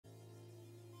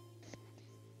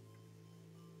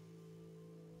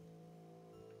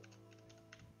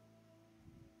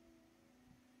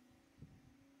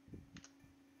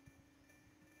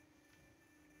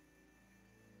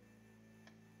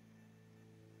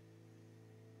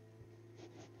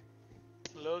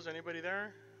is anybody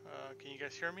there? Can you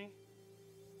guys hear me?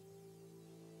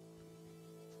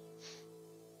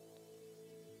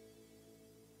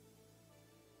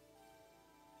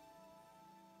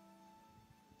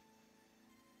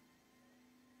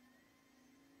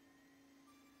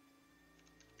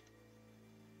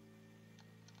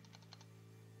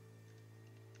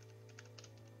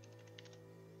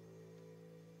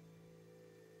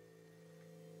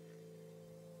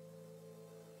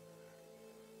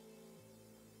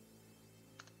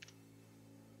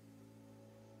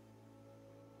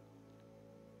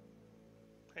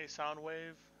 Hey,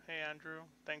 Soundwave. Hey, Andrew.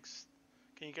 Thanks.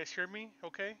 Can you guys hear me?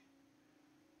 Okay.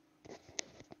 Okay.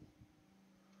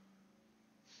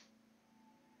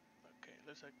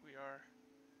 Looks like we are.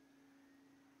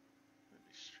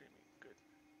 Maybe streaming.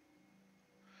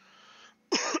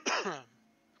 Good.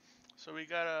 So we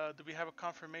got a. Do we have a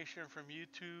confirmation from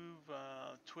YouTube,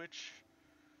 Twitch,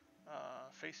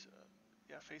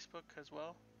 yeah, Facebook as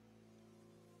well?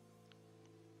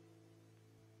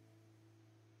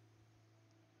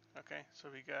 Okay. So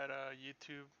we got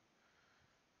YouTube.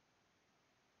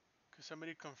 Could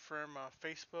somebody confirm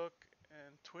Facebook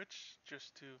and Twitch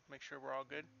just to make sure we're all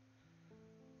good?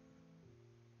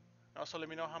 Also, let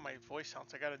me know how my voice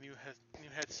sounds. I got a new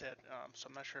headset, so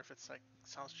I'm not sure if it's like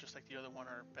sounds just like the other one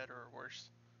or better or worse.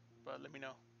 But let me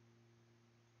know.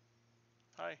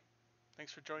 Hi,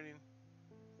 thanks for joining,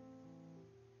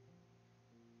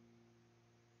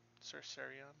 Sir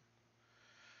Sarion.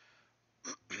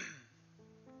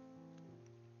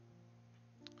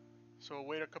 So we'll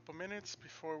wait a couple minutes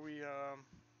before we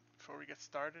get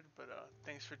started. But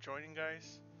thanks for joining,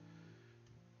 guys.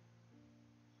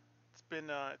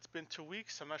 It's been 2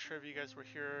 weeks. I'm not sure if you guys were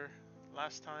here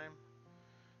last time.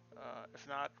 If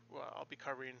not, well, I'll be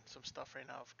covering some stuff right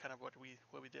now of kind of what we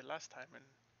did last time and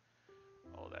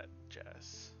all that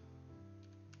jazz.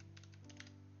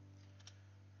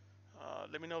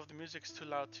 Let me know if the music's too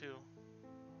loud too.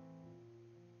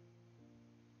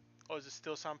 Oh, does it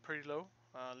still sound pretty low?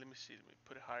 Let me see. Let me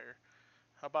put it higher.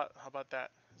 How about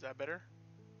that? Is that better?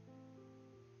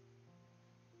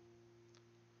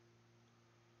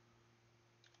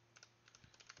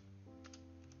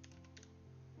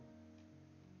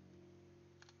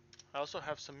 I also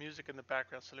have some music in the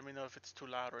background, so let me know if it's too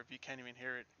loud or if you can't even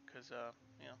hear it, because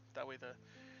that way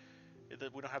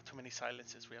we don't have too many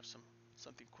silences. We have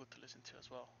something cool to listen to as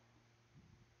well.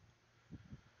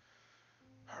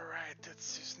 All right,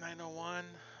 it's 9:01.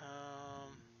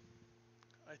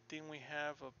 I think we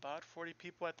have about 40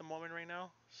 people at the moment right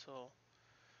now, so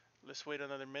let's wait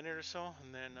another minute or so,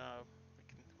 and then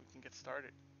we can get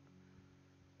started.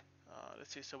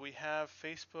 Let's see. So we have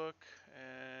Facebook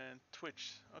and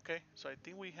Twitch. Okay, so I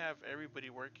think we have everybody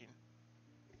working.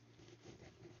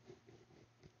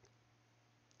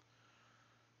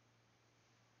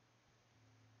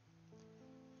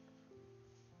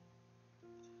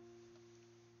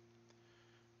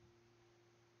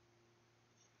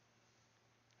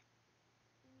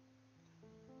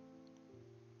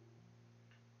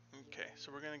 Okay,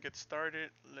 so we're gonna get started.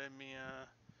 Let me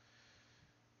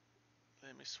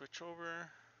switch over.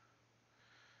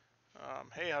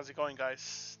 Hey, how's it going,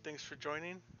 guys? Thanks for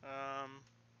joining.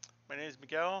 My name is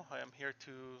Miguel. I am here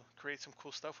to create some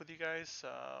cool stuff with you guys.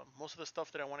 Most of the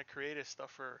stuff that I want to create is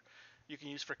stuff you can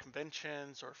use for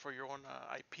conventions or for your own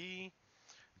IP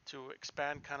to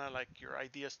expand kind of like your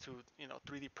ideas to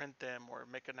 3D print them or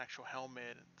make an actual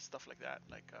helmet and stuff like that,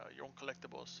 like your own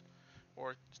collectibles,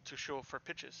 or to show for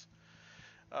pitches.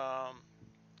 Um,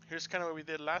 Here's kind of what we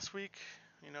did last week.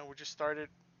 We just started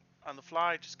on the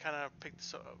fly, just kind of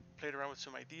played around with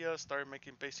some ideas, started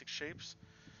making basic shapes.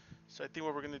 So I think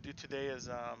what we're gonna do today is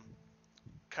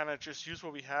kind of just use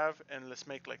what we have and let's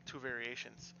make like two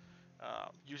variations.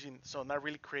 So not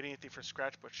really creating anything from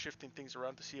scratch, but shifting things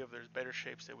around to see if there's better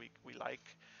shapes that we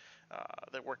like,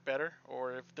 that work better,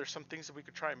 or if there's some things that we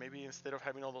could try. Maybe instead of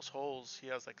having all those holes, he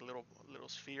has like little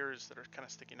spheres that are kind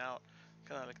of sticking out,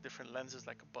 kind of like different lenses,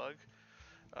 like a bug.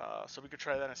 So we could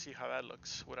try that and see how that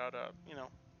looks without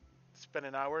spend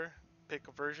an hour, pick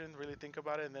a version, really think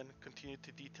about it, and then continue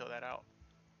to detail that out.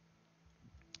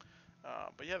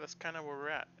 But yeah, that's kind of where we're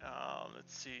at.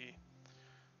 Let's see.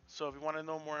 So if you want to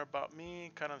know more about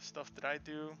me, kind of stuff that I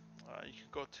do, you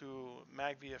can go to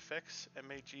MagVFX,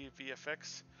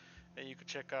 MAGVFX, and you can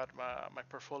check out my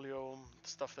portfolio,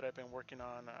 stuff that I've been working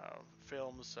on,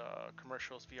 films,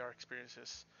 commercials, VR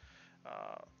experiences.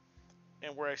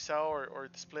 And where I sell or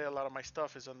display a lot of my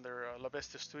stuff is under La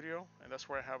Bestia Studio, and that's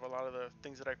where I have a lot of the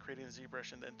things that I created in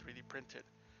ZBrush and then 3D printed.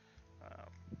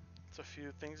 It's a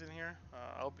few things in here.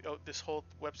 This whole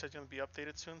website's gonna be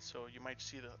updated soon, so you might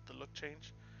see the look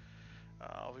change.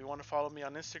 If you want to follow me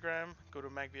on Instagram, go to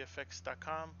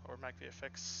magvfx.com or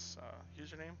magvfx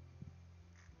username.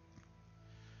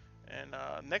 And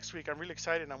next week, I'm really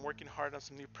excited. I'm working hard on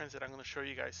some new prints that I'm going to show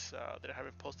you guys that I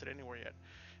haven't posted anywhere yet.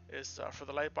 Is for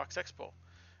the Lightbox Expo.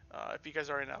 If you guys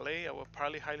are in LA, I will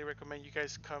probably highly recommend you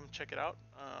guys come check it out.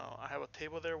 I have a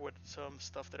table there with some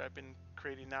stuff that I've been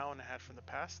creating now and I had from the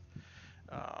past.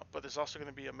 But there's also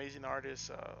going to be amazing artists,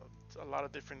 a lot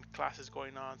of different classes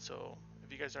going on. So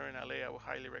if you guys are in LA, I would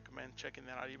highly recommend checking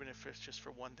that out, even if it's just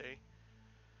for one day.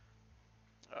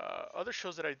 Other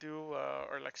shows that I do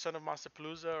are like Son of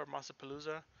Monsterpalooza or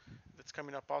Monsterpalooza. That's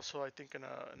coming up also, I think, in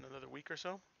another week or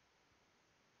so.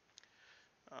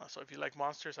 So if you like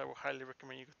monsters, I would highly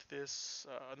recommend you go to this.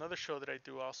 Another show that I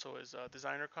do also is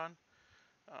DesignerCon.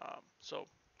 So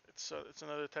it's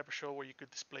another type of show where you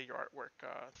could display your artwork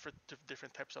for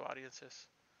different types of audiences.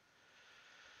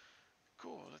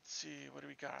 Cool. Let's see, what do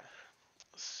we got?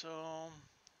 So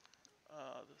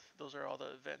those are all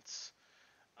the events.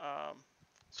 Um,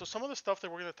 so some of the stuff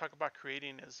that we're going to talk about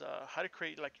creating is how to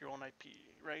create like your own IP,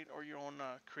 right, or your own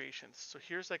creations. So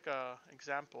here's like a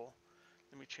example.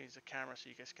 Let me change the camera so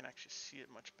you guys can actually see it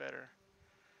much better.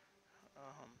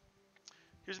 Um,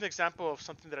 Here's an example of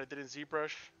something that I did in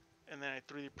ZBrush, and then I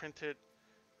 3D printed.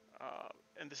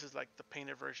 And this is like the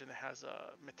painted version that has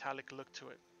a metallic look to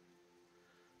it.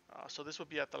 So this will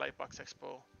be at the Lightbox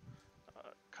Expo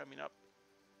coming up.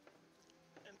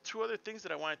 And two other things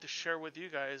that I wanted to share with you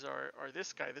guys are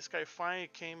this guy. This guy finally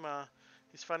came,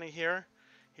 he's finally here.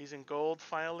 He's in gold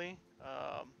finally.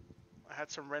 I had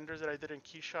some renders that I did in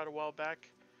Keyshot a while back.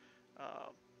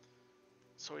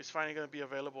 So he's finally going to be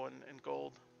available in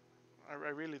gold. I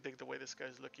really dig the way this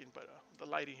guy's looking, but the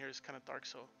lighting here is kind of dark,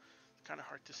 so it's kind of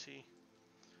hard to see.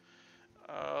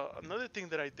 Another thing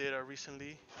that I did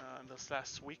recently, in this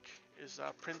last week, is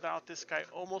print out this guy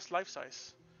almost life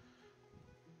size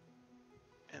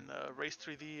in the Race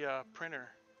 3D printer.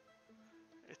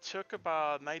 It took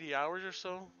about 90 hours or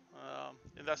so,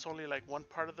 and that's only like one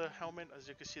part of the helmet. As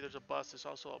you can see, there's a bust. There's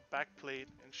also a back plate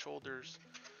and shoulders,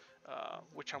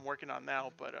 which I'm working on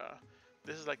now, but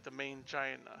this is like the main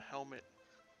giant helmet.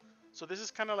 So this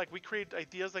is kind of like we create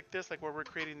ideas like this, like what we're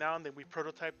creating now, and then we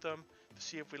prototype them to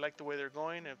see if we like the way they're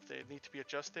going, if they need to be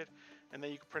adjusted, and then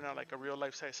you can print out like a real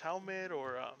life-size helmet,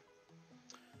 or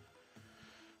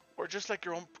just like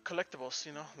your own collectibles,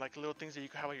 you know, like little things that you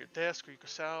can have on your desk, or you can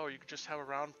sell, or you could just have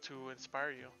around to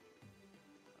inspire you.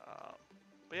 Um,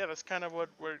 but yeah, that's kind of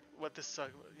what this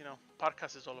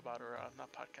podcast is all about, or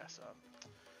not podcast,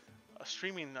 a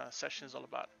streaming session is all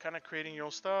about. Kind of creating your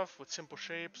own stuff with simple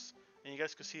shapes, and you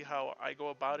guys can see how I go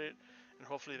about it, and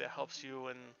hopefully that helps you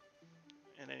in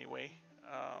any way.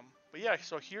 But yeah,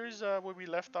 so here's where we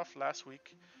left off last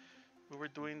week. We were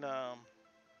doing a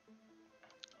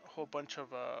whole bunch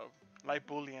of light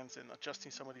booleans and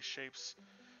adjusting some of these shapes,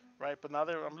 right? But now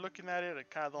that I'm looking at it, I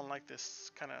kind of don't like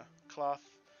this kind of cloth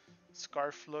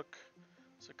scarf look,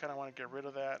 so I kind of want to get rid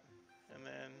of that, and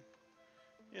then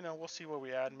we'll see what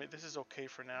we add. This is okay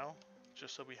for now,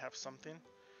 just so we have something.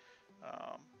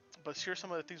 But here's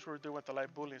some of the things we're doing with the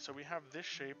light boolean. So we have this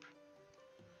shape.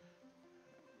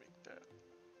 Make that.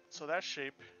 So that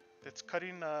shape, that's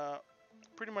cutting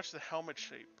pretty much the helmet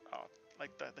shape out,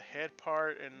 like the head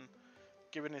part, and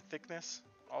giving it thickness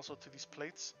also to these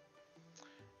plates.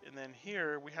 And then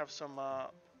here we have some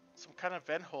kind of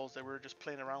vent holes that we're just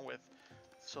playing around with,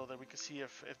 so that we can see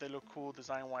if they look cool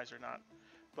design-wise or not.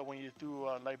 But when you do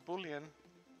light boolean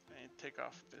and you take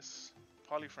off this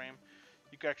poly frame,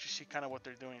 you can actually see kind of what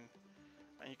they're doing.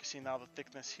 And you can see now the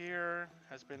thickness here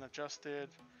has been adjusted.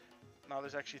 Now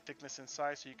there's actually thickness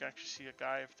inside, so you can actually see a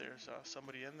guy if there's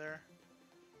somebody in there.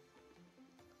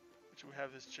 Which we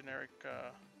have this generic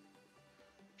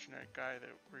guy that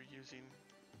we're using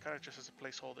kind of just as a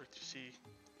placeholder to see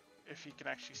if you can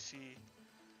actually see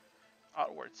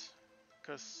outwards.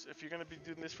 Because if you're going to be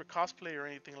doing this for cosplay or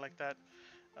anything like that,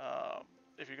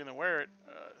 if you're going to wear it,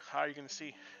 how are you going to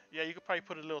see? Yeah, you could probably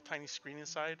put a little tiny screen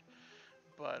inside,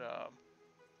 but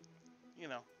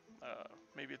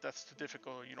maybe if that's too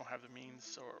difficult, or you don't have the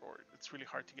means, or it's really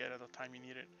hard to get at the time you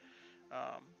need it.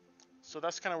 So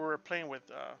that's kind of where we're playing with.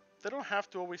 They don't have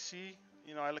to always see.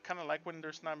 I kind of like when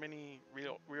there's not many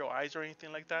real eyes or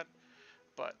anything like that.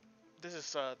 But this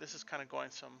is kind of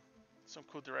going some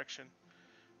cool direction.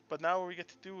 But now what we get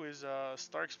to do is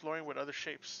start exploring with other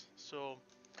shapes. So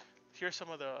here's some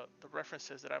of the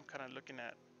references that I'm kind of looking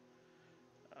at,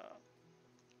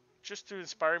 just to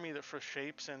inspire me for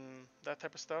shapes and that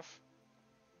type of stuff.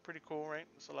 Pretty cool, right?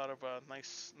 There's a lot of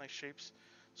nice shapes.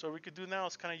 So what we could do now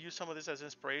is kind of use some of this as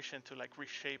inspiration to like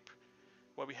reshape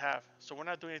what we have. So we're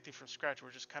not doing anything from scratch.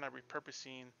 We're just kind of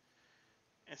repurposing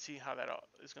and see how that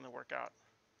is going to work out.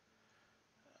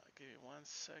 Give me 1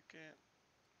 second.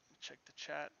 Check the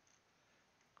chat.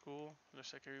 Cool.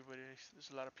 Looks like everybody, there's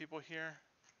a lot of people here.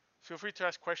 Feel free to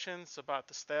ask questions about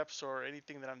the steps or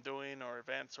anything that I'm doing or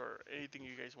events or anything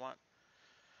you guys want.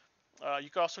 You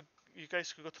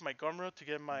guys could go to my Gumroad to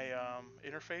get my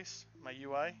interface, my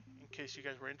UI, in case you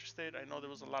guys were interested. I know there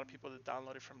was a lot of people that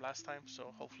downloaded from last time,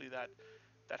 so hopefully that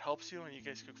helps you and you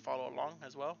guys could follow along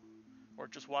as well, or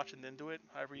just watch and then do it,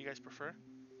 however you guys prefer.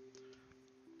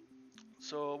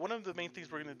 So one of the main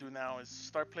things we're gonna do now is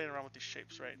start playing around with these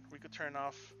shapes, right? We could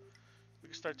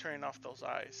start turning off those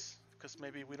eyes because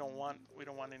maybe we don't want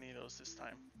any of those this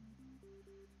time.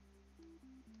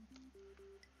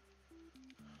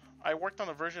 I worked on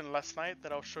a version last night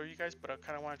that I'll show you guys, but I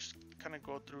kind of want to just kind of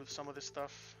go through some of this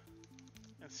stuff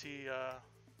and see,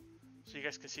 so you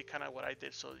guys can see kind of what I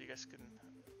did, so you guys can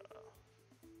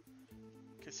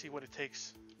see what it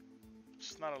takes.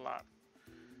 It's not a lot.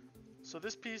 So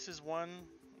this piece is one.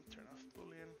 Turn off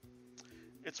Boolean.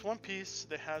 It's one piece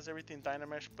that has everything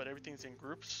Dynamesh, but everything's in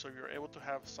groups, so you're able to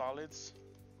have solids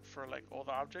for like all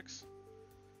the objects,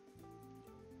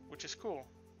 which is cool.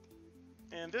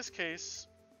 In this case,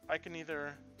 I can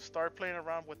either start playing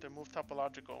around with the move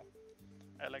topological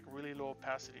at like really low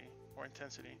opacity or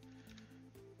intensity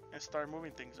and start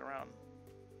moving things around.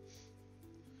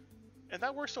 And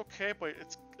that works okay, but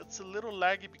it's a little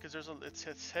laggy because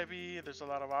it's heavy, there's a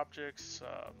lot of objects,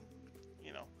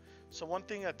 you know. So one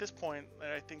thing at this point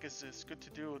that I think is good to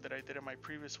do that I did in my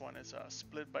previous one is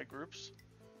split by groups.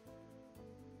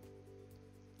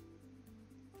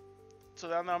 So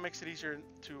that now makes it easier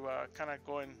to kind of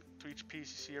go into each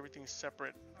piece. You see everything's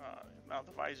separate. Now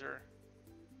the visor.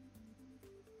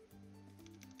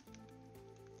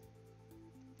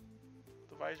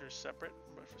 The visor is separate,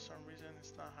 but for some reason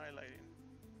it's not highlighting.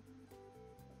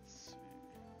 Let's see.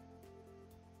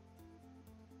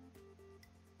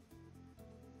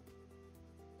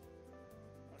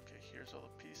 Okay, here's all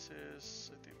the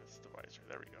pieces. I think that's the visor.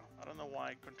 There we go. I don't know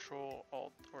why Control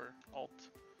Alt or Alt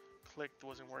clicked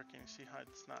wasn't working. See how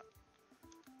it's not.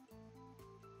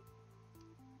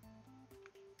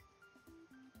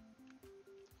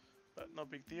 But no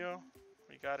big deal.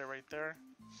 We got it right there.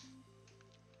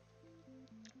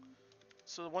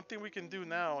 So the one thing we can do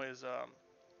now is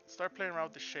start playing around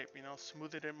with the shape, you know,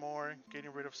 smoothing it more,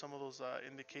 getting rid of some of those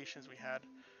indications we had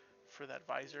for that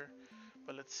visor.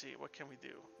 But let's see, what can we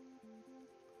do?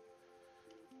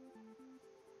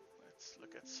 Let's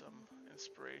look at some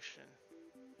inspiration.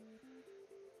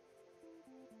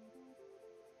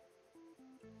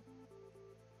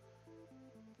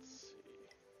 Let's see.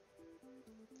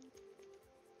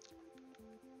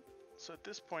 So at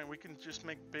this point, we can just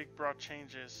make big, broad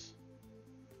changes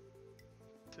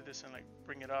to this and like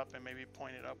bring it up and maybe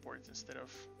point it upwards instead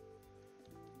of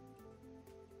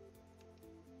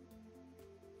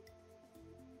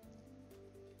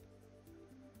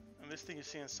and this thing you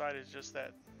see inside is just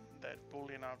that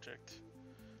Boolean object,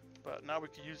 but now we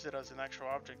can use it as an actual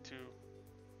object to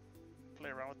play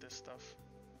around with this stuff.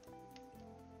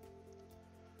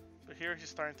 So here he's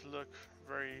starting to look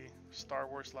very Star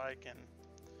Wars like and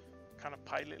kind of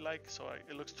pilot like, so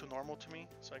it looks too normal to me,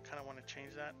 so I kind of want to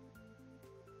change that.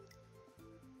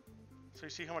 So you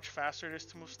see how much faster it is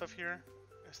to move stuff here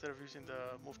instead of using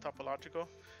the move topological.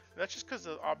 That's just because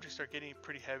the objects are getting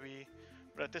pretty heavy,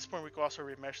 but at this point we can also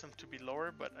remesh them to be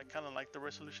lower, but I kind of like the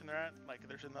resolution they're at. Like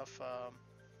there's enough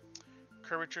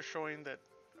curvature showing that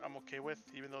I'm okay with,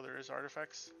 even though there is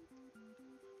artifacts.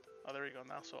 Oh, there we go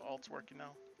now, so Alt's working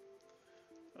now.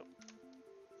 Oh.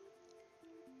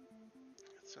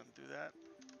 Let's undo that.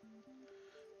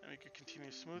 And we can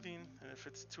continue smoothing, and if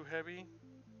it's too heavy,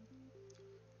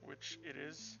 which it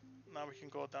is, now we can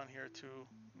go down here to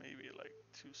maybe like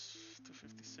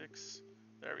 256.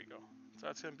 There we go. So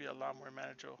that's going to be a lot more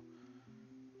manageable.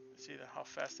 See how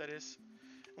fast that is.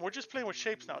 And we're just playing with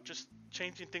shapes now, just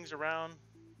changing things around,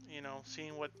 you know,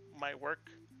 seeing what might work.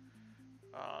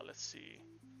 Let's see.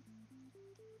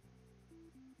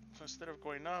 So instead of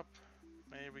going up,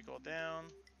 maybe we go down.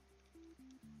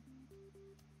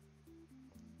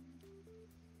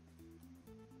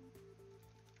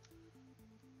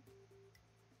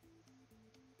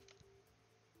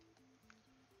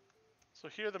 So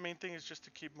here the main thing is just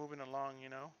to keep moving along, you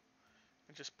know,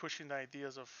 and just pushing the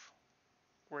ideas of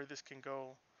where this can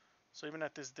go. So even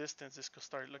at this distance, this could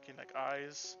start looking like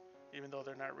eyes, even though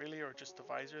they're not really, or just the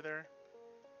visor there.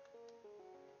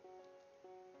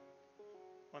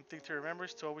 One thing to remember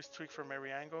is to always tweak from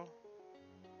every angle.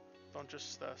 Don't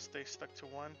just stay stuck to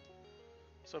one.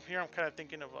 So here I'm kind of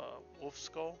thinking of a wolf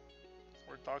skull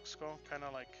or dog skull, kind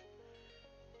of like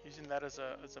using that as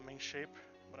a main shape,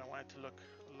 but I want it to look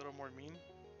a little more mean.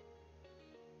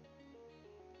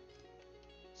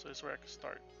 So this is where I can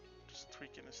start just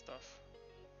tweaking this stuff.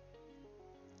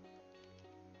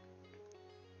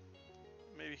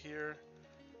 Maybe here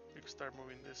we can start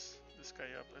moving this guy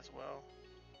up as well.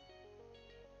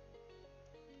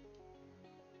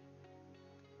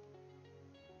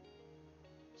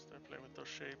 Start playing with those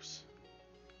shapes.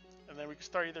 And then we can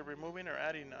start either removing or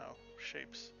adding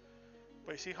shapes.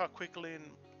 But you see how quickly in,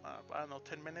 I don't know,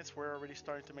 10 minutes, we're already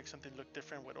starting to make something look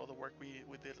different with all the work we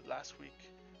did last week,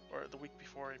 or the week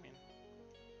before, I mean.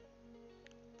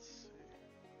 Let's see.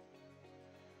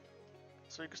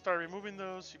 So you can start removing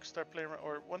those, you can start playing around,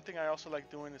 or one thing I also like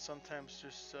doing is sometimes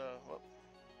just,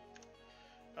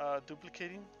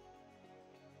 duplicating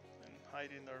and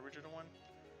hiding the original one.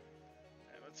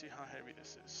 And let's see how heavy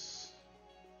this is.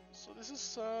 So this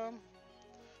is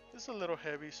a little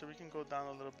heavy, so we can go down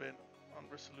a little bit on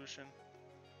resolution.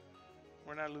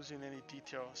 We're not losing any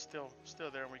detail. Still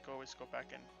there, and we can always go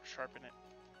back and sharpen it.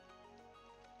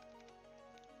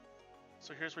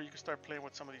 So here's where you can start playing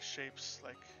with some of these shapes,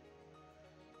 like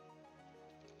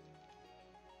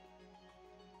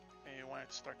maybe you want it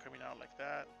to start coming out like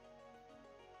that.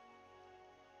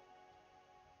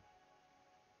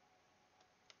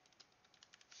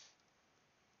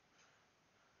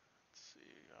 Let's see.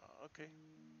 Okay,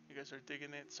 you guys are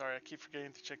digging it. Sorry, I keep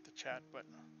forgetting to check the chat, but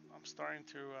I'm starting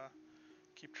to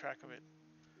keep track of it.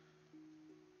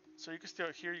 So you can still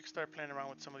here you can start playing around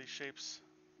with some of these shapes.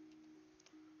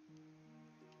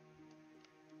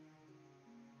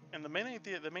 And the main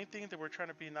thing that we're trying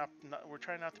to be we're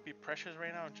trying not to be precious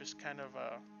right now, and just kind of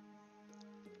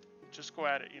just go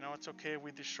at it. You know, it's okay if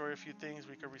we destroy a few things,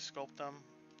 we can resculpt them.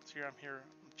 So I'm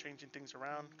changing things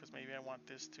around because maybe I want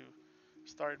this to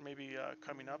start maybe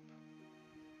coming up.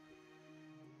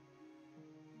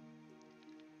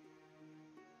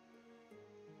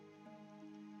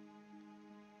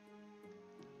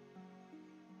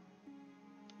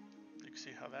 You can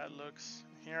see how that looks.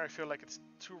 Here I feel like it's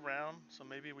too round, so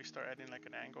maybe we start adding like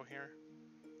an angle here.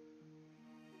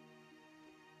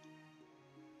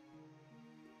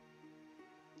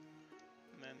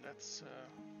 And then that's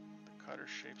the cutter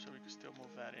shape, so we can still move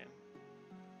that in.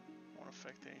 Won't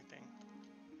affect anything.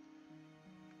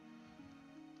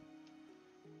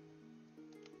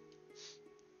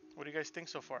 What do you guys think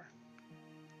so far?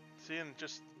 See, in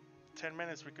just 10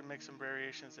 minutes we can make some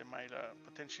variations that might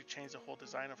potentially change the whole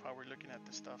design of how we're looking at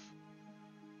this stuff.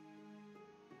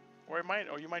 Or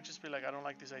you might just be like, I don't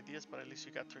like these ideas, but at least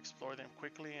you got to explore them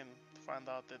quickly and find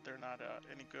out that they're not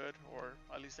any good, or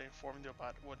at least they informed you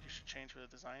about what you should change with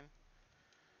the design.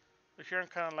 But here I'm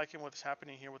kind of liking what's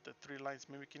happening here with the three lines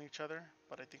mimicking each other,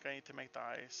 but I think I need to make the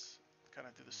eyes kind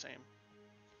of do the same.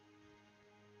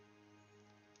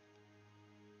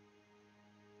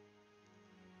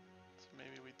 So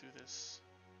maybe we do this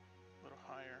a little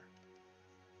higher.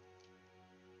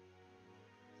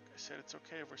 Like I said, it's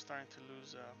okay if we're starting to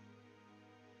lose.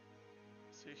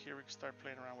 See here, we can start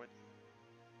playing around with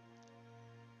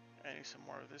adding some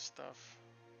more of this stuff.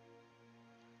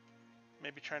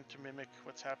 Maybe trying to mimic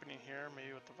what's happening here,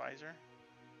 maybe with the visor.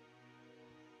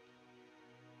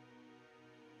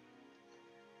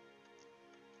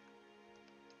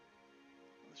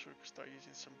 This way we can start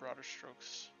using some broader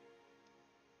strokes.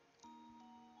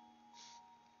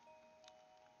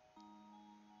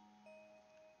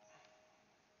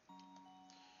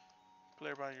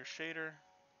 Play around your shader.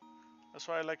 That's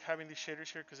why I like having these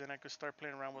shaders here, because then I could start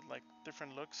playing around with like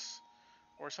different looks.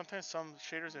 Or sometimes some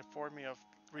shaders inform me of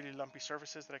really lumpy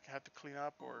surfaces that I have to clean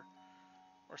up, or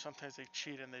sometimes they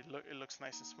cheat and it looks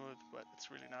nice and smooth, but it's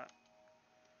really not.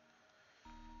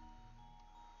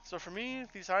 So for me,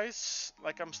 these eyes,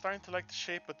 like I'm starting to like the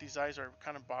shape, but these eyes are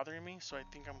kind of bothering me, so I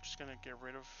think I'm just gonna get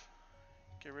rid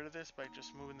of this by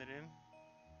just moving it in.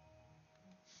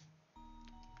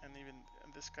 And even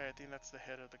this guy, I think that's the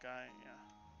head of the guy, yeah.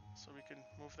 So we can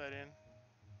move that in,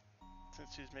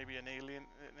 since he's maybe an alien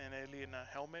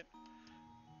helmet.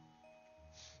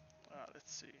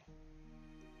 Let's see.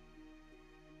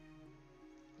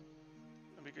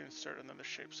 And we can insert another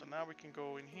shape. So now we can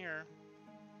go in here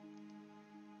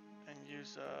and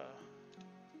use,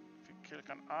 if you click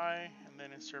on eye and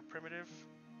then insert primitive,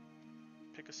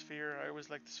 pick a sphere. I always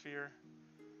like the sphere.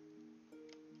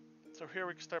 So here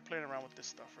we can start playing around with this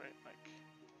stuff, right? Like,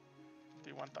 do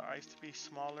you want the eyes to be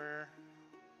smaller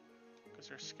because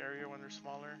they're scarier when they're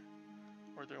smaller?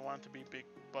 Or do you want it to be big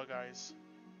bug eyes?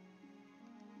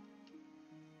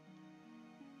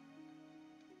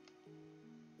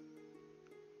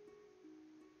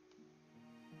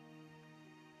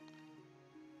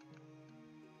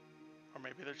 Or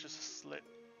maybe there's just a slit.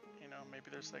 now.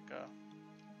 Maybe there's like a,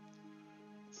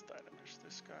 let's dynamish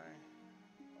this guy,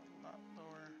 not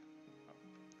lower. Oh,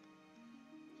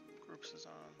 groups is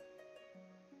on.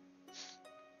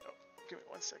 Oh, give me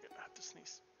 1 second, I have to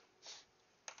sneeze.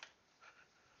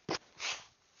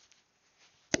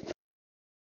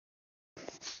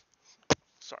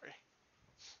 Sorry.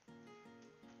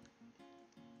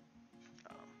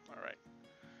 All right,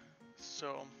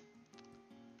 so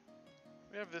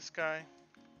we have this guy.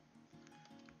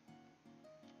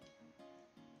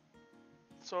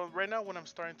 So right now what I'm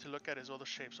starting to look at is all the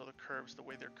shapes, all the curves, the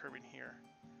way they're curving here.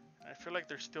 And I feel like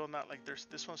they're still not like,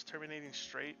 this one's terminating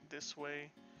straight this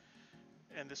way,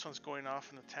 and this one's going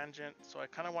off in a tangent. So I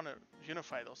kind of want to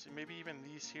unify those, and maybe even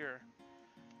these here.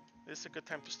 This is a good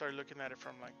time to start looking at it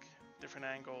from like different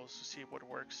angles to see what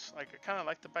works. Like, I kind of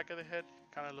like the back of the head.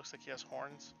 Kind of looks like he has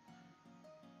horns.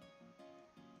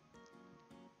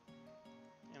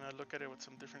 And I look at it with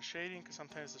some different shading, because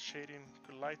sometimes the shading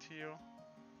could lie to you.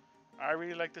 I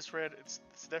really like this red. It's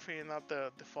definitely not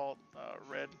the default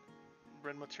red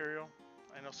material.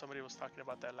 I know somebody was talking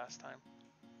about that last time.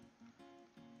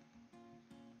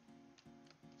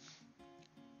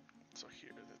 So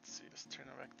here, let's see, let's turn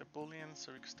back the boolean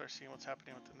so we can start seeing what's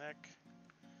happening with the neck.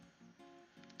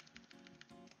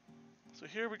 So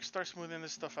here we can start smoothing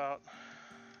this stuff out.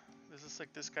 This is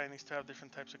like, this guy needs to have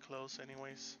different types of clothes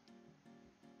anyways.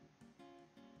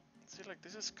 See, like,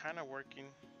 this is kind of working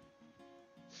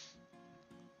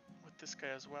with this guy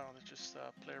as well. Let's just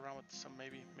play around with some,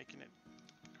 maybe making it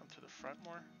come to the front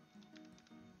more.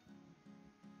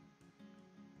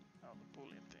 Oh, the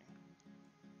boolean thing.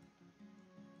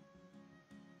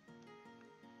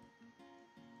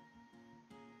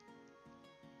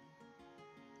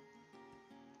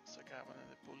 It's like I have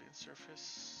another boolean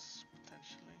surface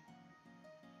potentially.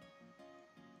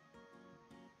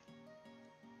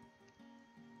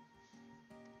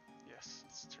 Yes,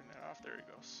 let's turn that off. There it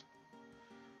goes.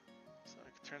 So I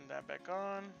can turn that back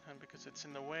on, and because it's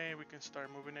in the way, we can start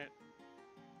moving it.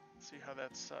 See how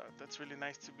that's really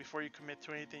nice to, before you commit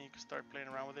to anything, you can start playing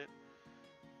around with it.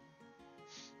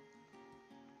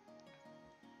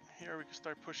 Here we can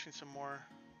start pushing some more.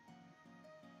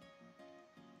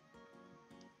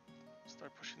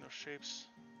 Start pushing those shapes.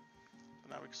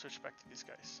 But now we can switch back to these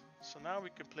guys. So now we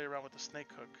can play around with the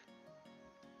snake hook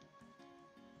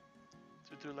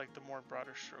to do like the more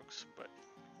broader strokes. But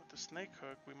with the snake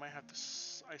hook, we might have to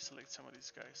isolate some of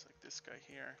these guys, like this guy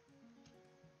here.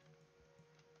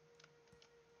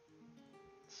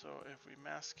 So if we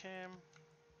mask him,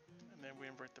 and then we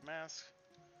invert the mask,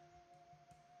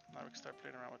 now we can start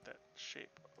playing around with that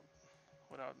shape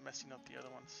without messing up the other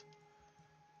ones.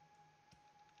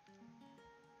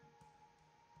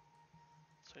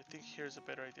 So I think here's a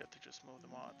better idea to just move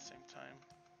them all at the same time.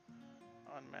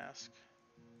 Unmask.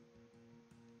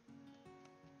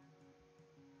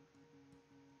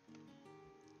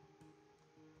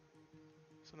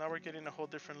 So now we're getting a whole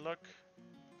different look.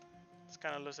 This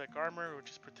kind of looks like armor, which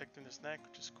is protecting his neck,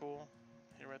 which is cool.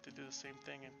 Here we have to do the same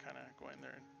thing and kind of go in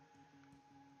there and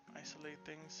isolate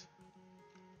things.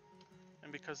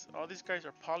 And because all these guys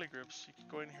are polygroups, you can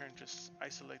go in here and just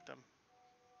isolate them.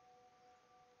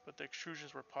 But the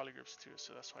extrusions were polygroups too,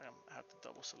 so that's why I have to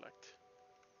double select.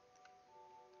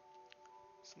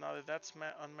 So now that that's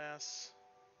unmasked,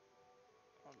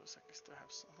 oh, looks like I still have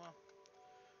some. Well,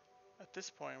 at this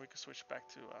point, we can switch back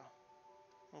to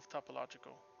move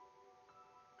topological.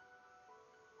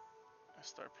 I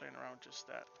start playing around with just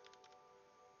that.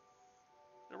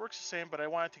 It works the same, but I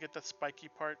wanted to get that spiky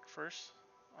part first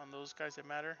on those guys that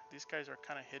matter. These guys are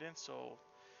kind of hidden, so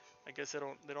I guess they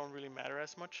don't really matter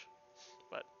as much.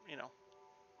 But you know,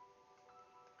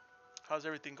 how's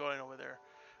everything going over there?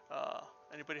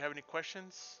 Anybody have any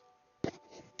questions? Let's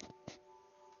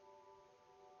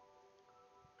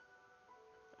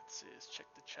see, let's check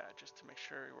the chat just to make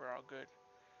sure we're all good.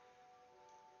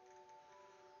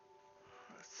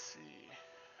 Let's see.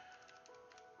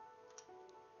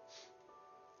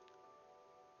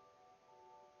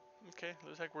 Okay,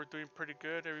 looks like we're doing pretty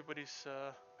good. Everybody's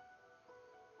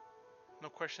no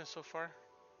questions so far.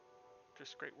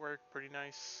 Just great work, pretty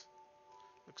nice.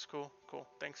 Looks cool. Cool.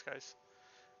 Thanks, guys.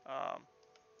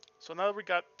 So now that we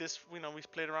got this, we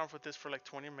played around with this for like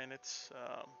 20 minutes.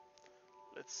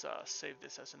 Let's save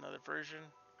this as another version.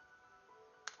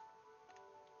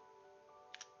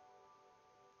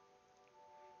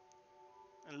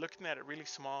 And looking at it really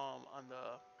small on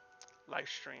the live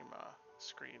stream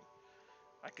screen,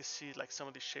 I can see like some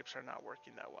of these shapes are not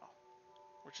working that well,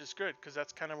 which is good because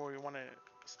that's kind of what we want to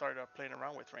start playing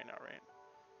around with right now, right?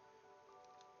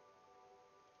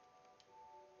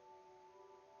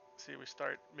 See, we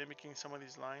start mimicking some of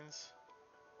these lines.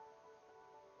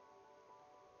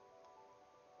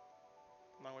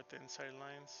 not with the inside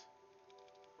lines.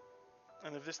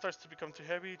 And if this starts to become too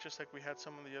heavy, just like we had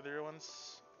some of the other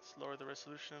ones, let's lower the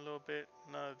resolution a little bit.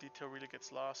 None of the detail really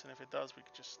gets lost, and if it does, we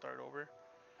could just start over.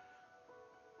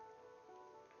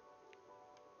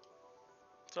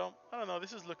 So, I don't know,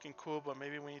 this is looking cool, but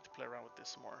maybe we need to play around with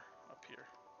this more up here.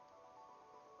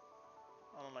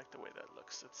 I don't like the way that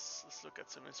looks. Let's look at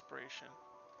some inspiration.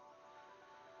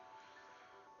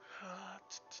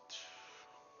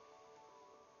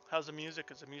 How's the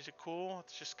music? Is the music cool?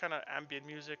 It's just kind of ambient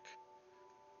music.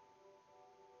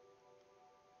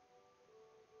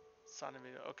 Sound and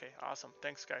video. Okay, awesome.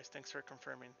 Thanks, guys. Thanks for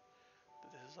confirming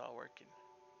that this is all working.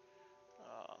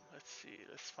 Let's see.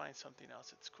 Let's find something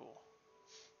else that's cool.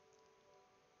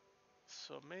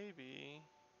 So maybe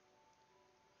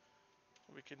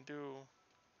we can do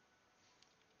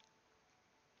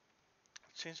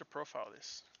change the profile of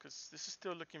this, because this is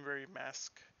still looking very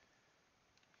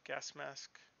gas mask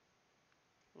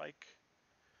like.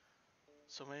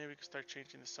 So maybe we can start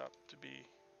changing this up to be like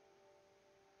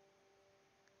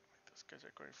those guys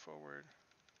are going forward.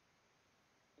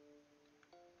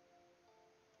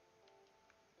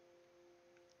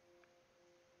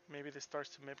 Maybe this starts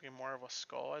to make more of a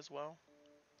skull as well.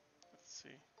 Let's see.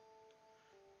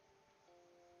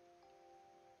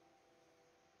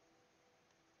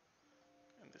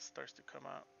 And this starts to come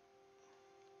out.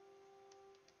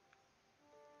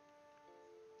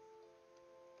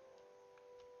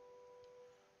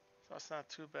 So that's not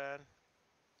too bad.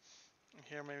 And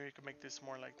here maybe we can make this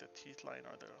more like the teeth line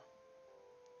or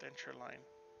the denture line.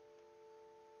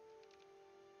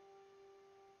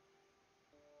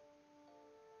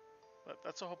 But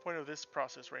that's the whole point of this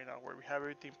process right now, where we have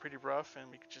everything pretty rough and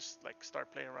we can just like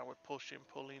start playing around with pushing,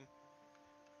 pulling.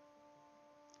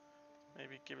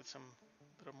 Maybe give it some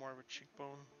little more of a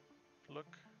cheekbone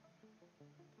look.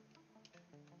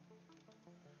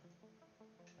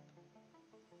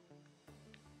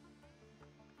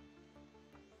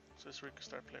 So this is where we can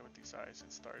start playing with these eyes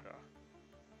and start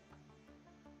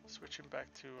switching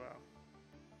back to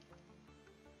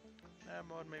that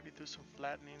mode, maybe do some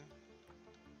flattening.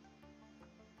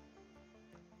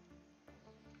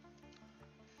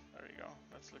 There we go,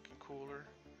 that's looking cooler.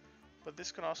 But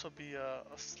this can also be a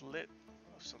slit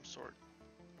of some sort.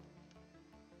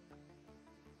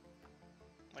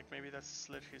 Like maybe that's a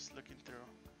slit he's looking through.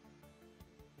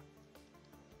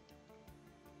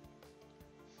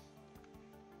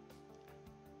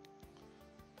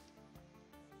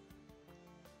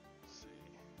 Let's see.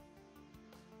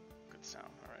 Good sound,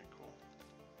 alright, cool.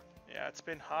 Yeah, it's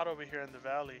been hot over here in the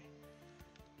valley.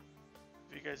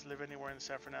 If you guys live anywhere in the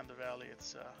San Fernando Valley,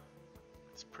 it's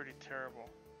pretty terrible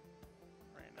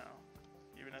right now,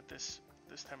 even at this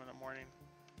time of the morning.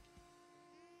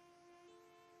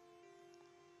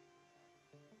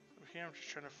 So here I'm just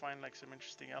trying to find like some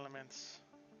interesting elements.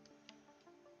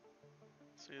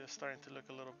 So it's starting to look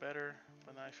a little better,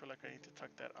 but now I feel like I need to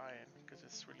tuck that eye in because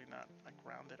it's really not like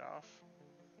rounded off.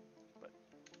 But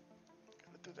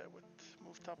gotta do that with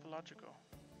Move Topological.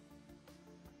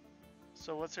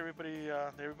 So what's everybody?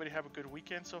 Did everybody have a good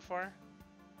weekend so far?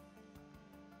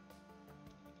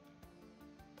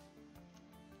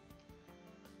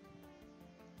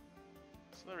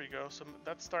 So there we go. So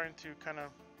that's starting to kind of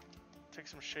take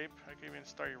some shape. I can even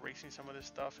start erasing some of this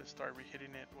stuff and start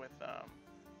re-hitting it with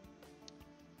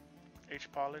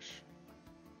H-polish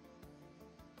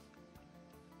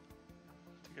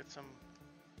to get some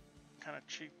kind of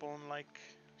cheekbone-like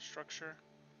structure.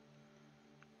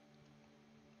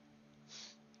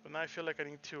 But now I feel like I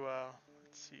need to,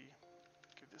 let's see,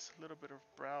 give this a little bit of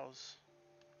browse.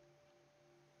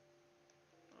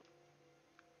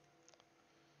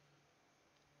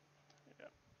 Yeah.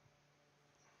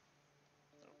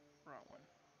 Oh, wrong one.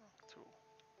 Wrong tool.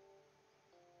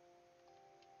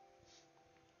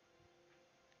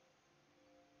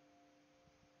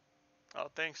 Oh,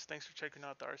 thanks. Thanks for checking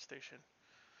out the art station.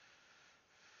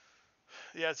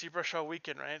 Yeah, ZBrush all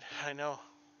weekend, right? I know.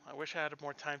 I wish I had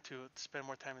more time to spend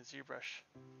more time in ZBrush.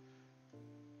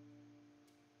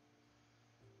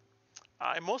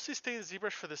 I mostly stay in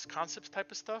ZBrush for this concepts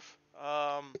type of stuff.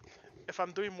 If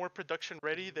I'm doing more production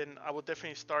ready, then I will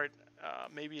definitely start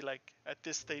maybe like at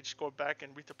this stage go back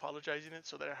and retopologizing it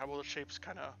so that I have all the shapes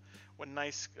kind of with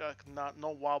nice, no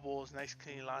wobbles, nice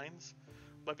clean lines.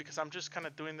 But because I'm just kind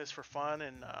of doing this for fun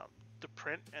and to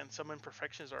print, and some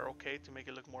imperfections are okay to make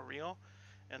it look more real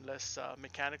and less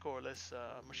mechanical or less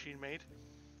machine made,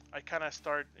 I kind of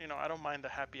start, I don't mind the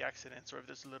happy accidents or if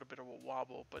there's a little bit of a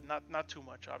wobble, but not too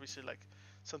much. Obviously, like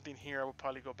something here I will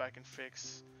probably go back and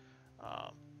fix.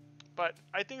 But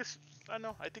I think I don't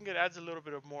know, I think it adds a little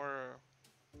bit of more,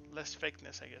 less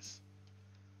fakeness, I guess.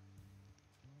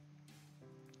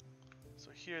 So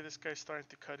here, this guy's starting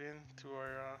to cut in to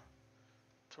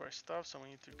our stuff, so we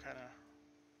need to kind of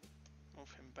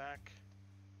move him back.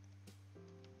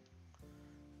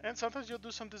 And sometimes you'll do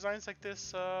some designs like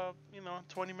this,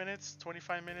 20 minutes,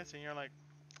 25 minutes, and you're like,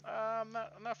 I'm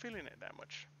not feeling it that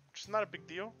much, which is not a big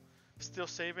deal. Still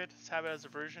save it, have it as a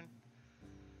version.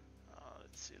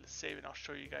 Let's see, let's save it. I'll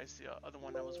show you guys the other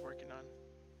one I was working on.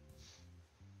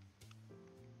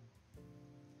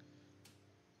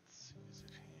 Let's see, is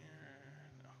it here?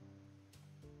 No.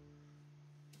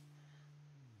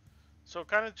 So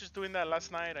kind of just doing that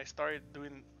last night. I started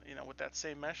doing, with that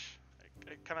same mesh.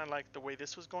 I kind of like the way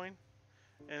this was going,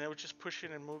 and it was just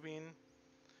pushing and moving.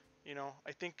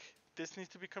 I think this needs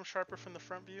to become sharper from the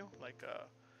front view,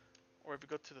 or if you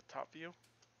go to the top view.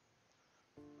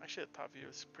 Actually, the top view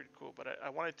is pretty cool, but I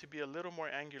want it to be a little more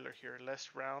angular here, less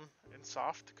round and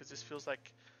soft, because this feels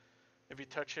like if you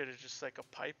touch it, it's just like a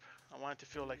pipe. I want it to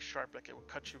feel like sharp, like it would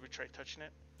cut you if you try touching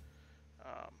it.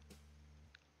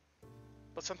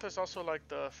 But sometimes also like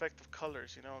the effect of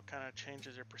colors, it kind of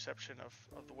changes your perception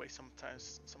of the way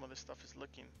sometimes some of this stuff is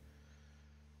looking.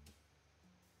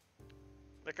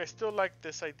 Like I still like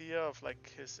this idea of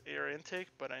like his air intake,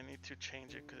 but I need to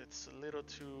change it because it's a little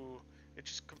too,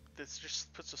 this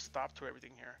just puts a stop to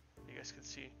everything here. You guys can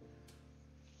see.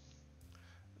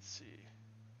 Let's see.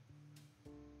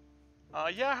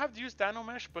 Yeah, I have used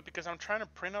Danomesh, but because I'm trying to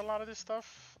print a lot of this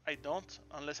stuff, I don't,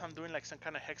 unless I'm doing like some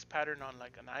kind of hex pattern on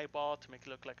like an eyeball to make it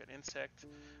look like an insect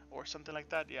or something like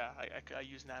that. Yeah, I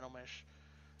use Nanomesh.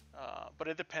 But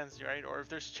it depends, right? Or if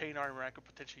there's chain armor, I could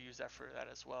potentially use that for that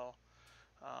as well.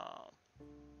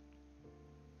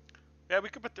 Yeah, we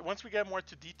could put once we get more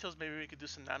to details, maybe we could do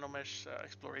some Nanomesh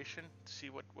exploration to see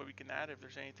what we can add, if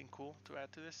there's anything cool to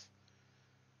add to this.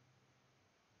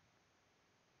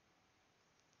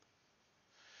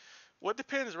 Well, it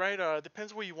depends, right?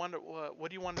 Depends what you want to what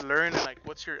do you want to learn, and like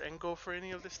what's your end goal for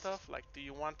any of this stuff. Like, do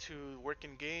you want to work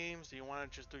in games? Do you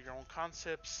want to just do your own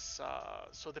concepts?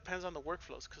 So it depends on the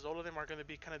workflows, because all of them are going to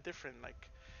be kind of different. Like,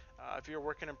 if you're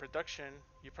working in production,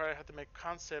 you probably have to make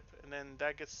concept, and then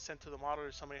that gets sent to the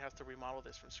modeler. Somebody has to remodel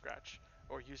this from scratch,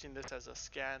 or using this as a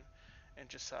scan, and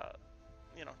just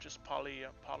just poly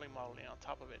modeling on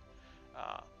top of it.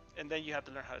 And then you have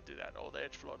to learn how to do that, all the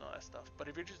edge flow and all that stuff. But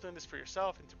if you're just doing this for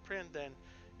yourself and to print, then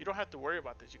you don't have to worry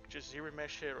about this. You can just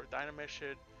ZBrush it or Dynamesh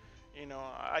it.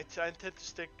 I tend to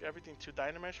stick everything to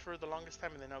Dynamesh for the longest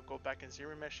time, and then I'll go back and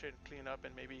ZBrush it and clean up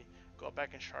and maybe go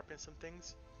back and sharpen some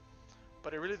things.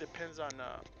 But it really depends on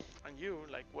you,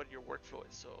 like what your workflow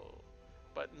is. So,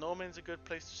 but No Man's a good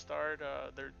place to start.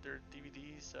 Their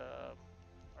DVDs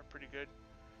are pretty good.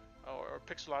 Or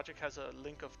Pixelogic has a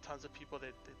link of tons of people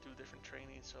that do different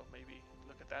trainings, so maybe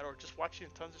look at that, or just watching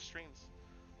tons of streams.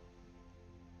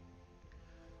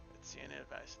 Let's see, any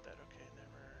advice at that? Okay,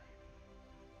 never.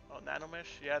 Oh,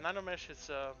 Nanomesh. Yeah, Nanomesh.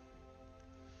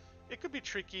 It could be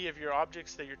tricky if your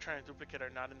objects that you're trying to duplicate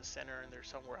are not in the center and they're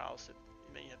somewhere else.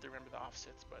 Then you have to remember the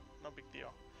offsets, but no big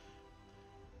deal.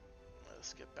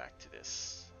 Let's get back to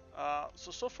this.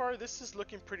 So far this is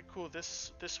looking pretty cool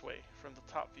this way from the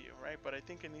top view, right? But I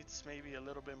think it needs maybe a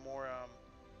little bit more, a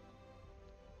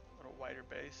little wider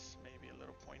base, maybe a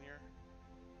little pointier.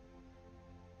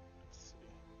 Let's see.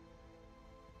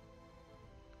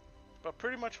 But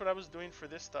pretty much what I was doing for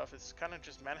this stuff is kind of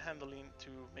just manhandling to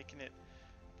making it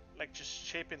like just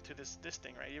shape into this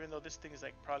thing, right? Even though this thing is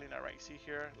like probably not right. See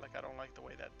here, like I don't like the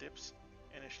way that dips,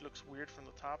 and it looks weird from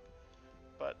the top.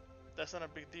 But that's not a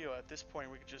big deal. At this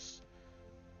point, we could just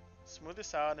smooth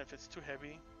this out, and if it's too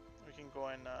heavy, we can go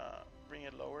and bring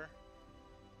it lower.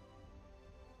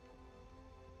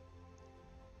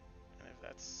 And if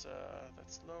that's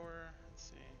lower, let's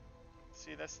see.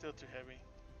 See, that's still too heavy.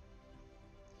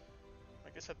 I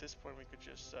guess at this point we could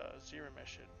just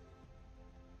ZBrush it.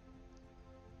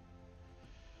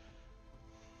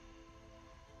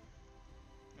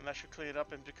 And that should clean it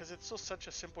up, and because it's such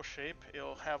a simple shape,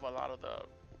 it'll have a lot of the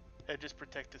edges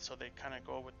protected, so they kind of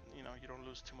go with, you don't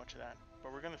lose too much of that.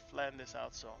 But we're gonna flatten this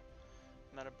out, so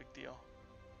not a big deal.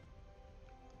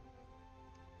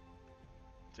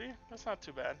 See, that's not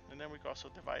too bad. And then we can also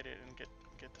divide it and get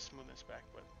the smoothness back.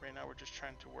 But right now we're just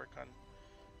trying to work on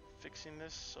fixing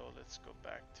this. So let's go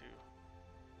back to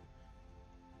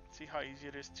see how easy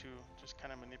it is to just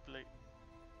kind of manipulate.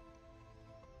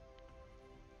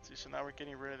 See, so now we're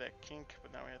getting rid of that kink,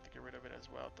 but now we have to get rid of it as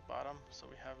well at the bottom. So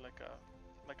we have like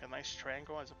a nice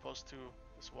triangle as opposed to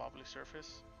this wobbly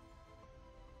surface.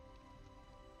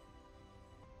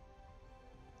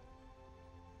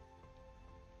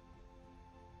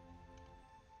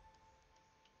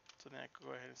 So then I could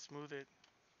go ahead and smooth it,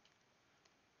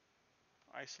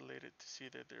 isolate it to see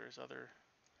that there's other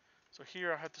So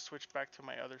here I have to switch back to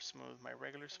my other smooth, my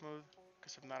regular smooth,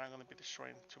 because if not I'm going to be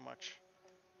destroying too much,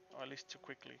 or at least too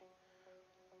quickly.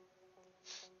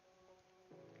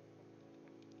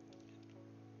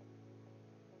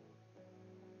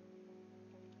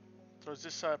 So is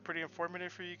this pretty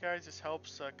informative for you guys? This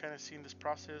helps kind of seeing this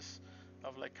process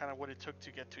of like kind of what it took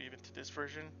to get to even to this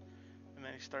version, and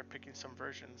then you start picking some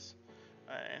versions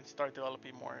and start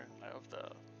developing more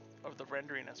of the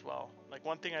rendering as well. Like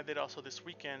one thing I did also this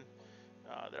weekend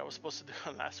that I was supposed to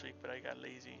do last week, but I got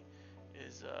lazy,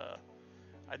 is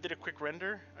I did a quick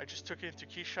render. I just took it into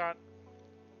Keyshot,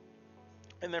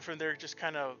 and then from there just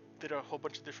kind of did a whole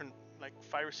bunch of different, like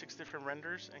 5 or 6 different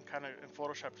renders, and kind of in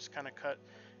Photoshop just kind of cut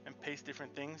and paste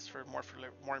different things for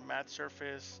like more matte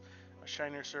surface, a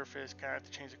shinier surface, kind of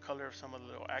to change the color of some of the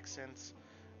little accents,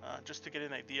 just to get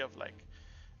an idea of like,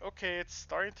 okay, it's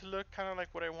starting to look kind of like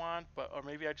what I want, but or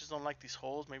maybe I just don't like these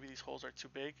holes. Maybe these holes are too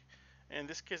big. And in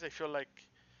this case, I feel like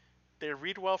they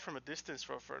read well from a distance.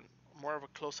 For more of a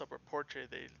close-up or portrait,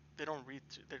 they don't read.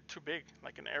 They're too big.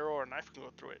 Like an arrow or a knife can go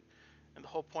through it. And the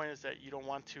whole point is that you don't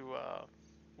want to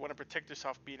protect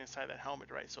yourself being inside that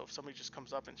helmet, right? So if somebody just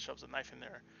comes up and shoves a knife in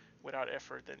there without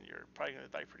effort, then you're probably gonna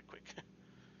die pretty quick.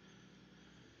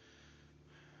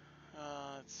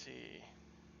 Let's see.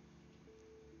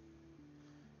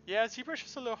 Yeah, ZBrush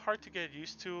is a little hard to get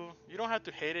used to. You don't have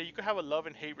to hate it. You could have a love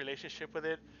and hate relationship with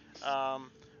it. Um,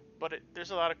 but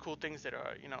there's a lot of cool things that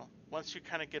are, once you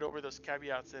kind of get over those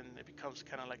caveats, then it becomes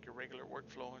kind of like your regular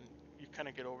workflow, and you kind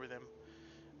of get over them.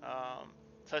 Um,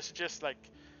 so I suggest like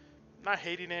not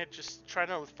hating it, just trying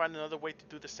to find another way to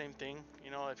do the same thing.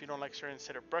 If you don't like certain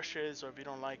set of brushes, or if you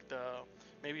don't like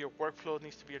maybe your workflow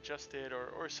needs to be adjusted,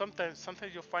 or sometimes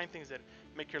you'll find things that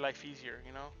make your life easier.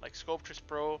 Like Sculptress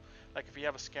Pro, like if you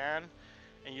have a scan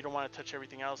and you don't want to touch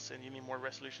everything else and you need more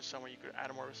resolution somewhere, you could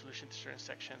add more resolution to certain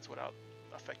sections without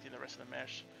affecting the rest of the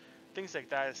mesh. Things like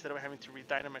that, instead of having to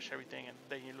re-dynamesh everything and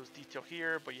then you lose detail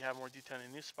here, but you have more detail in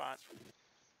a new spot.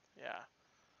 Yeah.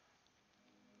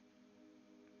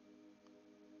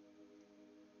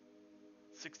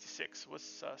 66.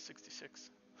 What's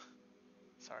 66?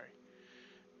 Sorry.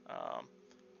 Um,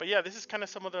 but yeah, this is kind of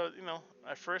some of the,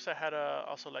 at first I had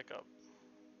also like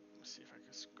let's see if I can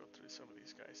go through some of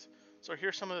these guys. So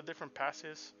here's some of the different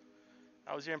passes.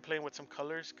 I was even playing with some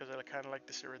colors because I kind of like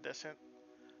this iridescent.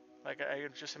 Like I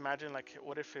just imagine like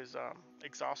what if his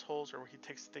exhaust holes, or where he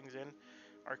takes things in,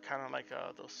 are kind of like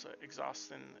those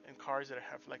exhausts in cars that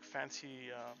have like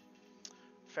fancy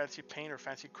paint or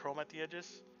fancy chrome at the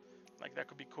edges. Like that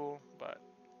could be cool, but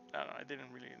I don't know, I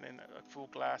didn't really. And then a full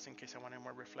glass in case I wanted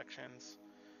more reflections.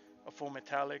 A full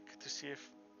metallic to see if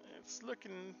it's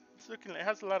looking. It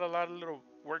has a lot of little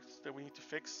works that we need to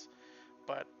fix,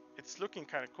 but it's looking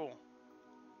kind of cool.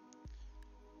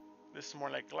 This is more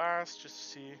like glass, just to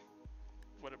see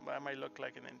what it might look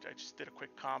like, and then I just did a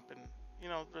quick comp, and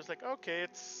there's like, okay,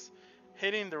 it's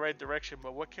heading the right direction,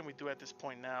 but what can we do at this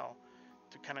point now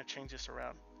to kind of change this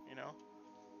around,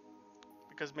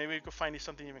 because maybe we could find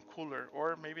something even cooler,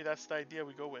 or maybe that's the idea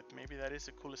we go with. Maybe that is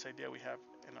the coolest idea we have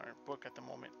in our book at the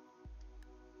moment.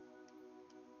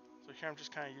 So here I'm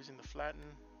just kind of using the flatten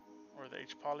or the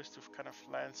H polish to kind of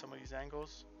flatten some of these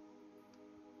angles.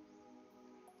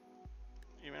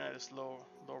 Even at this low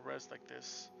res like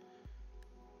this.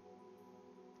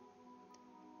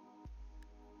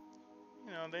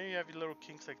 Then you have your little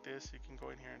kinks like this. You can go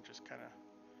in here and just kind of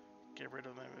get rid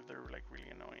of them if they're like really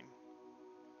annoying.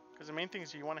 Because the main thing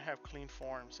is you want to have clean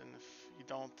forms, and if you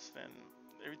don't, then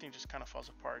everything just kind of falls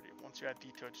apart. Once you add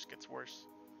detail, it just gets worse.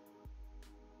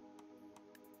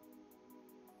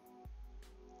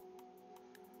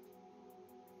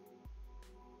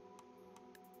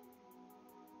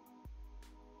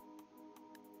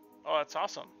 Oh, that's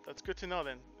awesome. That's good to know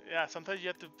then. Yeah, sometimes you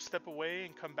have to step away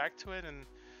and come back to it, and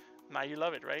now you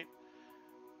love it, right?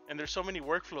 And there's so many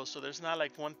workflows, so there's not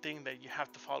like one thing that you have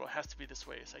to follow. It has to be this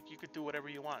way. It's like you could do whatever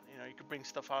you want. You could bring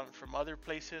stuff out from other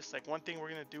places. Like one thing we're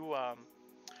gonna do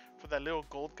for that little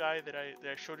gold guy that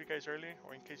I showed you guys earlier,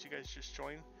 or in case you guys just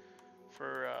joined,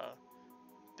 for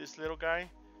this little guy,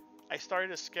 I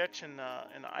started a sketch in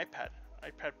an iPad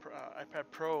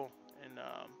Pro, and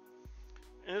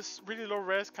it's really low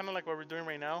res, kind of like what we're doing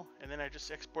right now. And then I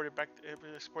just exported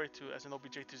to as an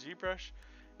OBJ to ZBrush,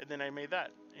 and then I made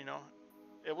that.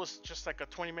 It was just like a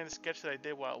 20-minute sketch that I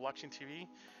did while watching TV,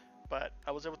 but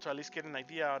I was able to at least get an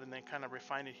idea out and then kind of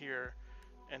refine it here,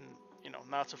 and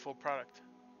now it's a full product.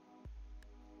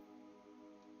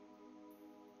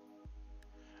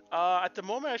 At the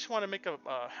moment, I just want to make a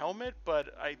helmet,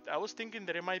 but I was thinking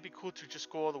that it might be cool to just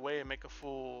go all the way and make a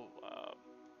full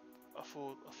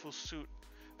suit.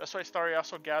 That's why I started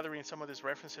also gathering some of these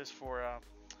references for,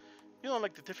 you know,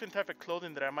 like the different type of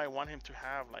clothing that I might want him to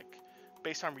have, like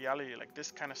based on reality, like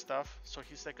this kind of stuff. So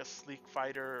he's like a sleek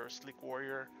fighter or sleek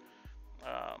warrior,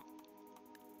 um,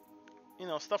 you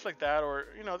know, stuff like that. Or,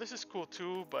 you know, this is cool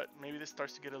too, but maybe this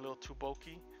starts to get a little too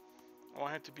bulky. I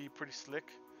want him to be pretty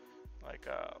slick, like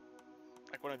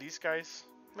one of these guys.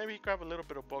 Maybe he could have a little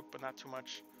bit of bulk, but not too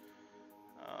much.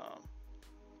 Um,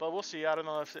 but we'll see. I don't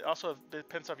know if it also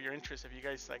depends on your interest. If you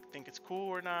guys like think it's cool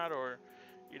or not, or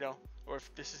you know, or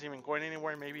if this is even going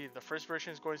anywhere. Maybe the first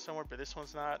version is going somewhere, but this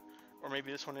one's not, or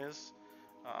maybe this one is.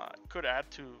 Could add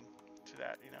to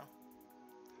that, you know.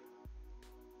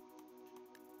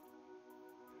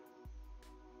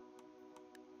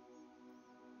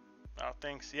 Oh,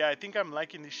 thanks. Yeah, I think I'm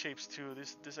liking these shapes too.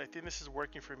 This I think this is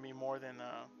working for me more than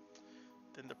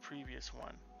the previous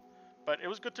one. But it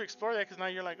was good to explore that because now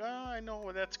you're like, oh, I know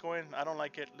where that's going. I don't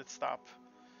like it. Let's stop.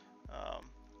 Um,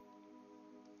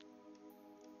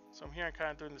 so I'm here. I'm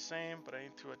kind of doing the same, but I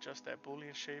need to adjust that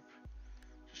Boolean shape.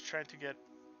 Just trying to get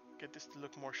this to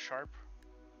look more sharp.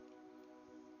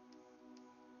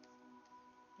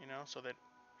 You know, so that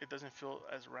it doesn't feel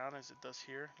as round as it does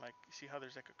here. Like, you see how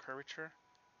there's like a curvature?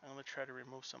 I'm gonna try to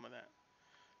remove some of that.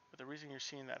 But the reason you're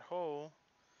seeing that hole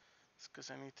is because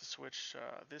I need to switch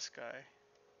this guy,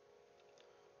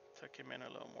 tuck him in a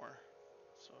little more,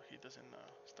 so he doesn't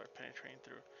start penetrating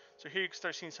through. So here you can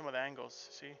start seeing some of the angles,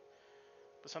 see?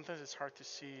 But sometimes it's hard to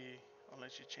see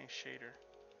unless you change shader.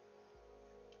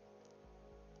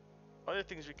 Other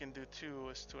things we can do too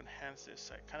is to enhance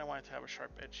this. I kind of wanted to have a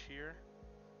sharp edge here.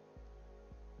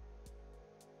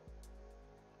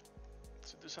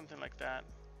 So do something like that,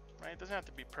 right? It doesn't have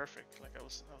to be perfect, like I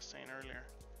was saying earlier.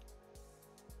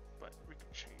 But we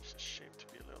can change the shape to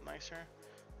be a little nicer.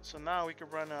 So now we can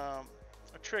run a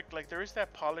trick. Like there is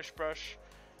that polish brush,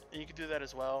 and you can do that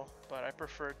as well. But I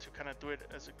prefer to kind of do it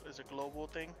as a global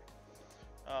thing,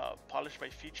 polish by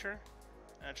feature,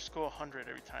 and just go 100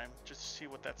 every time, just to see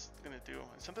what that's gonna do.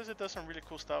 And sometimes it does some really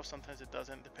cool stuff. Sometimes it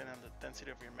doesn't, depending on the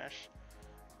density of your mesh.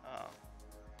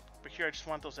 But here I just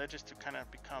want those edges to kind of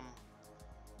become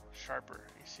sharper.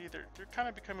 You see, they're kind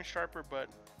of becoming sharper, but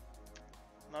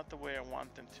not the way I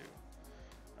want them to.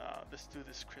 Let's do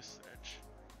this crisp edge.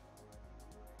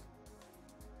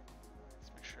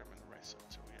 Let's make sure I'm in the right zone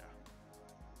too, yeah.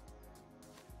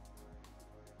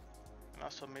 And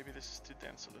also maybe this is too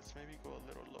dense, so let's maybe go a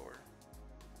little lower.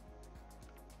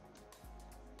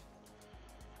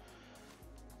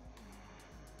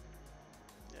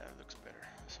 Yeah, it looks better.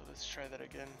 So let's try that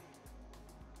again.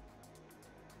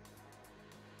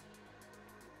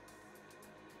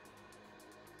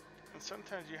 And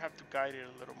sometimes you have to guide it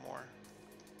a little more.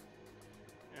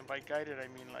 And by guided, I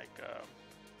mean like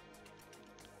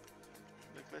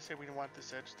let's say we want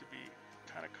this edge to be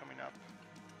kind of coming up.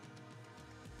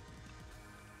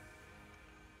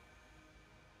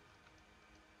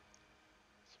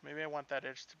 So maybe I want that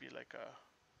edge to be like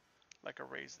a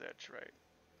raised edge, right?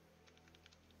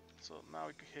 So now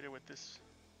we could hit it with this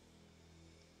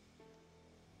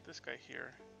guy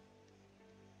here.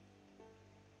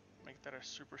 Make that a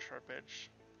super sharp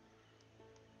edge.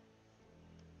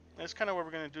 And that's kind of what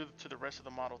we're going to do to the rest of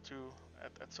the model too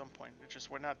at some point. It's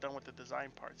just we're not done with the design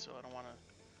part, so I don't want to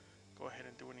go ahead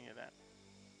and do any of that.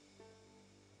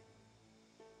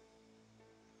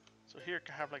 So here it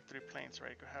can have like 3 planes,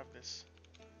 right? It could have this.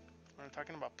 When I'm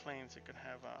talking about planes, it can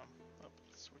have,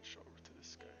 let's switch over to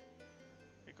this guy.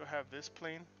 It could have this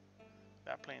plane,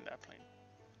 that plane, that plane.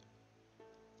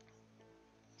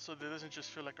 So it doesn't just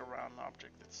feel like a round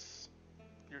object. It's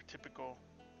your typical.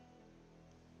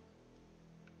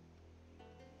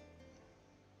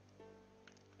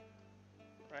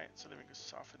 Right, so then we can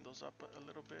soften those up a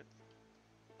little bit.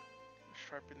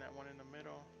 Sharpen that one in the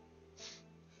middle.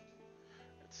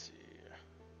 Let's see.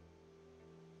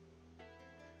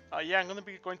 Yeah, I'm gonna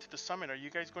be going to the summit. Are you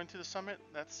guys going to the summit?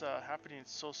 That's happening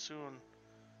so soon.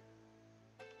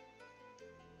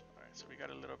 Alright, so we got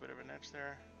a little bit of an edge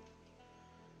there.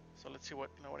 So let's see what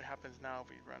happens now if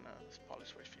we run this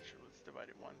polish white feature. Let's divide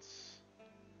it once.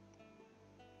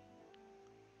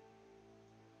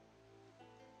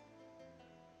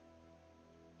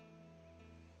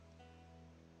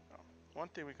 One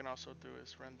thing we can also do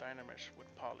is run Dynamesh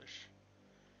with polish.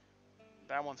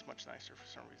 That one's much nicer for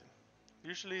some reason.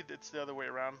 Usually it's the other way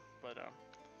around, but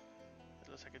it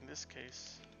looks like in this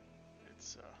case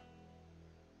it's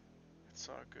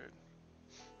all good.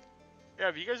 Yeah,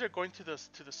 if you guys are going to the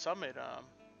summit,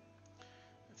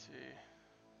 let's see,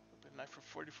 I've been live for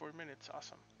 44 minutes.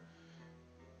 Awesome.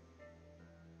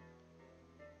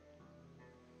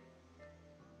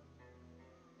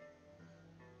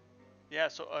 Yeah,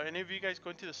 so any of you guys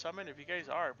going to the summit? If you guys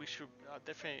are, we should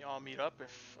definitely all meet up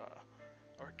if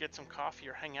or get some coffee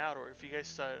or hang out. Or if you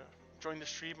guys join the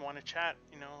stream and want to chat,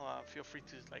 you know, feel free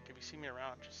to, like, if you see me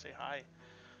around, just say hi.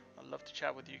 I'd love to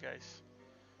chat with you guys.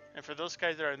 And for those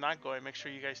guys that are not going, make sure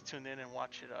you guys tune in and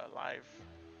watch it live,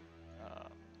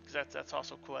 because that's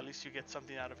also cool. At least you get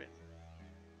something out of it.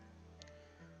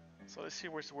 So let's see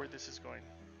where this is going.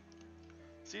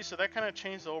 See, so that kind of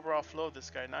changed the overall flow of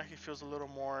this guy. Now he feels a little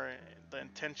more, the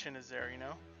intention is there, you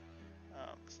know.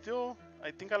 Still,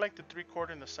 I think I like the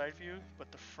 3/4 in the side view,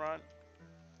 but the front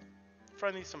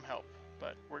needs some help.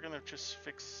 But we're gonna just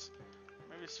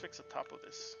maybe just fix the top of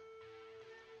this.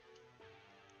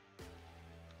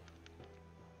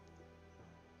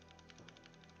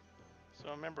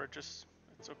 So remember, it's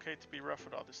okay to be rough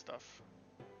with all this stuff.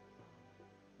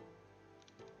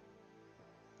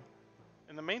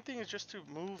 And the main thing is just to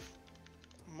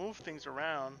move things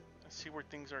around and see where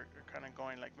things are kind of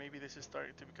going. Like maybe this is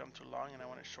starting to become too long and I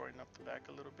want to shorten up the back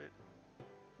a little bit.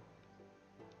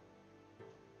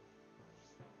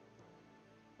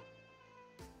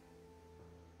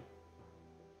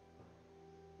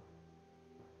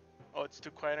 Oh, it's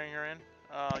too quiet on your end?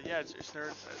 Yeah, it's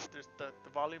there's the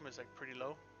volume is like pretty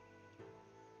low.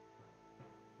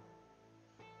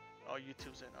 Oh,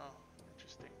 YouTube's in. Oh,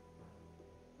 interesting.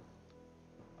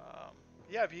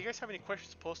 Yeah, if you guys have any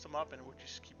questions, post them up and we'll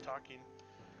just keep talking.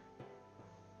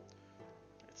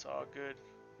 It's all good.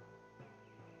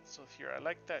 So here, I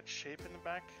like that shape in the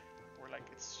back, where like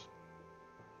it's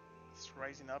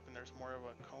rising up and there's more of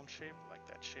a cone shape, like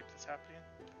that shape that's happening.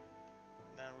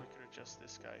 And then we could adjust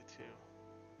this guy too.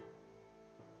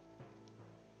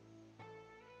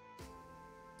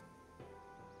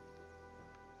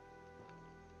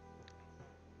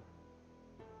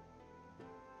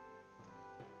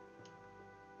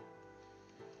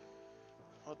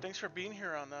 Well, thanks for being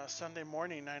here on Sunday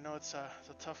morning. I know it's a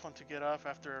tough one to get up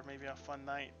after maybe a fun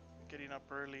night, getting up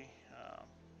early.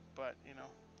 But you know,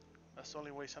 that's the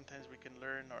only way sometimes we can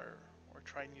learn or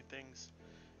try new things.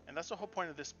 And that's the whole point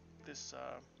of this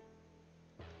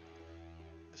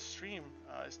stream,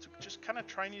 is to just kind of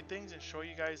try new things and show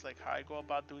you guys like how I go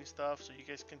about doing stuff, so you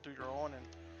guys can do your own and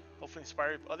hopefully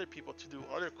inspire other people to do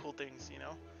other cool things, you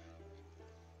know.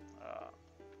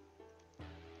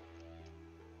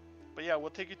 But yeah,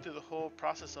 we'll take you through the whole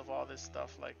process of all this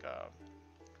stuff, like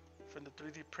from the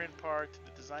 3D print part to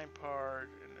the design part,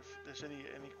 and if there's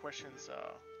any questions,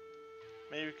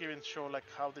 maybe we can even show like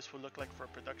how this would look like for a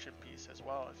production piece as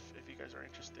well, if you guys are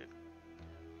interested.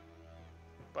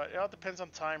 But it all depends on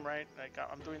time, right? Like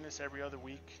I'm doing this every other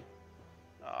week.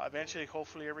 Eventually,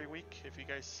 hopefully every week, if you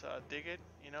guys dig it,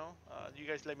 you know. You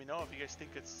guys let me know if you guys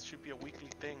think it should be a weekly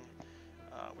thing.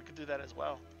 We could do that as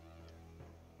well.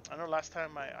 I know last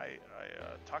time I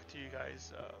talked to you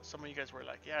guys, some of you guys were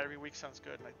like, yeah, every week sounds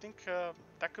good. And I think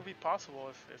that could be possible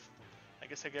if I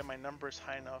guess I get my numbers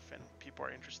high enough and people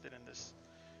are interested in this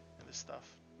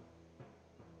stuff.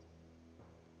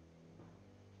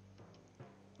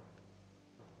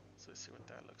 So let's see what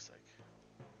that looks like.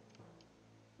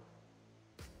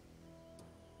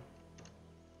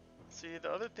 See,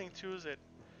 the other thing too is that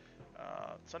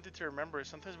something to remember is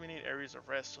sometimes we need areas of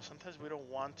rest. So sometimes we don't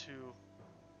want to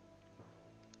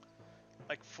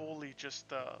like fully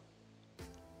just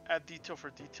add detail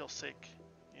for detail's sake,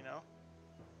 you know,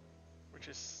 which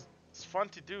is, it's fun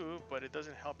to do, but it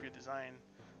doesn't help your design.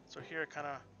 So here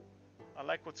I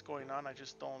like what's going on. I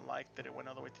just don't like that it went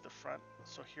all the way to the front.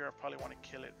 So here I probably want to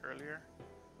kill it earlier,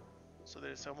 so that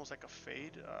it's almost like a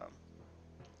fade,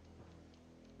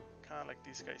 kind of like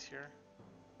these guys here.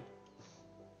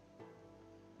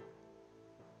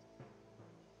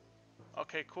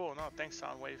 Okay, cool. No, thanks,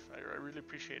 Soundwave. I really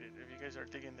appreciate it. If you guys are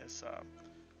digging this,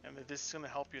 and if this is gonna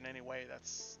help you in any way,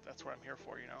 that's what I'm here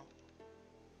for, you know.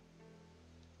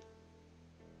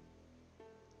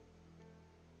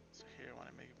 So here I want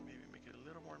to maybe make it a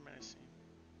little more menacing,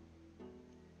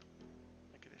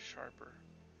 make it sharper.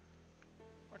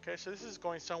 Okay, so this is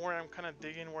going somewhere. I'm kind of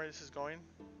digging where this is going.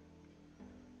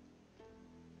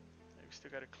 Maybe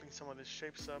still got to clean some of these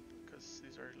shapes up because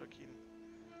these are looking.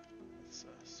 Let's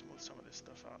smooth some of this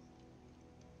stuff out.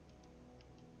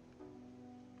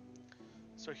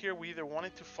 So here we either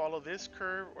wanted to follow this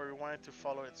curve or we wanted to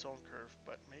follow its own curve,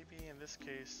 but maybe in this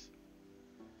case,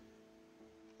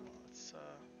 let's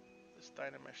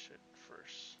dynamesh it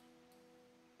first.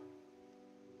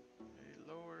 Maybe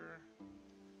lower,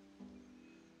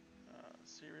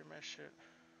 ZBrush it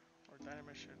or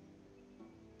dynamesh it.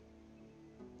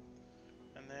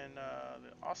 And then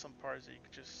the awesome part is that you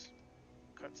could just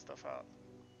cut stuff out.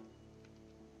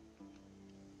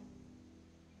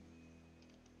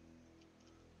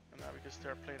 And now we we can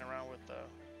start playing around with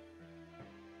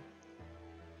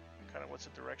kind of what's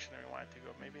the direction that we want it to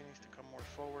go. Maybe it needs to come more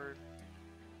forward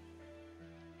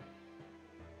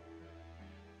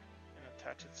and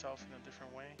attach itself in a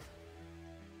different way,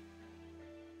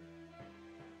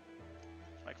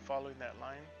 like following that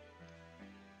line.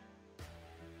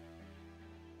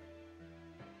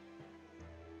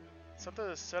 Sometimes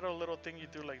a subtle little thing you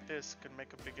do like this can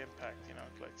make a big impact, you know.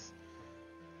 Like,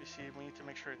 you see, we need to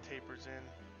make sure it tapers in.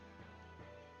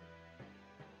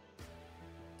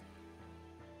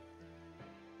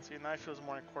 See, now it feels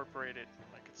more incorporated,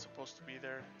 like it's supposed to be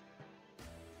there.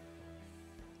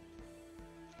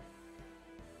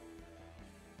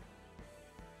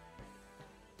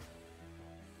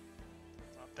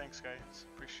 Thanks, guys.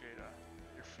 Appreciate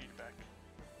your feedback.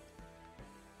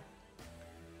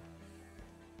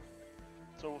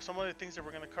 So some of the things that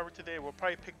we're going to cover today, we'll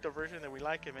probably pick the version that we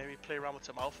like and maybe play around with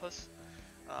some alphas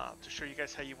to show you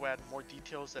guys how you add more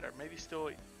details that are maybe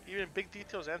still even big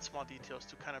details and small details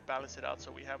to kind of balance it out,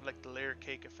 so we have like the layer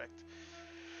cake effect.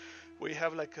 We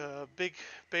have like a big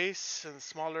base and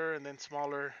smaller and then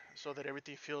smaller, so that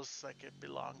everything feels like it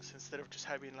belongs, instead of just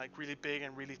having like really big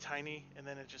and really tiny and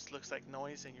then it just looks like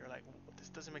noise and you're like, this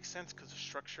doesn't make sense because the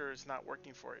structure is not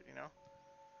working for it, you know.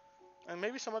 And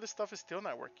maybe some other stuff is still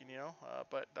not working, you know,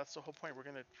 but that's the whole point. We're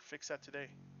gonna fix that today.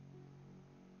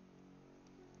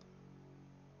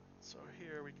 So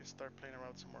here we can start playing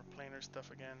around with some more planar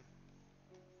stuff again.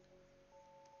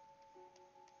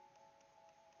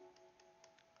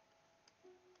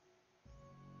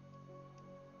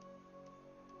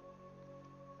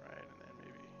 Right, and then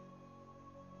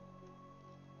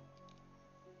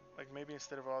maybe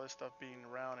instead of all this stuff being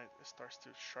round, it starts to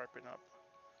sharpen up.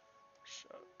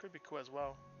 Could be cool as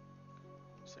well.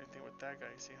 Same thing with that guy.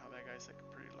 See how that guy's like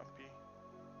pretty lumpy.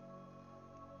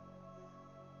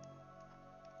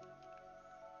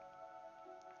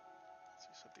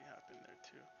 See something happen there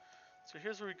too. So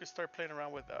here's where we can start playing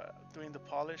around with doing the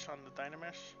polish on the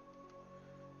Dynamesh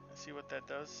and see what that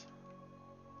does.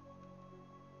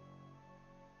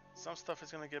 Some stuff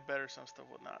is going to get better, some stuff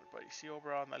will not. But you see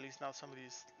overall, at least now some of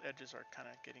these edges are kind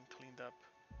of getting cleaned up.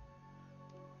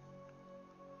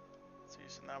 See,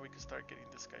 so now we can start getting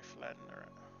this guy flattened, or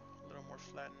a little more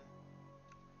flattened.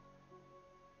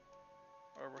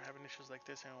 Or we're having issues like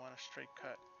this and we want a straight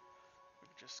cut.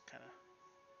 We can just kind of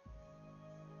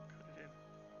cut it in.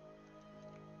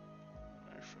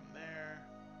 Right from there,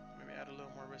 maybe add a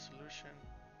little more resolution.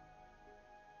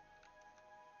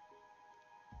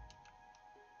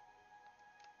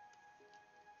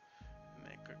 And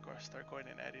then start going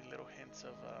and adding little hints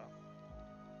of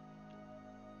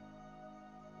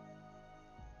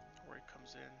where it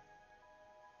comes in.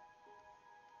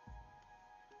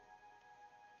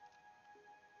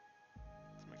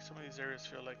 To make some of these areas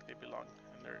feel like they belong,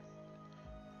 and they're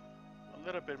a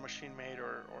little bit machine made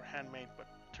or handmade, but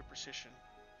to precision.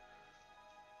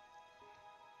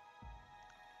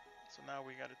 So now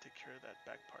we got to take care of that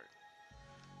back part.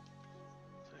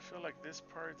 So I feel like this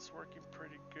part's working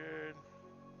pretty good.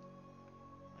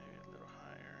 Maybe a little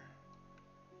higher.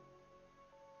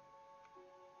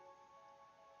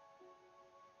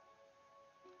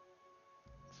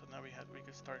 So now we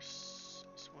can start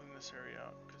smoothing this area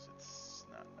out because it's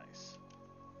not nice.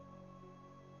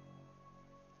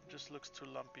 It just looks too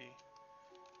lumpy.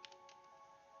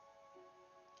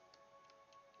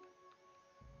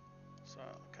 So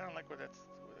I kind of like where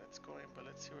that's going, but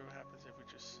let's see what happens if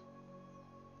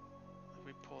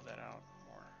we pull that out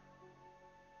more.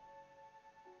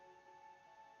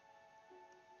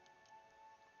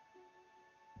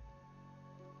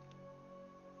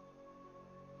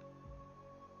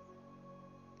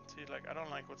 See, like, I don't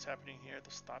like what's happening here at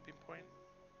the stopping point.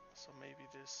 So maybe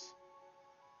this.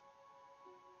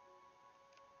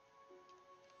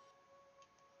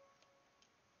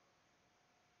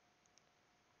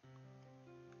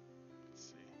 Let's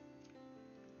see.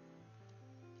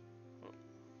 Oh.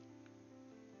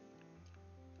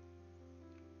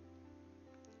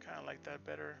 Kind of like that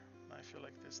better. I feel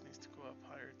like this needs to go up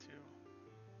higher too.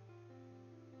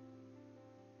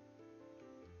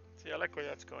 See, I like where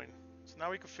that's going. So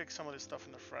now we can fix some of this stuff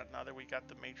in the front. Now that we got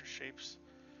the major shapes,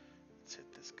 let's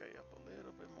hit this guy up a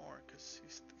little bit more because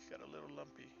he's got a little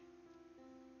lumpy.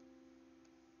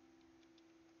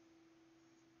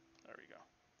 There we go.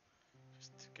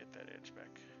 Just to get that edge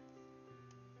back.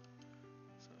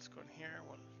 So let's go in here.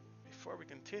 Well, before we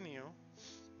continue,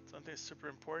 something that's super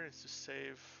important is to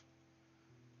save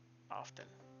often.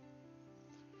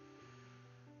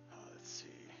 Let's see.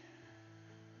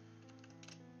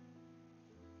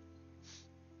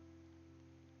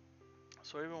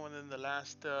 So even within the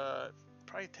last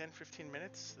probably 10-15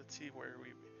 minutes. Let's see where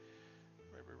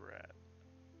we're at.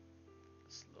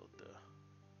 Let's load the.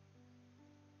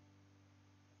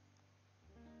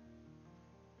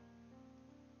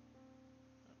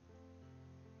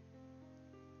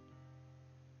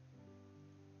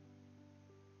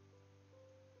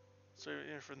 So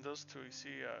from those two, you see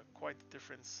quite the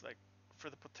difference. Like for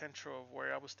the potential of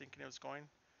where I was thinking it was going,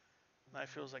 now it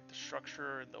feels like the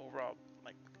structure and the overall,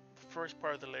 like the first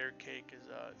part of the layer cake is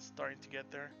starting to get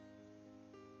there.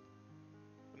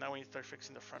 But now we need to start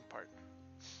fixing the front part.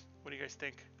 What do you guys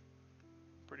think?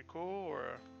 Pretty cool,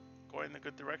 or going in a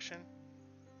good direction?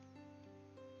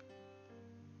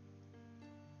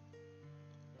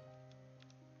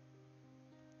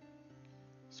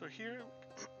 So here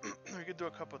we could do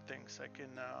a couple of things. I can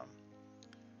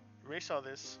erase all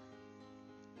this.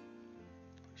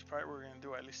 Which probably what we're gonna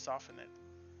do, at least soften it,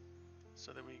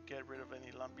 so that we get rid of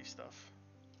any lumpy stuff.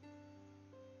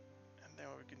 And then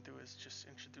what we can do is just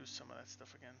introduce some of that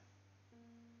stuff again.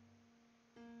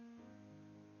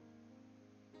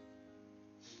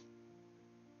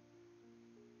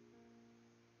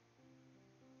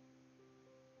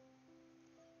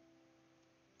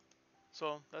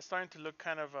 So that's starting to look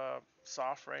kind of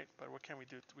soft, right? But what can we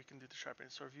do? We can do the sharpen.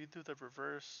 So if you do the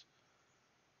reverse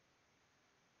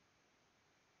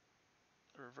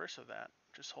of that,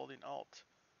 just holding Alt,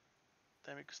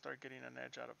 then we can start getting an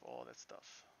edge out of all that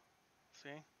stuff.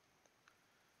 See?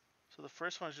 So the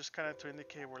first one is just kind of to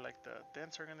indicate where like the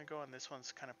dents are gonna go, and this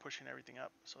one's kind of pushing everything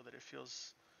up so that it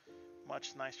feels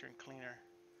much nicer and cleaner.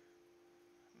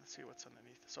 Let's see what's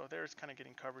underneath. So there it's kind of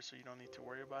getting covered, so you don't need to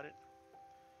worry about it.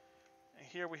 And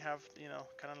here we have, you know,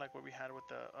 kind of like what we had with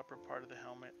the upper part of the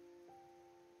helmet.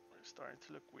 It's starting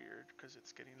to look weird because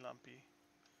it's getting lumpy.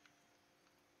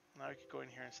 Now we can go in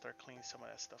here and start cleaning some of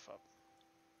that stuff up.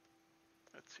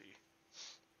 Let's see.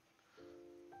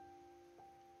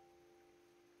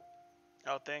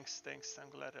 Oh, thanks. I'm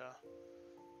glad.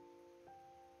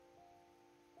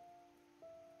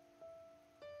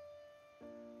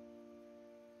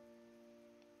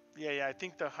 Yeah. I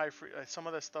think the some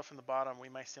of the stuff in the bottom we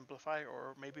might simplify,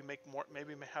 or maybe make more.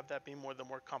 Maybe have that be the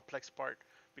more complex part,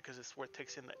 because it's where it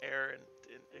takes in the air and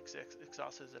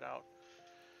exhausts it out.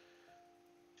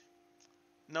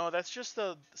 No, that's just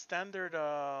the standard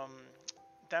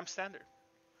damp standard.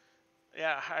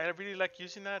 Yeah, I really like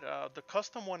using that. The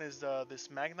custom one is this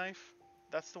mag knife.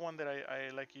 That's the one that I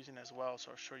like using as well.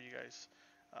 So I'll show you guys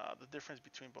the difference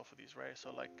between both of these, right?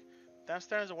 So like, damp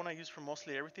standard is the one I use for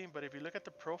mostly everything. But if you look at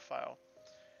the profile,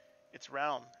 it's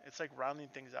round. It's like rounding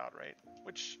things out, right?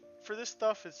 Which for this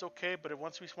stuff it's okay, but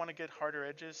once we want to get harder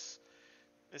edges,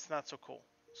 it's not so cool.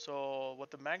 So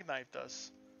what the mag knife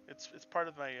does, it's part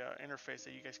of my interface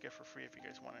that you guys get for free if you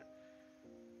guys want it.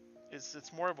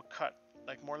 It's more of a cut,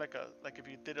 like more like if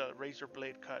you did a razor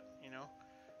blade cut, you know.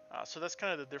 So that's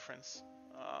kind of the difference.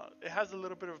 It has a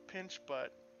little bit of a pinch,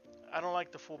 but I don't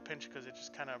like the full pinch because it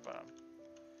just kind of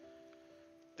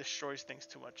destroys things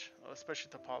too much, especially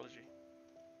topology.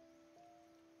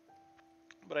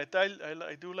 But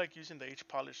I do like using the H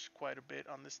polish quite a bit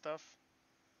on this stuff,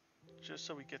 just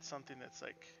so we get something that's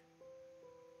like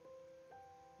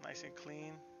nice and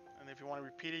clean. And if you want to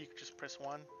repeat it, you can just press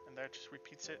 1 and that just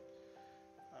repeats it.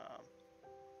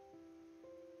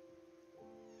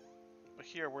 But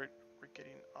here we're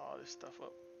getting all this stuff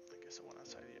up. I guess I went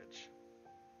outside the edge.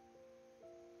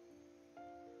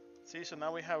 See, so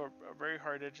now we have a very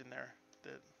hard edge in there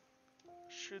that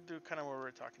should do kind of what we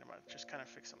were talking about, just kind of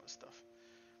fix some of the stuff.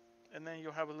 And then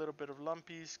you'll have a little bit of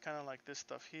lumpies, kind of like this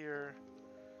stuff here.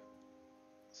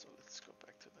 So let's go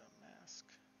back to the mask.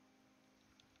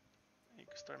 You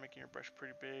can start making your brush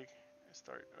pretty big and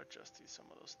start adjusting some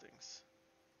of those things.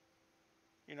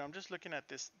 You know, I'm just looking at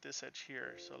this edge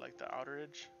here, so like the outer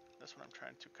edge, that's what I'm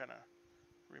trying to kind of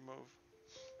remove.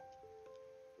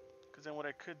 Because then what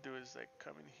I could do is like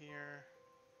come in here,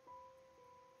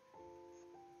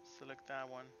 select that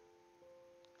one.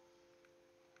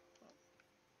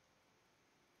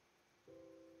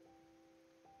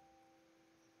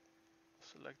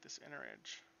 Select this inner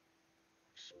edge,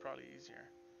 which is probably easier.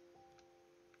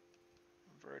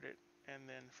 Invert it, and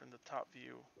then from the top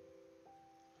view,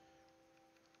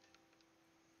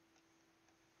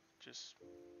 just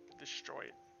destroy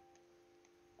it.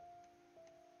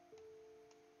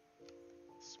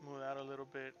 Smooth out a little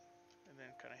bit, and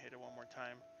then kind of hit it one more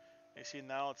time. And you see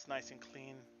now it's nice and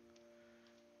clean,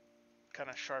 kind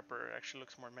of sharper. It actually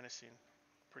looks more menacing.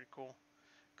 Pretty cool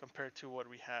compared to what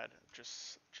we had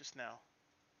just now.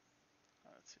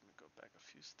 Let's see, let me go back a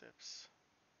few steps.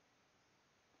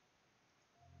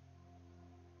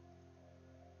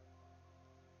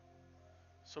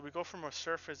 So we go from a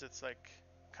surface that's like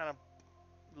kind of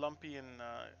lumpy and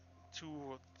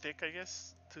too thick, I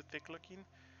guess, too thick looking,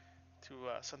 to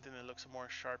something that looks more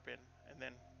sharp and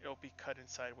then it'll be cut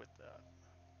inside with. I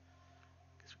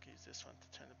guess we can use this one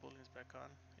to turn the booleans back on.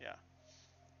 Yeah.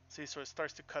 See, so it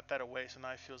starts to cut that away. So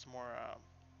now it feels more.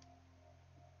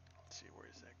 Let's see, where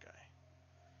is that guy?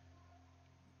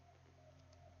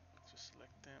 Let's just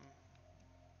select him.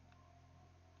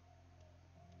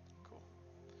 Cool.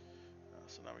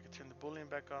 So now we can turn the boolean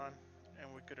back on,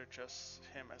 and we could adjust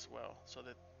him as well, so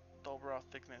that the overall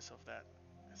thickness of that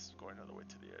is going all the way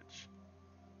to the edge,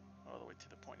 all the way to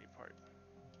the pointy part.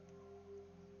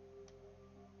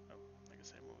 Oh, I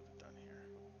guess I moved it down here.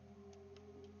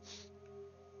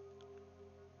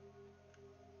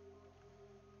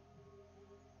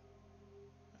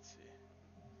 Let's see.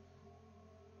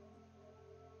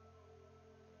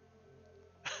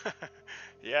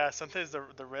 Yeah, sometimes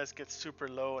the res gets super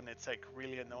low and it's like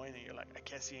really annoying, and you're like, I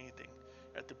can't see anything.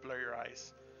 You have to blur your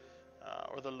eyes,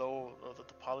 or the low, or the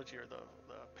topology, or the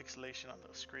pixelation on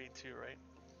the screen too, right?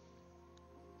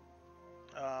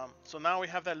 So now we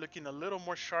have that looking a little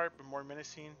more sharp and more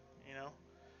menacing. You know,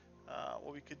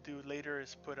 what we could do later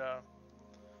is we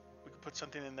could put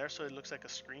something in there so it looks like a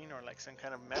screen or like some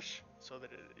kind of mesh, so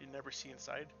that you never see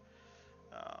inside.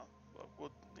 Uh,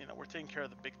 but we're taking care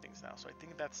of the big things now. So I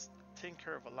think that's taking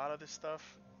care of a lot of this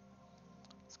stuff.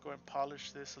 Let's go and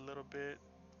polish this a little bit.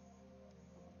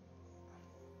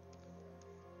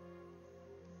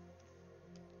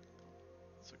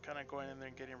 So kind of going in there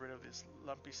and getting rid of this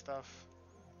lumpy stuff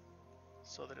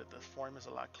so that the form is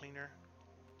a lot cleaner.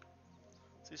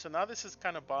 See, so now this is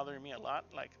kind of bothering me a lot,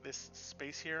 like this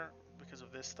space here, because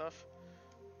of this stuff.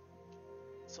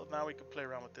 So now we can play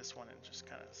around with this one and just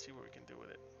kind of see what we can do with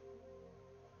it.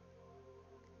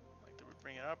 Like, do we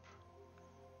bring it up?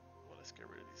 Well, let's get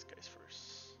rid of these guys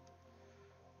first.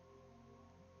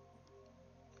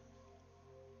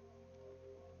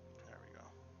 There we go.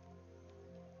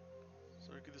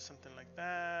 So we could do something like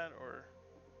that, or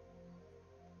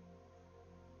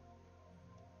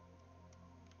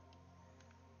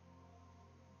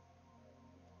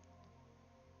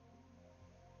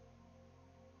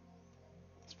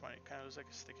it's funny, it kind of looks like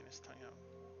he's sticking his tongue out.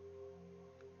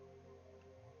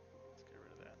 Let's get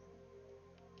rid of that.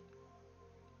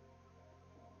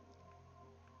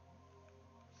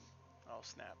 Oh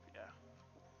snap! Yeah.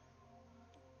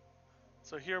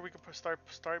 So here we can start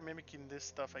mimicking this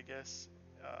stuff, I guess,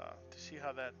 to see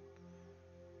how that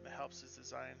helps his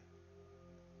design.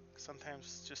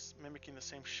 Sometimes just mimicking the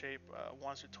same shape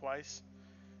once or twice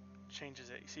changes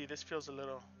it. You see, this feels a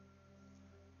little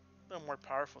more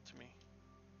powerful to me.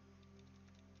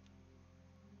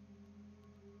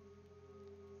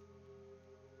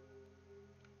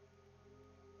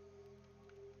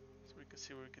 So we can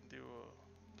see what we can do.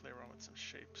 Play around with some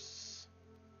shapes.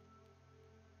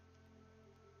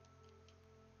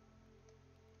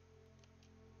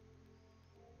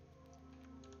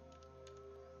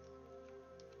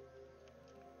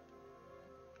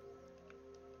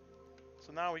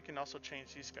 So now we can also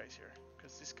change these guys here,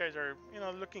 because these guys are,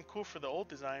 looking cool for the old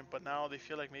design, but now they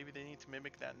feel like maybe they need to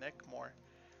mimic that neck more.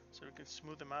 So we can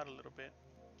smooth them out a little bit,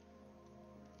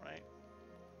 right?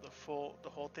 The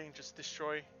whole thing, just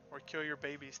destroy or kill your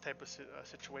babies type of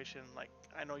situation. Like,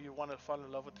 I know you want to fall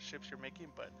in love with the ships you're making,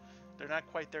 but they're not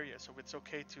quite there yet. So it's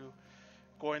okay to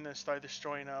go in and start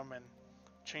destroying them and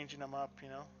changing them up,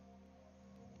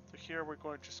 So here we're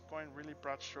just going really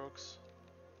broad strokes,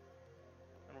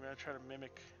 and we're gonna try to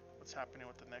mimic what's happening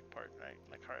with the neck part, right?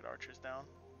 Like how it arches down.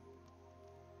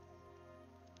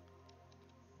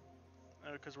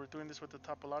 And because we're doing this with the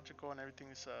topological and everything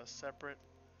is separate,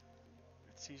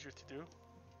 it's easier to do.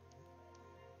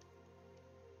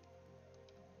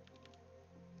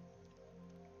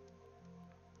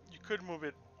 You could move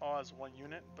it all as one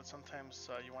unit, but sometimes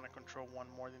you want to control one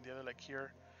more than the other. Like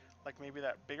here, like maybe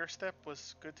that bigger step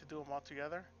was good to do them all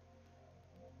together,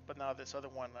 but now this other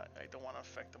one, I don't want to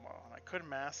affect them all. I could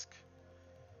mask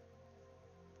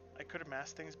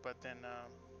things, but then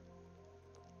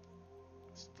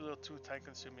it's a little too time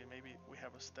consuming. Maybe we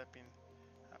have a stepping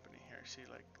happening here. See,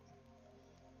 like,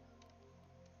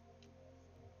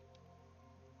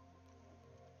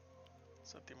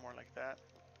 something more like that.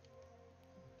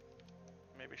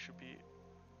 Maybe should be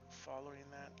following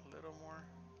that a little more.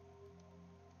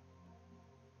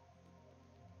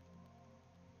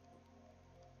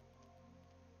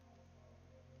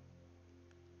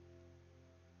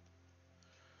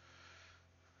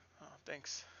 Oh,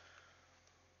 thanks.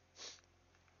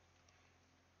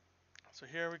 So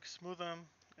here we can smooth them,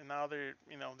 and now they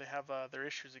have their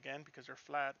issues again because they're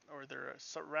flat, or they're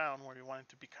round where we want it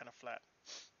to be kind of flat.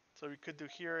 So what we could do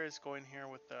here is go in here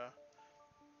with the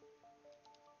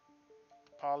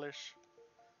polish,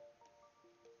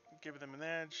 give them an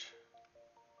edge,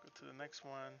 go to the next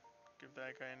one, give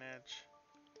that guy an edge,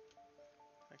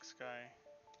 next guy,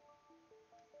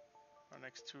 our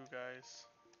next two guys,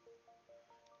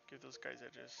 give those guys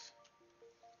edges,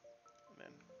 and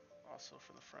then also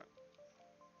from the front.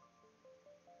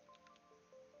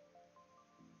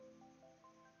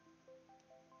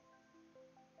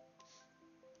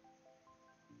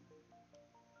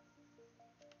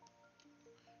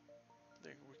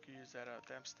 Then we could use that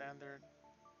damp standard,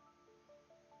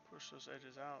 push those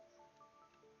edges out,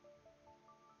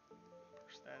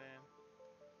 push that in.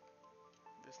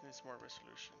 This needs more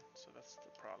resolution, so that's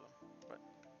the problem. But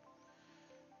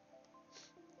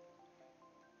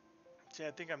see, I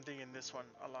think I'm digging this one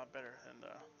a lot better than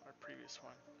our previous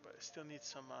one, but it still needs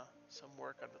some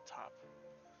work on the top.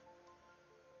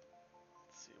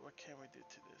 Let's see, what can we do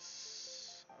to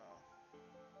this?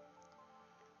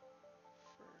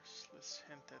 First, let's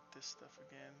hint at this stuff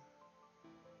again.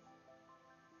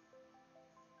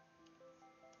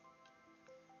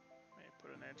 Maybe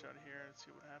put an edge out here and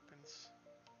see what happens.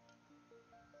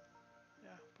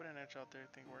 Yeah, put an edge out there,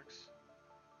 I think works.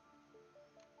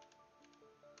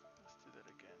 Let's do that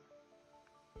again.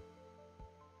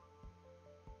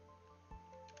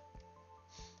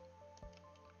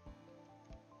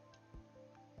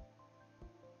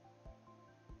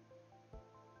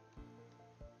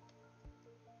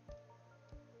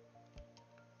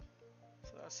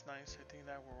 So that's nice, I think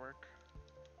that will work.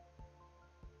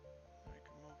 We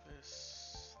can move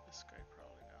this guy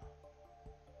probably now.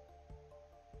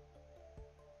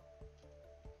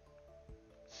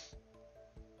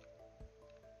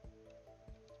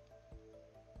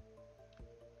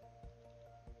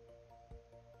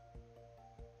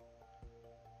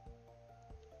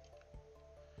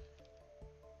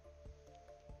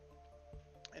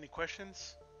 Any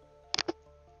questions?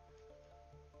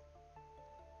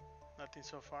 Nothing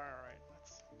so far? Alright,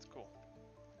 that's cool.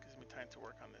 Gives me time to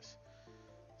work on this.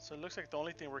 So it looks like the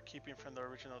only thing we're keeping from the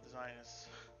original design is,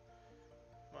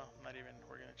 well, not even,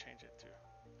 we're gonna change it to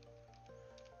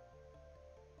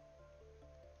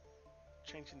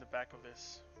changing the back of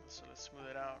this. So let's smooth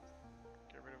it out,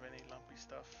 get rid of any lumpy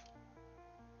stuff.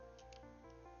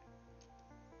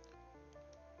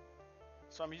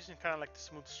 So I'm using kind of like the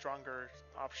smooth stronger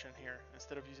option here.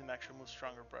 Instead of using the actual smooth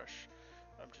stronger brush,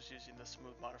 I'm just using the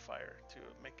smooth modifier to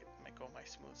make all my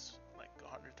smooths like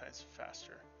 100 times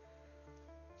faster.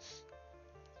 So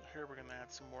here we're gonna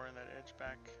add some more in that edge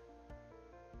back.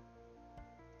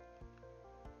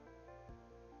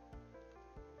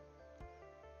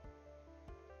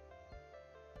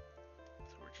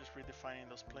 So we're just redefining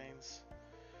those planes.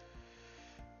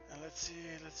 And let's see,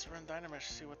 let's run Dynamesh,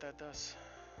 see what that does.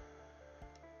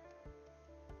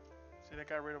 See, that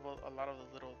got rid of a lot of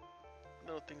the little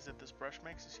things that this brush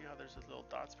makes. You see how there's these little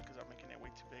dots because I'm making it way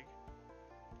too big.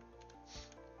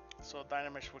 So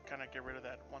Dynamesh would kind of get rid of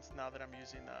that once now that I'm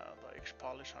using the extra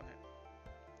polish on it.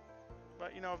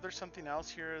 But you know, if there's something else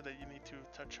here that you need to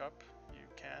touch up, you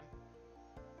can.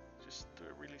 Just do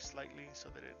it really slightly so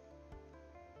that it,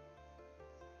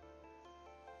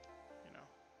 you know.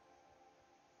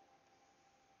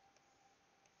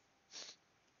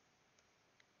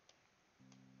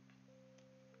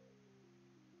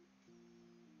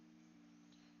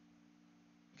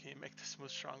 Can you make the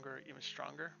smooth stronger even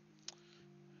stronger?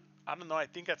 I don't know. I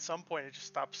think at some point it just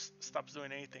stops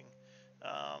doing anything.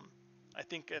 I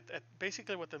think at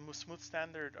basically what the smooth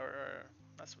standard or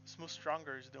that's what smooth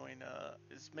stronger is doing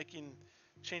is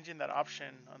changing that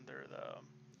option under the,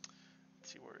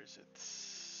 let's see, where is it?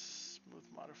 Smooth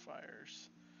modifiers.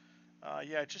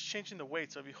 Yeah, just changing the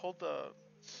weight. So if you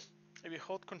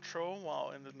hold control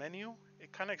while in the menu,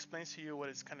 it kind of explains to you what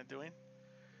it's kind of doing.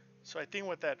 So I think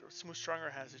what that smooth stronger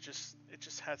has, it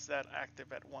just has that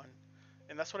active at 1.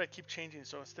 And that's what I keep changing.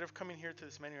 So instead of coming here to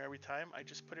this menu every time, I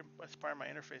just put it as part of my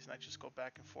interface and I just go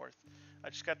back and forth. I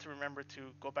just got to remember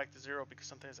to go back to 0 because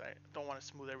sometimes I don't want to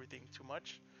smooth everything too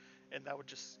much, and that would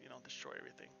just, you know, destroy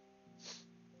everything.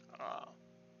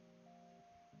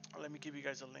 Let me give you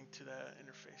guys a link to the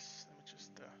interface. Let me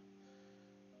just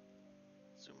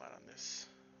zoom out on this.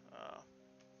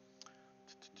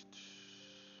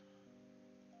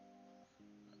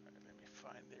 Let me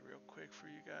find it real quick for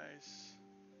you guys.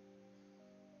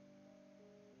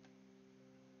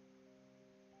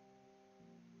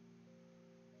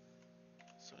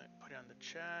 So let me put it on the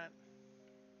chat.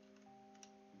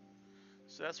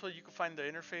 So that's where you can find the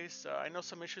interface. I know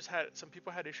some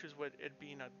people had issues with it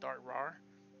being a Dart RAR.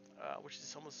 which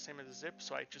is almost the same as a zip.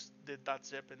 So I just did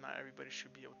 .zip, and not everybody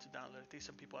should be able to download it. I think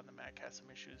some people on the Mac had some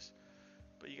issues,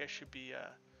 but you guys should be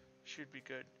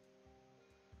good.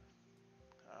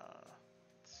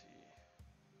 Let's see.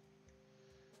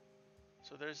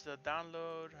 So there's the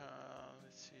download.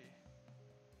 Let's see.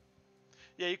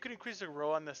 Yeah, you could increase the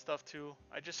row on this stuff too.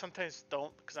 I just sometimes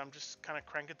don't because I'm just kind of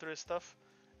cranking through this stuff,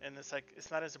 and it's like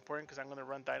it's not as important because I'm gonna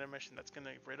run Dynamesh and that's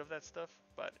gonna get rid of that stuff.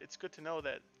 But it's good to know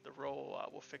that the row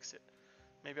will fix it.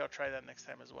 Maybe I'll try that next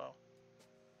time as well.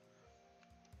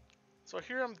 So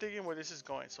here I'm digging where this is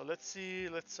going. So let's see.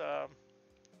 Let's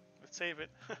save it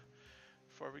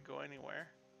before we go anywhere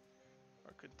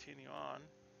or continue on.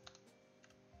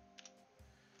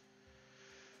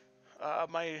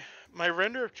 My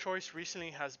render of choice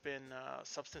recently has been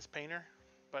Substance Painter,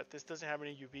 but this doesn't have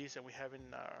any UVs, and we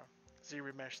haven't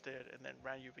ZBrush it and then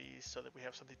ran UVs so that we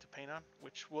have something to paint on,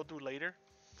 which we'll do later.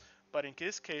 But in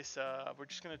this case, we're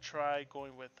just gonna try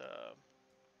going with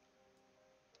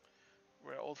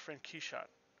our old friend Keyshot.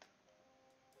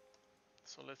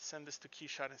 So let's send this to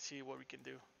Keyshot and see what we can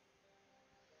do.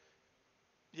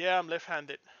 Yeah, I'm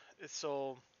left-handed. It's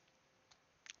so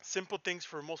simple things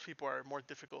for most people are more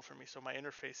difficult for me. So my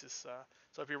interface is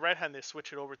so if you're right-handed,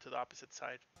 switch it over to the opposite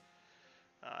side.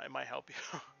 It might help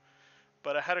you.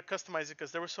 But I had to customize it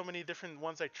because there were so many different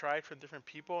ones I tried from different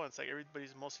people. And it's like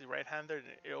everybody's mostly right-handed, and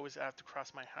I always have to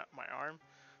cross my arm.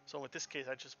 So with this case,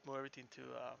 I just move everything to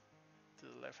the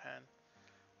left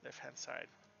hand side.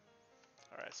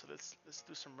 All right, so let's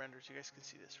do some renders. You guys can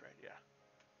see this, right? Yeah.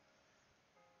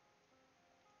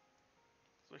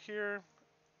 So here,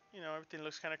 everything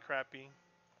looks kind of crappy.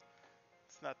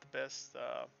 It's not the best.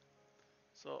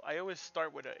 So I always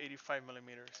start with an 85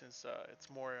 millimeter since it's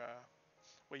more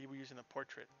what you were using a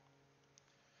portrait.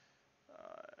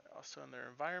 Also in their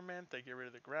environment, they get rid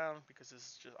of the ground because this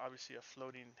is just obviously a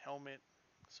floating helmet.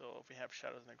 So if we have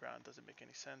shadows in the ground, it doesn't make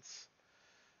any sense.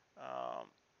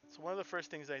 So one of the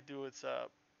first things I do is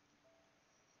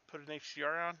put an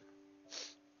HDR on.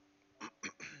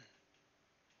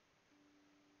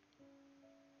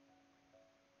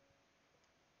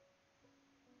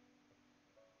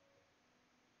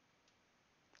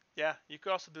 Yeah, you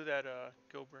could also do that,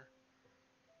 Gilbert.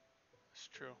 It's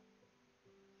true.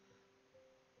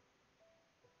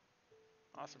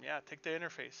 Awesome. Yeah, take the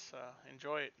interface,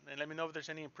 enjoy it, and let me know if there's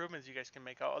any improvements you guys can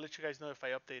make. I'll let you guys know if I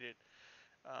update it.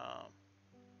 Um,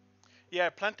 yeah, I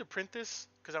plan to print this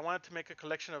because I wanted to make a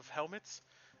collection of helmets,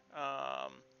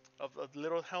 um, of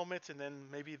little helmets, and then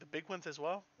maybe the big ones as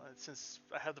well. Since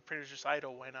I have the printers just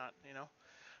idle, why not?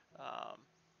 Um,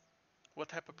 what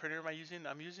type of printer am I using?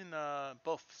 I'm using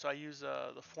both. So I use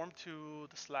the Form 2,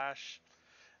 the Slash,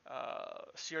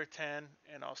 CR10,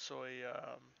 and also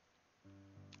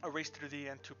a Race 3D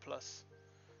N2 Plus.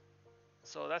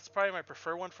 So that's probably my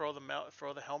preferred one for all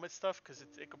the helmet stuff because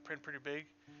it can print pretty big.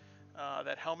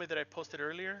 That helmet that I posted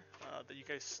earlier, that you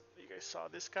guys saw,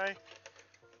 this guy,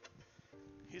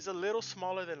 he's a little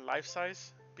smaller than life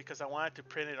size because I wanted to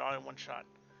print it all in one shot.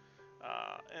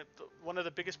 And one of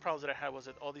the biggest problems that I had was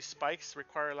that all these spikes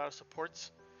require a lot of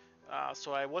supports.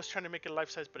 So I was trying to make it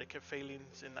life size, but it kept failing,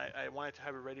 and I wanted to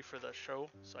have it ready for the show.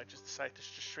 So I just decided to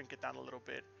just shrink it down a little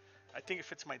bit. I think it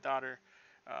fits my daughter,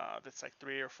 that's like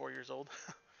 3 or 4 years old.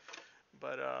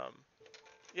 But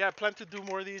yeah, I plan to do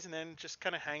more of these and then just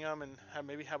kind of hang them and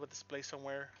maybe have a display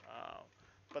somewhere.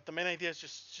 But the main idea is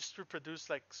just reproduce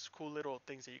like cool little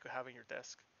things that you could have in your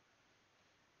desk.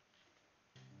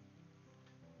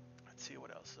 Let's see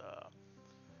what else.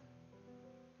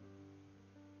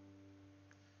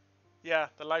 Yeah,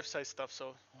 the life size stuff.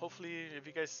 So hopefully, if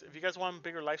you guys want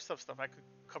bigger life stuff, I could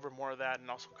cover more of that and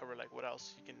also cover like what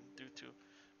else you can do to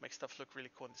make stuff look really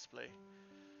cool on display.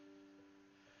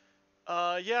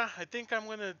 Yeah, I think I'm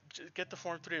gonna get the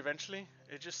Form 3 eventually.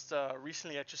 It just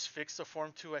recently I just fixed the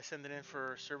Form 2. I sent it in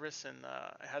for service, and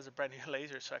it has a brand new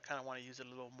laser, so I kind of want to use it a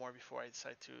little more before I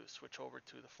decide to switch over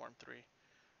to the Form 3.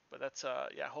 But that's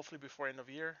yeah, hopefully before end of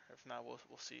year. If not, we'll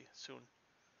see soon.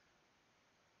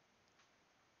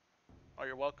 Oh,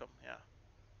 you're welcome. Yeah.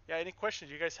 Yeah. Any questions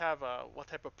you guys have? What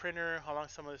type of printer? How long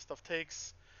some of this stuff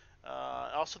takes?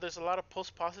 Also, there's a lot of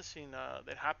post processing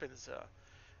that happens.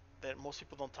 That most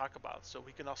people don't talk about. So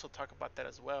we can also talk about that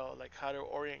as well, like how to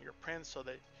orient your print so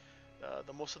that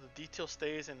the most of the detail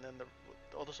stays, and then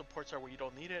all the supports are where you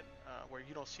don't need it, where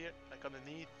you don't see it, like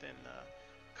underneath, and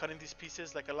cutting these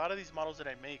pieces. Like a lot of these models that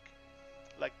I make,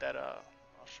 like that.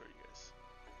 I'll show you guys.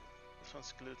 This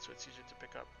one's glued, so it's easier to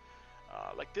pick up.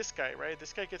 Like this guy, right?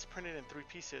 This guy gets printed in 3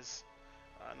 pieces,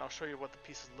 and I'll show you what the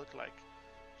pieces look like.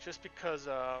 Just because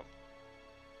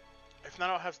If not,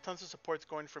 I'll have tons of supports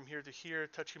going from here to here,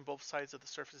 touching both sides of the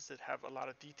surfaces that have a lot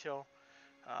of detail.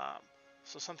 Um,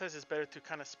 so sometimes it's better to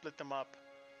kind of split them up.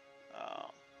 Uh,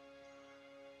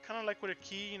 kind of like with a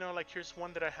key, you know, like here's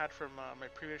one that I had from my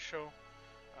previous show.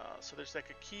 So there's like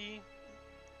a key,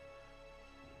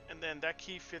 and then that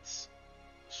key fits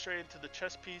straight into the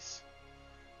chest piece.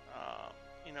 Uh,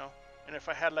 you know, and if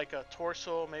I had like a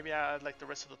torso, maybe I add like the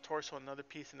rest of the torso, another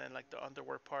piece, and then like the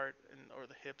underwear part and or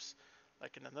the hips,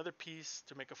 like in another piece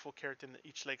to make a full character, and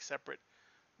each leg separate.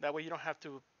 That way you don't have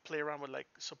to play around with like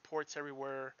supports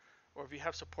everywhere, or if you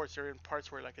have supports there in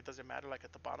parts where like it doesn't matter, like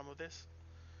at the bottom of this.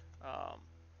 Um,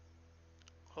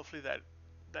 hopefully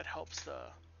that helps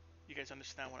you guys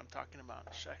understand what I'm talking about.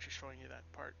 Just actually showing you that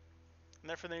part, and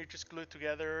then from there you just glue it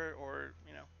together, or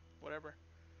you know whatever.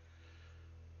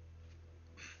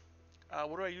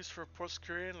 What do I use for post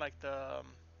curing? Like the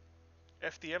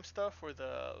FDM stuff or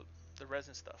the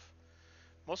resin stuff.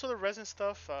 Most of the resin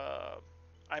stuff,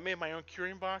 I made my own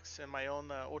curing box and my own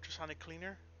ultrasonic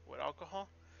cleaner with alcohol.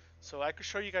 So I could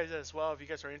show you guys as well if you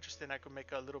guys are interested. I could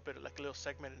make a little bit like a little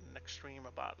segment in the next stream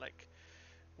about like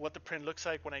what the print looks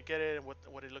like when I get it and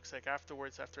what it looks like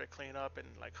afterwards after I clean up, and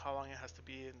like how long it has to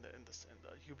be in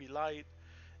the UV light,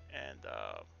 and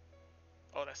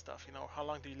all that stuff. You know, how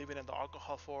long do you leave it in the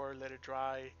alcohol for? Let it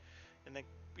dry, and then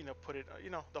put it.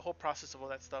 The whole process of all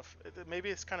that stuff. Maybe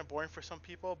it's kind of boring for some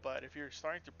people, but if you're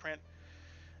starting to print,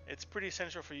 it's pretty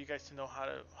essential for you guys to know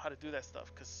how to do that stuff,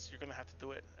 because you're gonna have to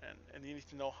do it, and you need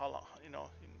to know how long.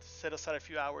 Set aside a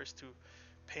few hours to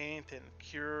paint and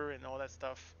cure and all that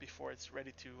stuff before it's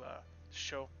ready to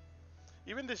show.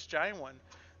 Even this giant one,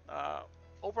 uh,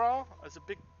 overall, as a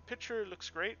big picture, it looks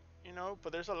great,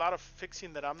 but there's a lot of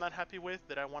fixing that I'm not happy with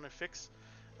that I want to fix.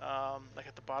 Like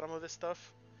at the bottom of this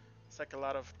stuff, it's like a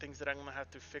lot of things that I'm gonna have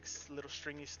to fix, little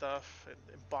stringy stuff,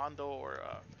 and Bondo or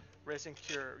resin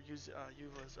cure. Use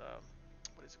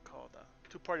what is it called?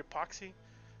 Two-part epoxy.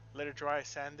 Let it dry,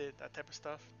 sand it, that type of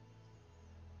stuff.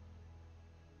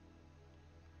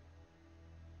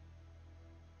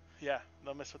 Yeah,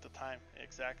 don't mess with the time.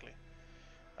 Exactly.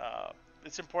 Uh,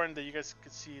 it's important that you guys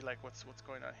could see like what's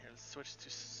going on here. Let's switch to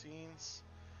scenes.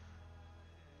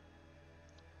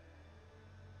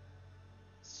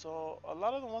 So a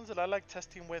lot of the ones that I like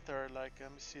testing with are like, let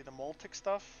me see, the Multic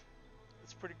stuff.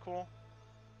 It's pretty cool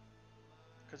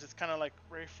because it's kind of like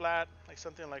very flat, like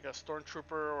something like a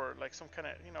stormtrooper or like some kind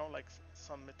of, like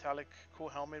some metallic cool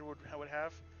helmet would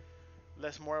have.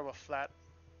 Less more of a flat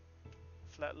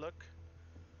look,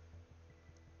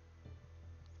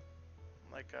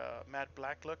 like a matte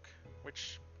black look,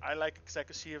 which I like because I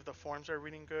can see if the forms are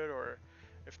reading good, or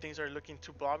if things are looking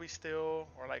too blobby still,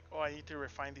 or like, oh, I need to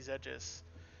refine these edges.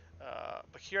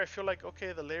 But here I feel like,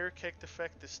 okay, the layer caked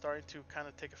effect is starting to kind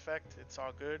of take effect. It's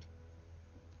all good.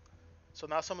 So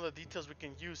now some of the details we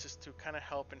can use is to kind of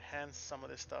help enhance some of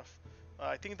this stuff.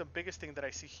 I think the biggest thing that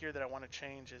I see here that I want to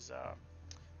change is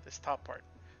this top part.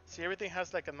 See, everything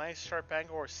has like a nice sharp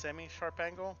angle or semi-sharp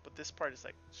angle, but this part is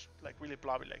like really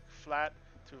blobby, like flat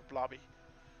to blobby,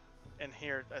 and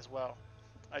here as well.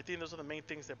 I think those are the main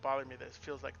things that bother me. That it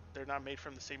feels like they're not made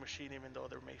from the same machine, even though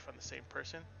they're made from the same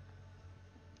person.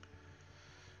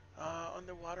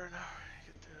 Underwater now.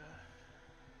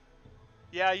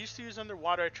 Yeah, I used to use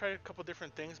underwater. I tried a couple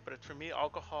different things, but for me,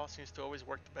 alcohol seems to always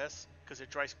work the best because it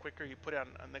dries quicker. You put it on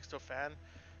next to a fan,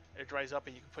 it dries up,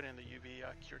 and you can put it in the UV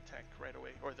cure tank right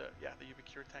away, or the UV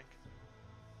cure tank.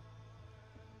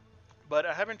 But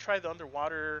I haven't tried the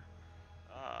underwater,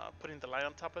 putting the light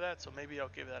on top of that, so maybe I'll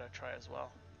give that a try as well.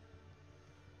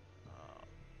 Uh,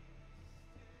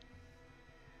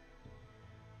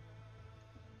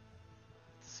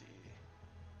 let's see.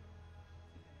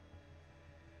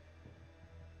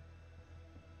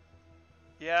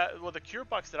 Yeah, well, the cure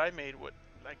box that I made would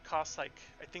like cost like,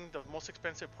 I think the most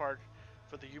expensive part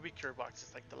for the UV cure box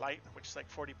is like the light, which is like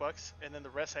 40 bucks, and then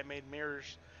the rest I made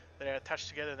mirrors that I attached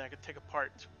together that I could take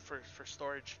apart for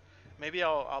storage. Maybe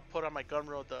I'll put on my gun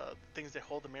rail the things that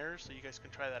hold the mirrors, so you guys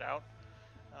can try that out.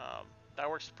 Um, that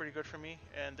works pretty good for me.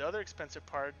 And the other expensive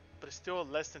part, but it's still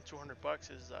less than 200 bucks,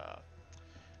 is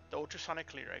the ultrasonic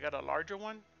cleaner. I got a larger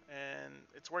one, and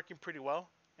it's working pretty well,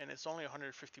 and it's only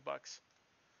 150 bucks,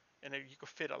 and you could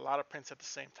fit a lot of prints at the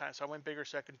same time. So I went bigger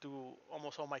so I can do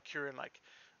almost all my curing. Like,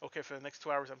 okay, for the next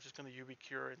 2 hours, I'm just gonna UV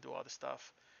cure and do all the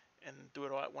stuff, and do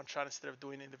it all at one shot instead of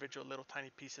doing individual little tiny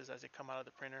pieces as they come out of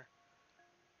the printer.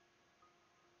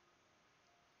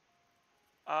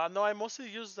 No, I mostly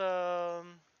use I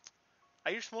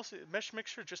use mostly mesh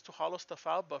mixture just to hollow stuff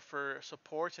out, but for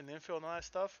supports and infill and all that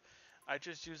stuff, I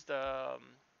just use the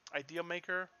Idea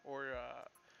Maker or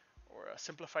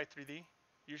Simplify 3D.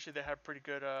 Usually they have pretty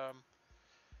good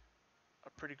a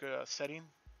pretty good setting.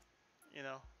 You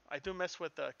know, I do mess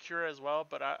with Cura as well,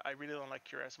 but I really don't like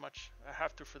Cura as much. I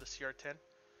have to for the CR10,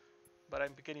 but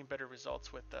I'm getting better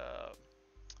results with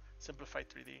Simplified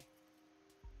 3D.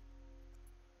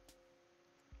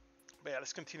 But yeah,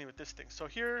 let's continue with this thing. So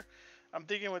here, I'm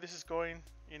digging where this is going.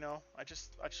 You know, I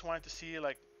just wanted to see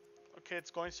like, okay,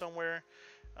 it's going somewhere.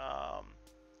 Um,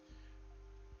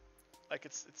 like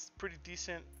it's pretty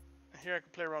decent. Here I can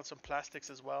play around with some plastics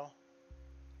as well,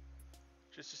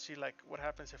 just to see like what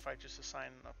happens if I just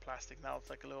assign a plastic. Now it's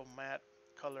like a little matte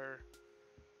color.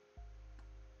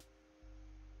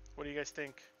 What do you guys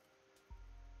think?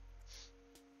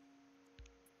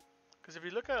 Because if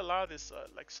you look at a lot of this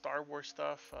like Star Wars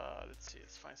stuff, let's see,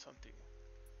 let's find something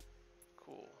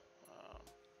cool.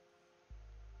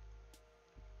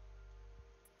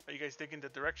 Are you guys digging the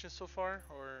direction so far,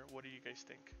 or what do you guys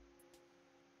think?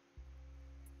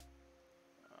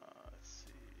 Let's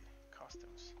see,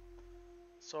 costumes.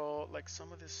 So like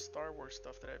some of this Star Wars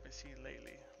stuff that I've been seeing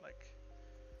lately, like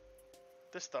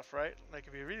this stuff, right? Like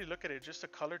if you really look at it, just a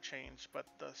color change, but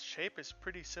the shape is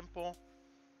pretty simple.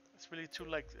 It's really too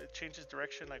like it changes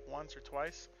direction like once or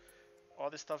twice. All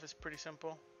this stuff is pretty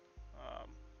simple. Um,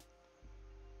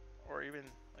 or even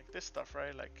like this stuff,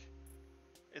 right? Like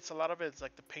it's a lot of it's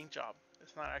like the paint job.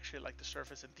 It's not actually like the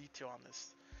surface and detail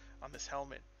on this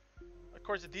helmet. Of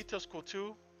course, the detail's cool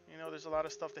too. You know, there's a lot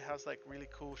of stuff that has like really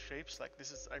cool shapes. Like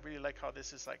this is, I really like how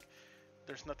this is like,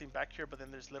 there's nothing back here, but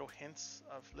then there's little hints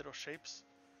of little shapes.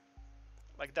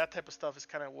 Like that type of stuff is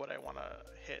kind of what I want to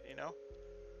hit, you know.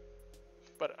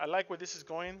 But I like where this is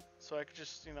going, so I could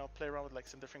just, you know, play around with like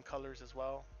some different colors as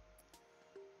well.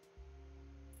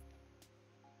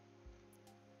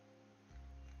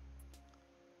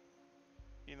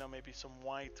 You know, maybe some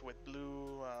white with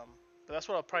blue. But that's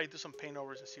what I'll probably do, some paint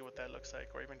overs and see what that looks like,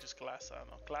 or even just glass. I don't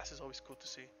know. Glass is always cool to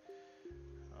see.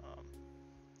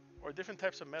 Or different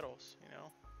types of metals, you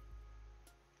know.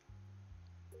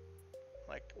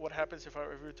 Like what happens if I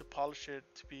were to polish it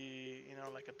to be, you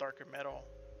know, like a darker metal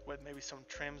with maybe some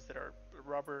trims that are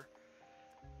rubber,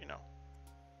 you know.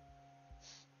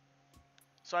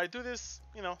 So I do this,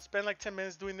 you know, spend like 10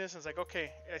 minutes doing this, and it's like,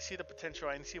 okay, I see the potential.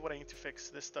 I see what I need to fix.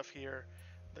 This stuff here,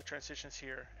 the transitions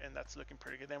here, and that's looking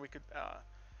pretty good. Then we could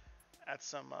add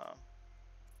some.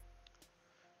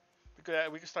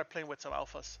 We could start playing with some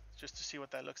alphas just to see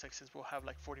what that looks like. Since we'll have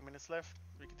like 40 minutes left,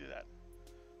 we could do that.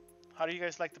 How do you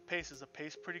guys like the pace? Is the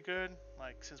pace pretty good?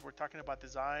 Like since we're talking about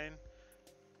design,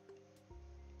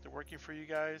 they're working for you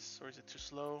guys, or is it too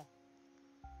slow?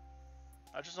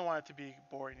 I just don't want it to be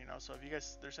boring, you know. So if you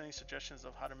guys, there's any suggestions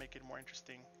of how to make it more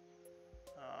interesting,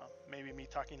 maybe me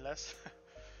talking less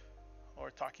or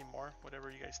talking more,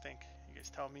 whatever you guys think. You guys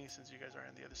tell me since you guys are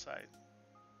on the other side.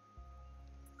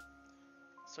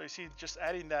 So you see, just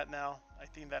adding that now, I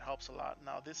think that helps a lot.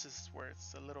 Now this is where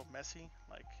it's a little messy,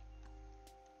 like.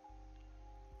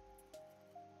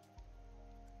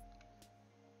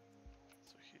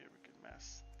 So here we can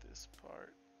mask this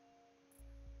part.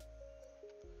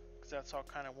 Because that's all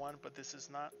kind of one, but this is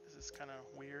not. This is kind of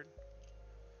weird.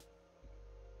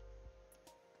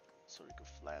 So we could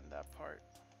flatten that part.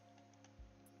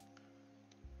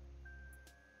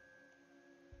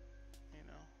 You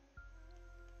know.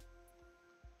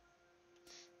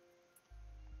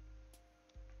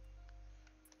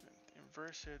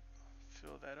 Inverse it,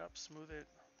 fill that up, smooth it,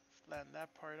 flatten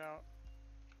that part out.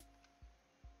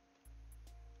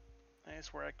 And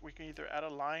it's where we can either add a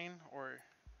line or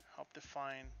help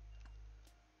define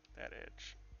that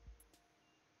edge.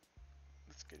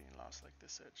 It's getting lost like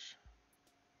this edge.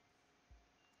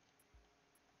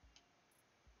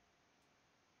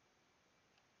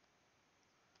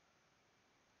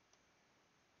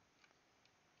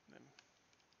 Then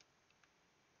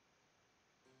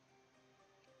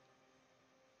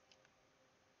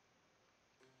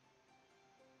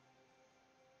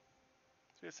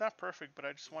so it's not perfect, but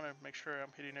I just want to make sure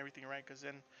I'm hitting everything right, because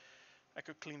then I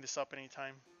could clean this up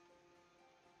anytime.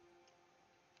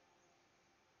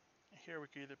 Here we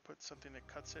could either put something that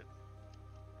cuts it,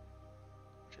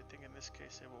 which I think in this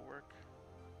case it will work.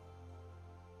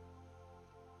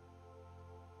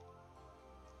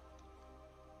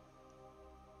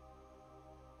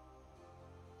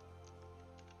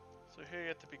 So here you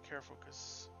have to be careful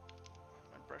because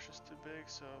my brush is too big,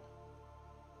 so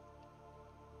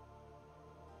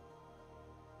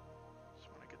just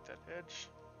want to get that edge.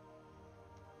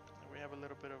 And we have a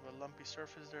little bit of a lumpy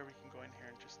surface there. We can go in here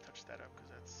and just touch that up because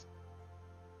that's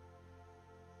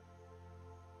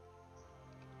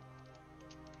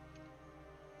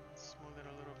smooth it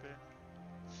a little bit.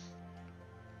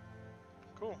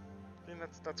 Cool. I think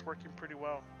that's working pretty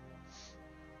well.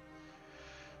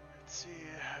 Let's see,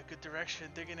 good direction,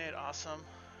 digging it, awesome.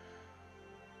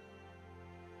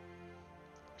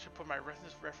 I should put my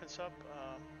reference up.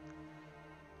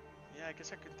 Yeah, I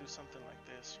guess I could do something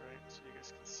like this, right? So you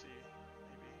guys can see,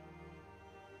 maybe.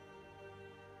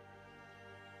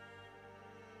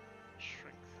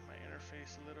 Shrink my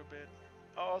interface a little bit.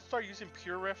 Oh, I'll start using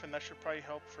pure ref, and that should probably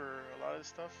help for a lot of this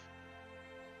stuff.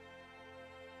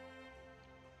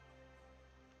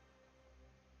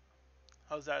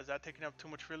 How's that? Is that taking up too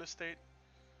much real estate?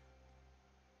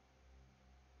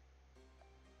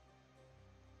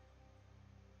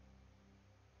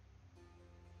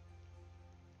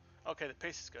 Okay, the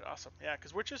pace is good. Awesome. Yeah,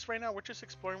 because we're just right now we're just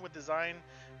exploring with design.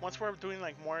 Once we're doing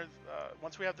like more,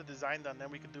 once we have the design done, then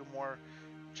we can do more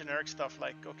generic stuff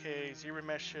like okay,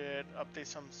 ZBrush it, update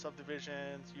some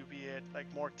subdivisions, UV it, like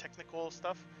more technical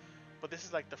stuff. But this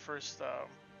is like the first,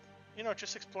 you know,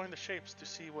 just exploring the shapes to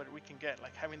see what we can get,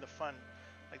 like having the fun,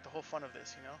 like the whole fun of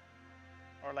this, you know,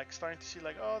 or like starting to see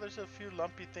like oh, there's a few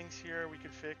lumpy things here we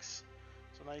can fix.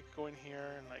 So now you can go in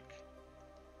here and like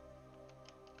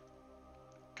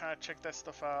kind of check that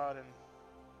stuff out and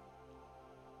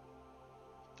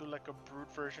do like a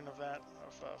brute version of that,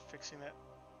 of fixing it.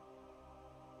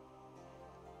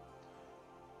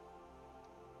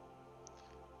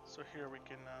 So here we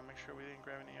can make sure we didn't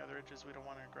grab any other edges we don't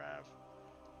want to grab.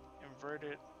 Invert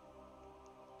it.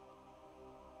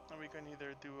 And we can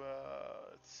either do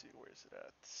let's see, where is it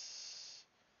at?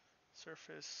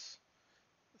 Surface.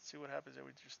 Let's see what happens if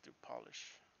we just do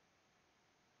polish.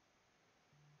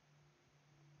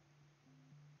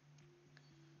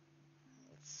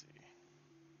 Let's see.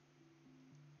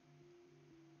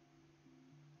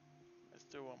 Let's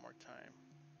do it one more time.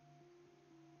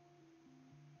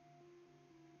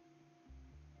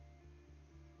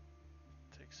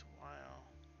 Takes a while.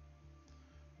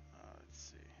 Let's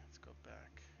see. Let's go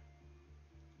back.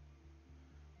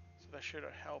 So that should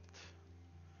have helped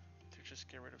to just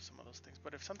get rid of some of those things.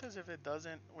 But if sometimes if it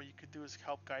doesn't, what you could do is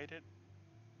help guide it.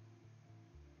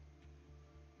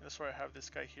 That's why I have this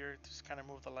guy here to just kind of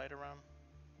move the light around.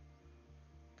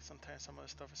 Sometimes some of the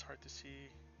stuff is hard to see.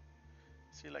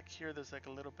 See, like here, there's like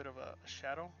a little bit of a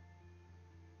shadow,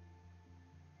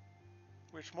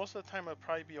 which most of the time will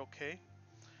probably be okay.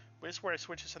 But it's where I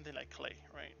switch to something like clay,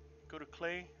 right? Go to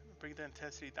clay, bring the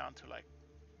intensity down to like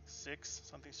 6,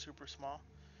 something super small.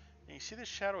 And you see this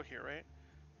shadow here, right?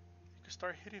 You can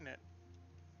start hitting it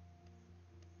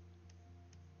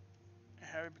and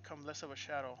have it become less of a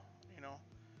shadow, you know?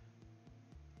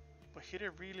 But hit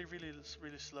it really, really,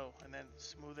 really slow and then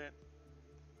smooth it.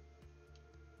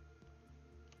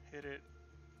 Hit it.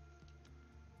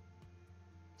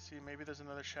 See, maybe there's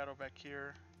another shadow back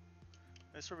here.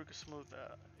 This is where we could smooth,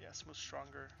 yeah, smooth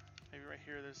stronger. Maybe right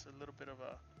here there's a little bit of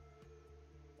a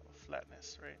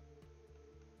flatness, right?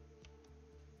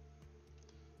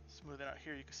 Smooth it out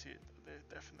here, you can see it there,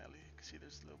 definitely. You can see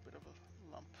there's a little bit of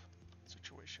a lump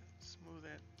situation. Smooth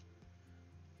it.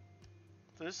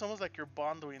 So this is almost like you're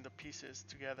bonding the pieces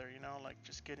together, you know, like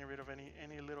just getting rid of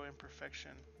any little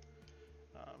imperfection.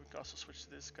 We can also switch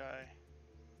to this guy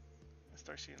and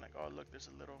start seeing like, oh look, there's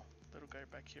a little guy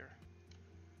back here.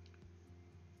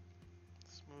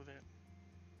 Smooth it.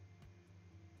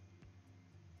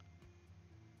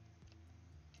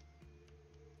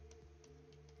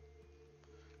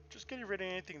 Just getting rid of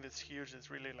anything that's huge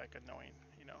that's really like annoying,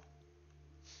 you know.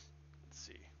 Let's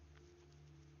see.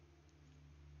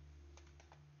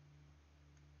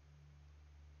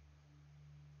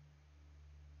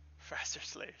 Faster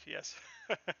slave, yes.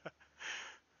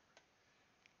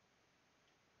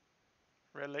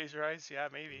 Red laser eyes, yeah,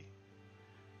 maybe.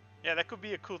 Yeah, that could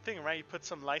be a cool thing, right? You put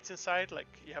some lights inside, like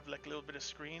you have like a little bit of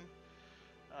screen.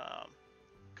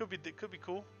 Could be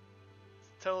cool.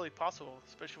 It's totally possible,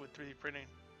 especially with 3D printing.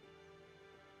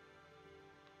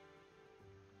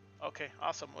 Okay,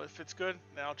 awesome. Well, if it's good,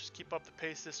 then I'll just keep up the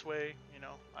pace this way. You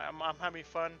know, I'm having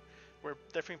fun. We're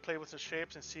definitely playing with the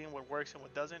shapes and seeing what works and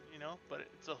what doesn't. You know, but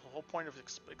it's the whole point of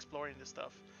exploring this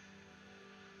stuff.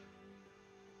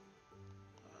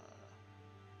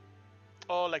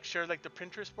 Oh, like share like the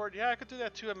Pinterest board? Yeah, I could do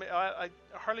that too. I mean, I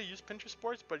hardly use Pinterest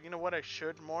boards, but you know what? I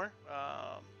should more.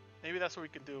 Maybe that's what we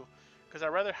can do, because I'd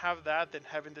rather have that than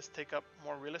having this take up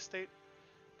more real estate.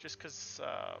 Just because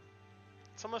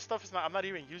some of the stuff is not, I'm not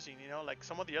even using. You know, like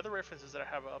some of the other references that I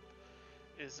have up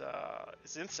is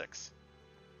insects.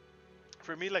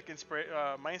 For me, like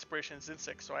my inspiration is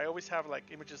insects. So I always have like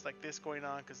images like this going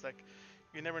on, because like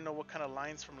you never know what kind of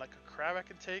lines from like a crab I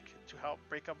can take to help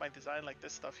break up my design, like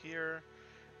this stuff here,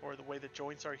 or the way the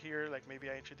joints are here. Like maybe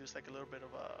I introduce like a little bit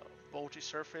of a bulgy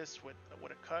surface with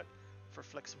a cut for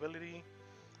flexibility.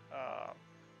 Uh,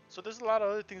 So there's a lot of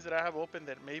other things that I have open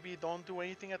that maybe don't do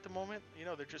anything at the moment. You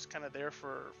know, they're just kind of there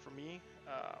for me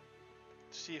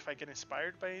to see if I get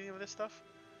inspired by any of this stuff.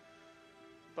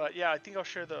 But yeah, I think I'll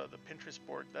share the Pinterest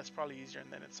board. That's probably easier, and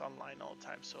then it's online all the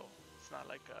time. So it's not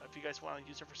like if you guys want to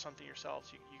use it for something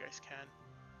yourselves, you guys can.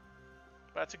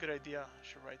 But that's a good idea. I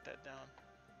should write that down.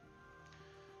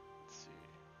 Let's see.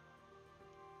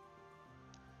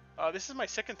 This is my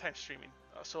second time streaming.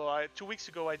 So 2 weeks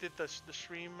ago I did the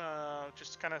stream,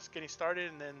 just kind of getting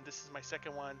started, and then this is my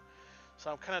second one.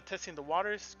 So I'm kind of testing the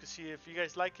waters to see if you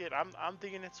guys like it. I'm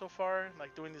digging it so far.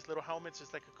 Like doing these little helmets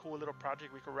is like a cool little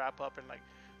project we could wrap up in like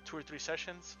 2 or 3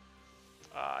 sessions.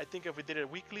 I think if we did it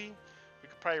weekly, we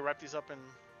could probably wrap these up in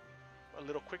a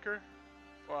little quicker.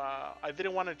 I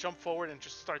didn't want to jump forward and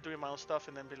just start doing my own stuff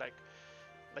and then be like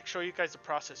show you guys the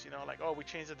process. You know, like, oh, we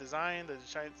changed the design. The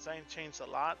design changed a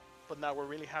lot, but now we're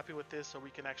really happy with this, so we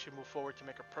can actually move forward to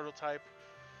make a prototype.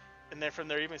 And then from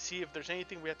there, even see if there's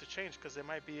anything we have to change, because there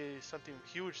might be something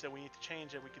huge that we need to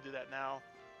change, and we can do that now.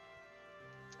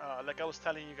 Like I was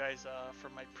telling you guys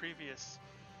from my previous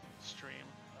stream.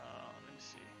 Let me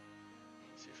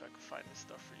see if I can find this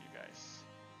stuff for you guys.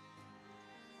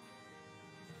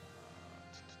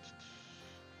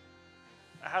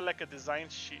 I had like a design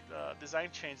sheet,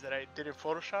 design change that I did in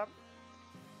Photoshop.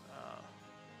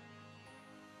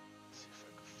 Let's see if I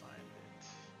can find it.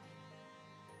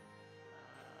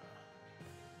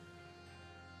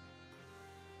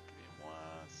 Give me 1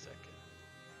 second.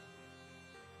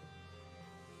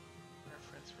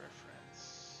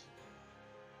 Reference.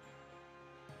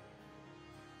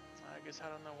 I guess I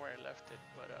don't know where I left it,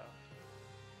 but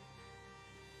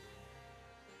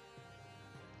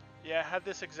yeah, I had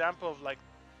this example of like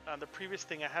on the previous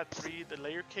thing I had the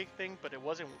layer cake thing, but it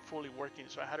wasn't fully working,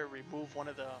 so I had to remove one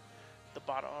of the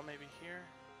bottom. Oh, maybe here.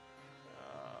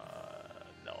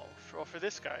 No, for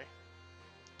this guy,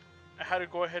 I had to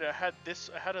go ahead. I had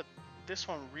this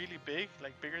one really big,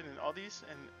 like bigger than all these,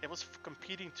 and it was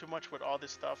competing too much with all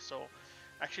this stuff. So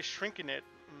actually shrinking it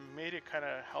made it kind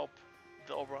of help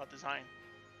the overall design.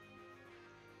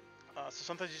 So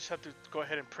sometimes you just have to go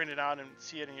ahead and print it out and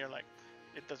see it, and you're like,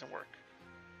 it doesn't work.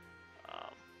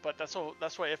 But that's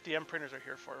why FDM printers are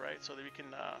here for, right? So that we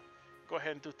can go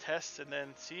ahead and do tests and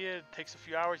then see it. It takes a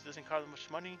few hours. It doesn't cost much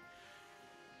money,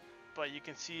 but you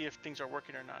can see if things are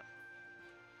working or not.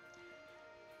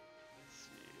 Let's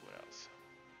see what else.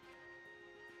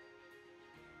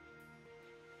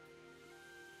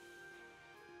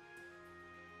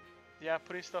 Yeah,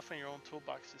 putting stuff in your own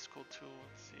toolbox is cool too.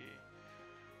 Let's see.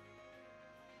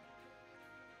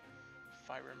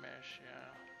 Fiber mesh, yeah.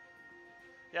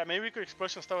 Yeah, maybe we could explore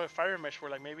some stuff with fiber mesh where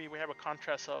like maybe we have a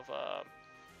contrast of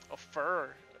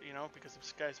fur, you know, because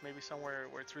this guy's maybe somewhere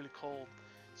where it's really cold,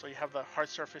 so you have the hard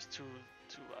surface to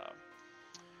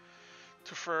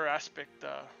fur aspect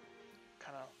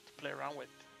kind of to play around with.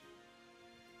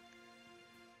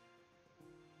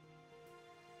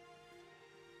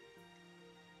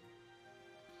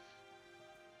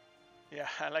 Yeah,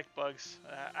 I like bugs.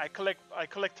 I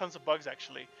collect tons of bugs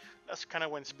actually. That's kind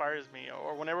of what inspires me.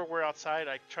 Or whenever we're outside,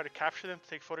 I try to capture them to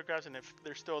take photographs, and if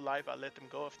they're still alive, I let them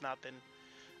go. If not, then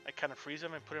I kind of freeze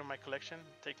them and put them in my collection.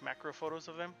 Take macro photos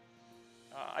of them.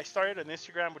 I started an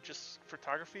Instagram with just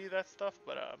photography, that stuff,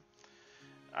 but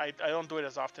I don't do it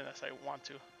as often as I want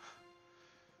to.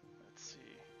 Let's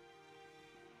see.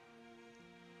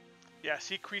 Yeah,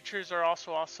 sea creatures are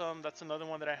also awesome. That's another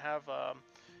one that I have.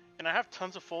 And I have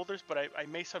tons of folders, but I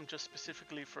made some just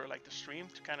specifically for like the stream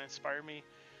to kind of inspire me.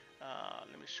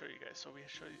 Let me show you guys. So we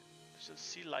show you, there's a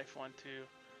sea life one too.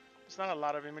 There's not a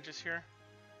lot of images here,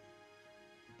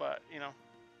 but you know,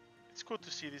 it's cool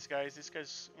to see these guys. These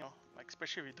guys, you know, like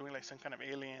especially if you're doing like some kind of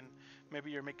alien,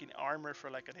 maybe you're making armor for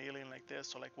like an alien like this.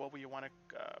 So like, what would you want to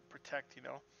protect? You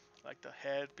know, like the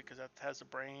head because that has a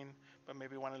brain, but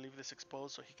maybe want to leave this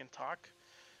exposed so he can talk.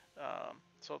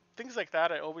 So things like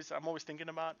that, I'm always thinking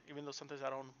about, even though sometimes I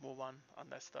don't move on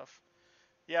that stuff.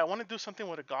 Yeah, I want to do something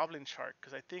with a goblin shark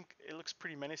because I think it looks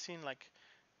pretty menacing. Like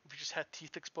if you just had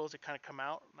teeth exposed, it kind of come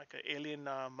out like an alien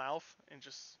mouth and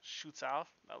just shoots out.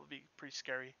 That would be pretty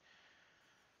scary.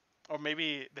 Or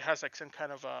maybe it has like some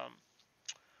kind of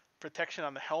protection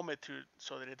on the helmet to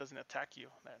so that it doesn't attack you.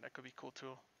 That could be cool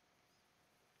too.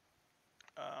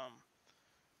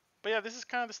 But yeah, this is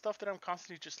kind of the stuff that I'm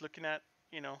constantly just looking at.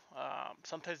 You know,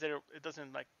 sometimes it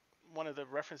doesn't like one of the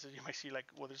references you might see like,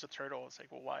 well, there's a turtle. It's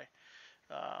like, well, why?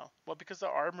 Well, because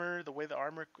the way the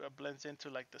armor blends into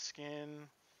like the skin,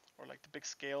 or like the big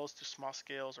scales to small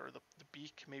scales, or the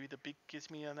beak. Maybe the beak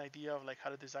gives me an idea of like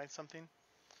how to design something.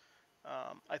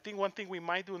 I think one thing we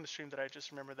might do in the stream that I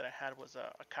just remember that I had was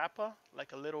a kappa,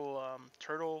 like a little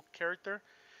turtle character,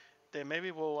 then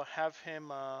maybe we'll have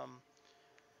him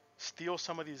steal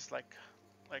some of these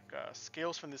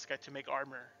scales from this guy to make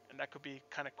armor, and that could be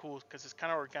kind of cool because it's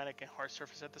kind of organic and hard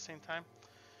surface at the same time.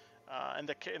 And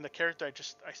the character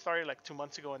I started like 2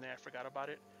 months ago, and then I forgot about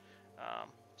it.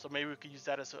 So maybe we could use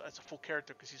that as a full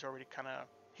character because he's already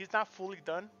he's not fully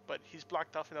done, but he's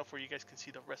blocked off enough where you guys can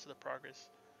see the rest of the progress.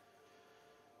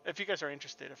 If you guys are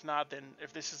interested. If not, then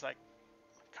if this is like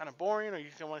kind of boring, or you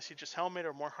can want to see just helmet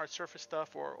or more hard surface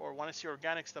stuff, or want to see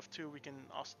organic stuff too, we can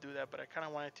also do that. But I kind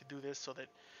of wanted to do this so that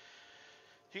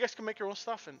you guys can make your own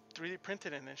stuff and 3D print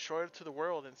it and then show it to the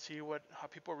world and see how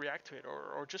people react to it,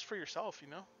 or just for yourself, you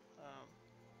know.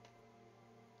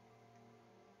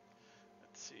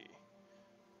 Let's see.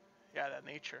 Yeah, that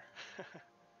nature.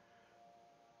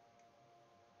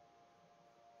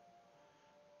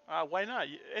 Why not?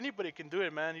 Anybody can do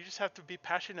it, man. You just have to be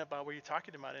passionate about what you're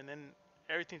talking about, and then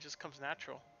everything just comes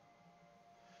natural.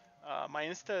 My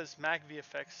Insta is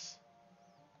MacVFX.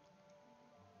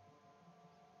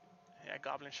 Yeah,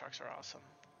 goblin sharks are awesome.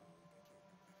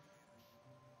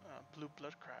 Blue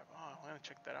blood crab. Oh, I'm gonna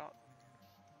check that out.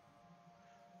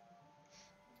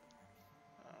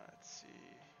 Let's see.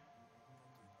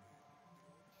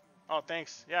 Oh,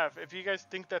 thanks. Yeah, if you guys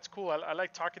think that's cool, I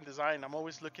like talking design. I'm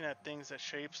always looking at things, at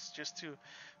shapes, just to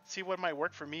see what might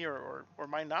work for me or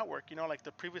might not work. You know, like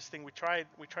the previous thing we tried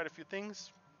a few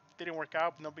things, didn't work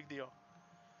out, no big deal.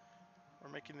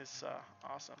 We're making this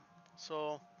awesome.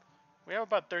 So we have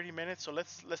about 30 minutes, so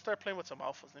let's start playing with some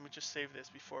alphas. Let me just save this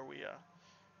before we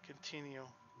continue.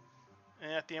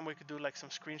 And at the end we could do like some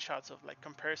screenshots of like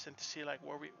comparison to see like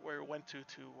where we went to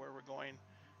where we're going,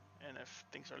 and if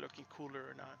things are looking cooler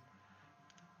or not.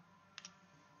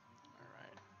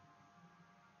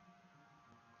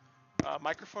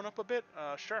 Microphone up a bit?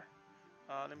 Sure.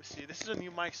 Let me see. This is a new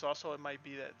mic, so also it might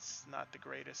be that it's not the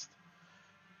greatest.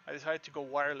 I decided to go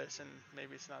wireless, and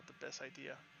maybe it's not the best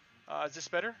idea. Is this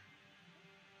better?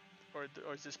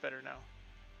 Or is this better now?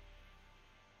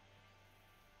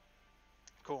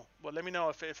 Cool. Well, let me know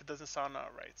if it doesn't sound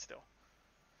right still.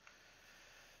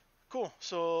 Cool.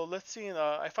 So let's see.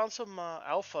 I found some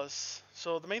alphas.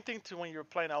 So the main thing to when you're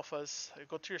applying alphas,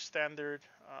 go to your standard,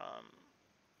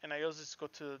 and I always just go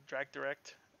to drag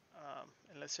direct,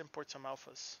 and let's import some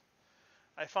alphas.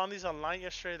 I found these online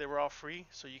yesterday. They were all free,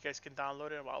 so you guys can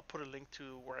download it. I'll put a link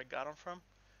to where I got them from.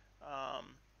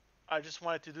 I just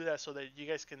wanted to do that so that you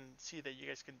guys can see that you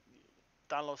guys can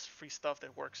download free stuff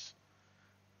that works.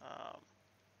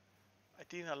 I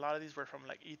think a lot of these were from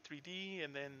like E3D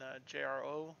and then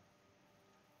JRO.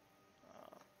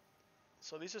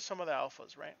 So these are some of the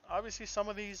alphas, right? Obviously, some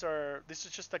of these this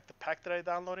is just like the pack that I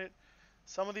downloaded.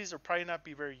 Some of these will probably not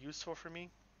be very useful for me,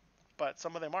 but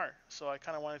some of them are. So I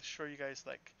kind of wanted to show you guys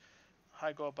like how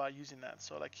I go about using that.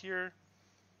 So like here,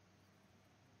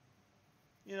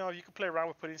 you know, you can play around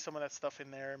with putting some of that stuff in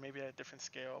there, maybe at a different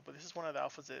scale. But this is one of the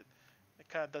alphas that it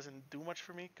kind of doesn't do much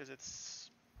for me because it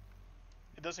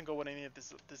doesn't go with any of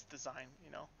this design,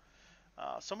 you know.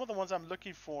 Some of the ones I'm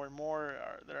looking for more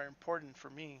that are important for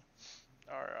me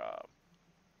are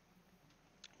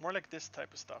more like this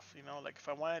type of stuff, you know. Like if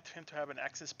I wanted him to have an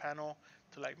access panel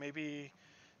to like maybe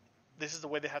this is the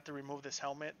way they have to remove this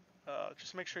helmet.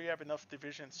 Just make sure you have enough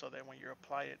division so that when you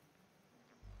apply it,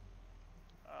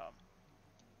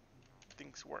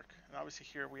 things work. And obviously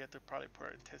here we have to probably put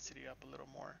our intensity up a little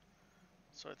more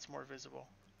so it's more visible.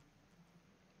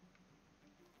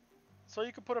 So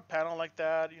you could put a panel like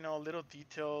that, you know, a little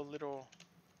detail, little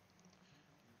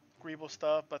agreeable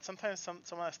stuff, but sometimes some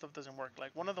of that stuff doesn't work.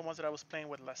 Like one of the ones that I was playing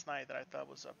with last night that I thought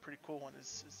was a pretty cool one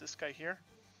is this guy here.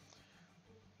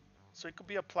 So it could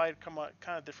be applied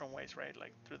kind of different ways, right?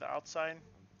 Like through the outside,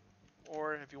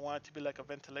 or if you want it to be like a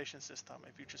ventilation system,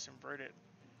 if you just invert it.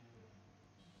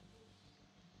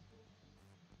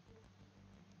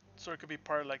 So it could be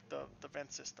part of like the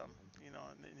vent system, you know,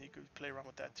 and then you could play around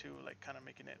with that too, like kind of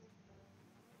making it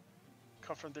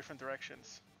come from different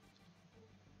directions.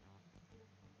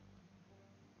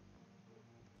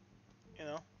 You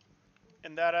know,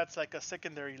 and that adds like a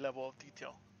secondary level of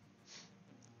detail.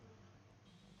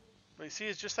 But you see,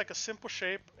 it's just like a simple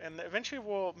shape, and eventually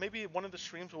maybe one of the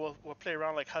streams we'll play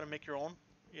around like how to make your own.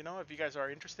 You know, if you guys are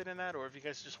interested in that, or if you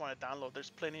guys just want to download, there's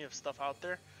plenty of stuff out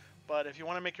there. But if you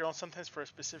want to make your own, sometimes for a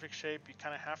specific shape, you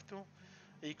kind of have to.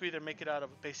 You could either make it out of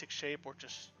a basic shape or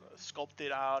just sculpt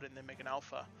it out and then make an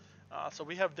alpha. So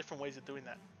we have different ways of doing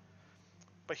that.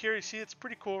 But here you see it's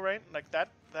pretty cool, right? Like that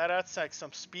adds like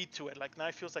some speed to it. Like now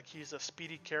it feels like he's a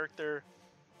speedy character,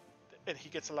 and he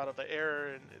gets a lot of the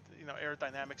air and, you know,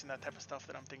 aerodynamics and that type of stuff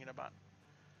that I'm thinking about.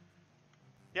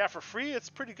 Yeah, for free it's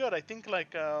pretty good. I think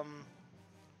like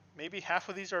Maybe half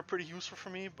of these are pretty useful for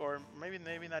me, or maybe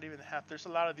not even half. There's a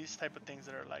lot of these type of things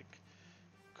that are like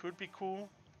could be cool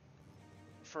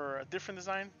for a different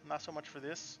design, not so much for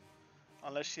this,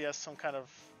 unless she has some kind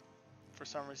of, for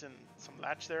some reason, some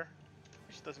latch there,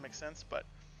 which doesn't make sense. But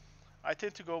I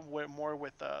tend to go more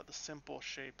with the simple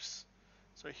shapes.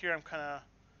 So here I'm kind of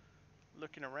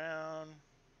looking around,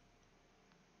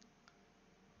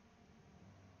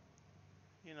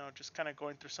 you know, just kind of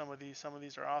going through some of these. Some of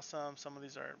these are awesome, some of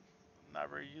these are not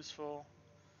very useful.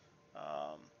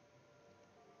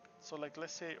 So like,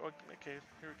 let's say, okay,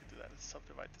 here we can do that. Let's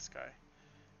subdivide this guy,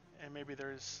 and maybe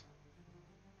there's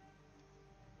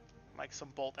like some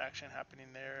bolt action happening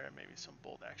there, and maybe some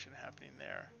bolt action happening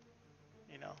there,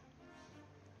 you know.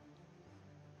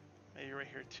 Maybe right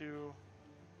here too.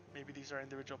 Maybe these are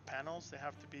individual panels. They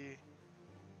have to be.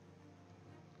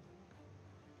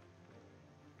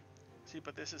 See,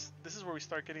 but this is where we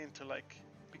start getting into like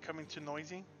becoming too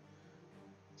noisy.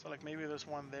 So like maybe there's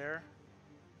one there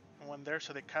and one there,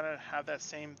 so they kind of have that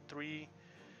same three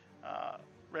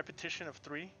repetition of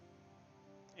three.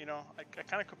 You know, I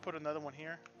kind of could put another one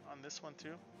here on this one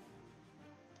too.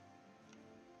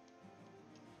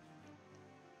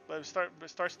 But it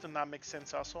starts to not make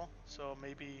sense also. So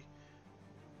maybe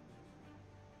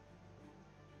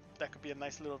that could be a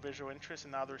nice little visual interest,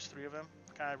 and now there's three of them,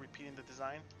 kind of repeating the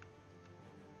design.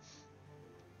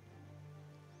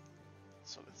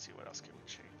 So let's see what else can we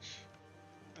change.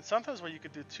 And sometimes what you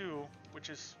could do too, which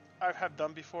is I have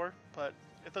done before, but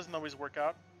it doesn't always work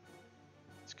out.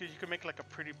 It's good. You can make like a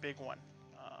pretty big one.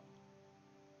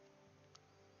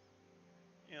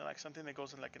 You know, like something that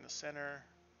goes in like in the center.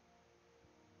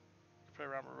 You play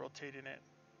around with rotating it.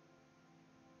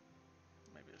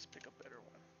 Maybe let's pick a better one.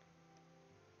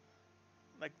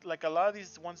 Like a lot of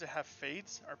these ones that have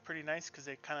fades are pretty nice because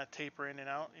they kind of taper in and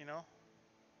out, you know.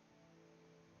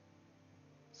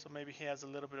 So maybe he has a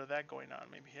little bit of that going on.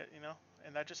 Maybe you know,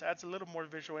 and that just adds a little more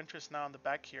visual interest now in the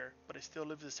back here. But it still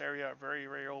leaves this area very,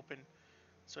 very open,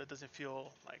 so it doesn't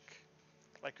feel like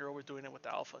you're always doing it with the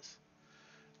alphas.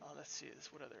 Let's see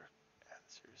this. What other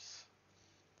answers?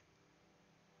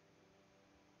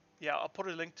 Yeah, I'll put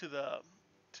a link to the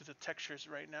textures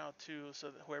right now too,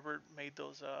 so that whoever made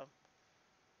those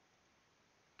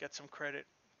get some credit,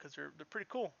 because they're pretty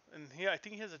cool. And I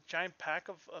think he has a giant pack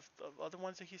of other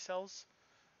ones that he sells.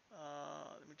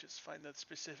 Let me just find that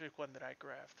specific one that I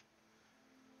grabbed.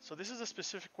 So this is a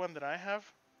specific one that I have,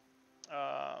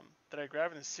 that I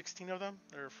grabbed, and there's 16 of them.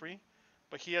 They're free,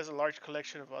 but he has a large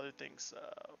collection of other things,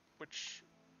 which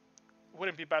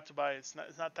wouldn't be bad to buy. It's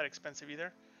not that expensive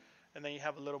either, and then you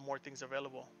have a little more things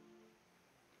available.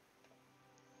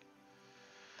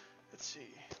 Let's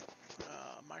see,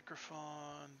 microphone.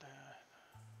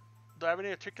 Do I have any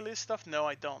articulated stuff? No,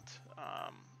 I don't.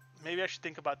 Maybe I should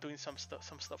think about doing some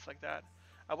stuff like that.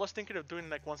 I was thinking of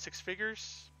doing like 1/6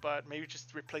 figures, but maybe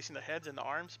just replacing the heads and the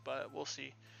arms, but we'll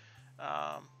see.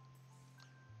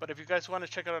 But if you guys want to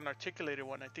check out an articulated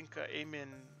one, I think Amin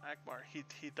Akbar,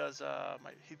 he does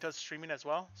streaming as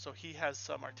well, so he has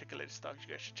some articulated stuff you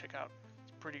guys should check out.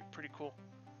 It's pretty cool.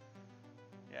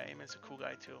 Yeah, Amin's a cool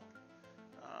guy too.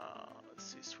 Let's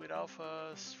see, Sweet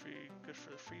Alphas, good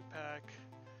for the free pack.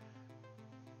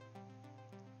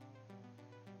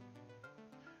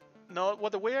 No, well,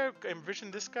 the way I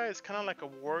envision this guy is kind of like a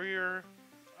warrior,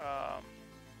 kind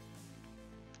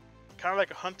of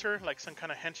like a hunter, like some kind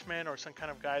of henchman or some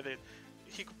kind of guy that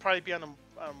he could probably be on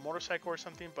a motorcycle or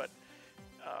something, but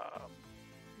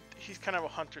he's kind of a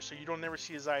hunter, so you don't never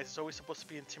see his eyes. It's always supposed to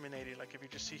be intimidating. Like if you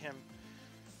just see him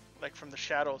like from the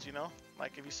shadows, you know,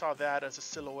 like if you saw that as a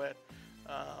silhouette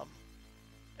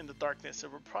in the darkness,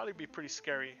 it would probably be pretty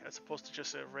scary as opposed to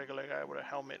just a regular guy with a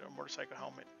helmet or motorcycle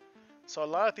helmet. So a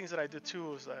lot of things that I do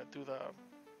too is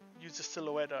use the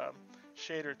silhouette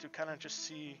shader to kind of just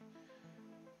see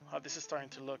how this is starting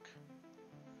to look.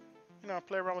 You know,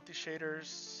 play around with these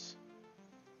shaders.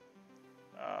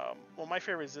 Well, my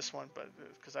favorite is this one, but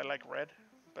because I like red,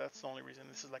 but that's the only reason.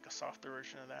 This is like a softer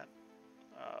version of that.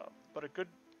 But a good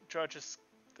judge is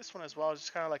this one as well. It's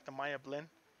just kind of like the Maya blend.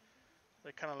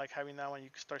 Like kind of like having that one. You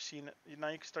can start seeing now.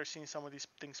 You can start seeing some of these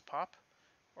things pop,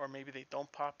 or maybe they don't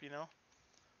pop. You know.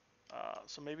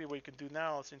 So maybe what you can do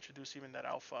now is introduce even that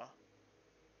alpha,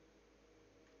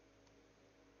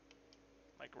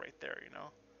 like right there, you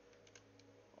know,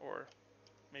 or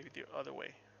maybe the other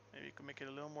way. Maybe you can make it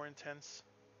a little more intense.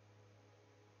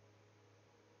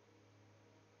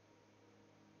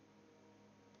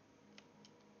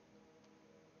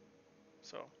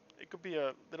 So it could be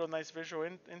a little nice visual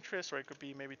interest, or it could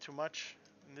be maybe too much.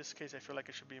 In this case, I feel like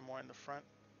it should be more in the front.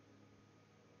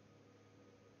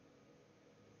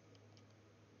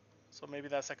 So maybe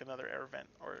that's like another air vent,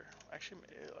 or actually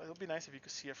it'll be nice if you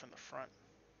could see it from the front.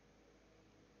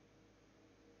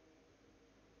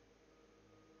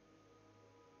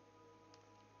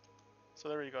 So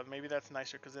there you go. Maybe that's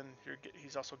nicer because then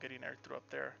he's also getting air through up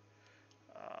there.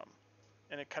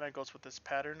 And it kind of goes with this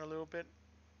pattern a little bit.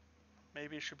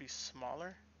 Maybe it should be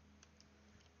smaller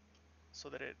so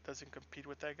that it doesn't compete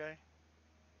with that guy.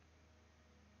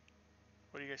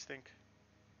 What do you guys think?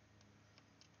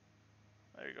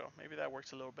 There you go. Maybe that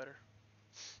works a little better.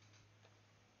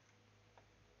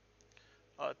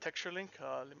 Texture link.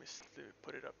 Let me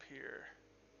put it up here.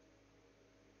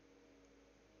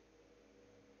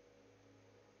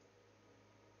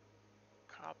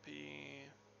 Copy.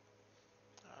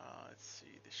 Let's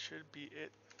see. This should be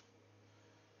it.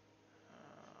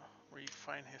 Where you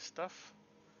find his stuff.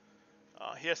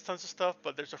 He has tons of stuff,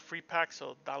 but there's a free pack,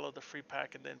 so download the free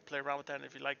pack and then play around with that. And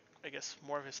if you like, I guess,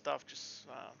 more of his stuff, just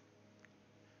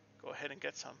go ahead and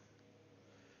get some.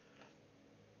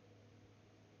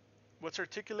 What's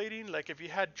articulating? Like if you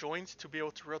had joints to be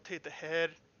able to rotate the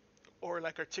head, or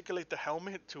like articulate the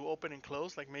helmet to open and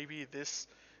close, like maybe this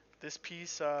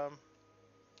piece,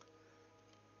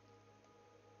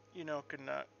 you know,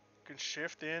 can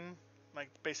shift in, like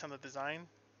based on the design.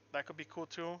 That could be cool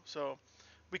too. So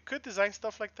we could design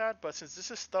stuff like that, but since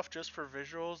this is stuff just for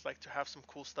visuals, like to have some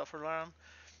cool stuff around,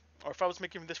 or if I was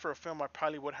making this for a film, I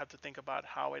probably would have to think about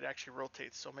how it actually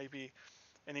rotates. So maybe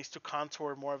it needs to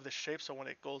contour more of the shape, so when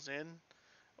it goes in,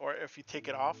 or if you take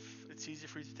it off, it's easy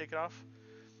for you to take it off.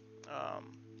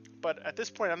 But at this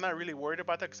point, I'm not really worried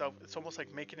about that because it's almost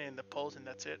like making it in the pose and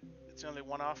that's it. It's only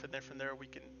one off, and then from there we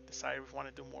can decide if we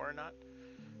want to do more or not.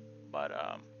 But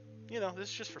you know, this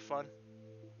is just for fun.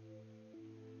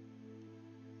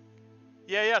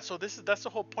 Yeah. So that's the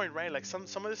whole point, right? Like some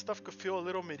of this stuff could feel a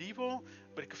little medieval,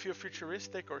 but it could feel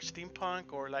futuristic or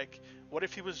steampunk, or like what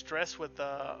if he was dressed with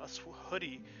a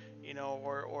hoodie, you know,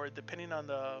 or depending on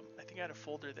the. I think I had a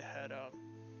folder that had. Let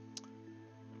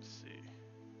me see.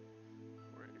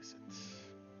 Where is it?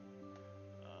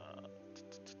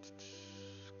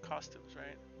 Costumes,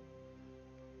 right?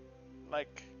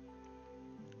 Like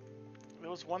there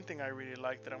was one thing I really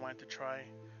liked that I wanted to try,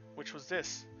 which was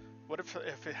this. What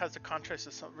if it has the contrast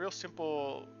of some real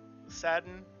simple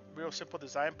satin, real simple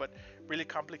design, but really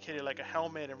complicated, like a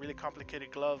helmet and really complicated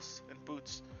gloves and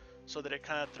boots, so that it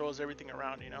kind of throws everything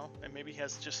around, you know? And maybe he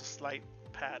has just a slight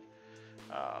pad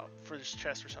for his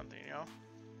chest or something, you know?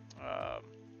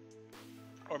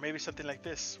 Or maybe something like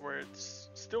this, where it's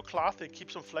still cloth and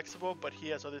keeps him flexible, but he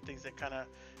has other things that kind of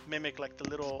mimic, like the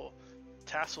little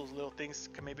tassels, little things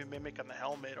can maybe mimic on the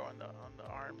helmet or on the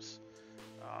arms.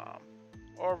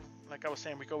 Or like I was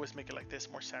saying, we can always make it like this,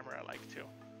 more samurai-like too.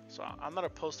 So I'm not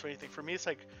opposed to anything. For me, it's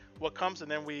like what comes,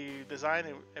 and then we design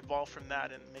and evolve from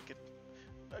that and make it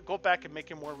go back and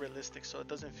make it more realistic, so it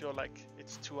doesn't feel like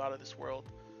it's too out of this world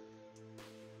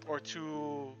or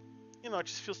too, you know, it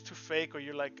just feels too fake, or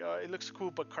you're like, it looks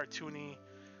cool but cartoony.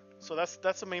 So that's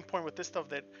the main point with this stuff,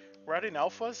 that we're adding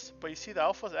alphas, but you see the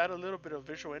alphas add a little bit of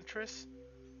visual interest.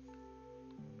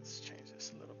 Let's change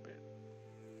this a little bit.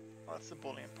 Oh, that's the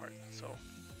Boolean part. So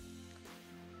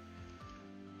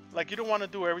like you don't want to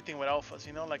do everything with alphas,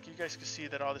 you know, like you guys can see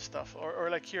that all this stuff, or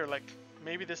like here, like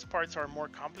maybe these parts are more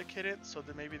complicated, so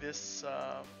that maybe this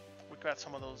we got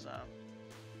some of those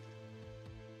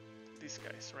these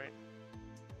guys, right?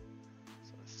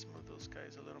 So let's smooth those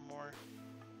guys a little more.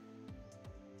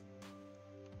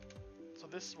 So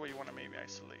this is where you want to maybe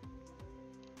isolate.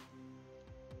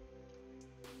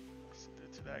 Let's do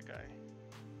it to that guy,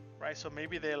 right? So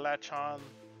maybe they latch on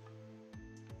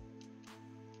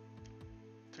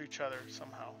to each other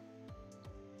somehow.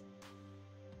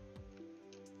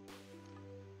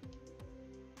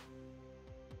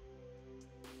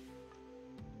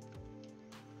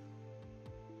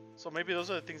 So maybe those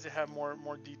are the things that have more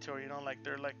detail, you know, like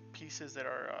they're like pieces that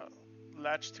are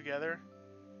latched together.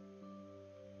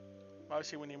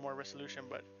 Obviously we need more resolution,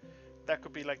 but that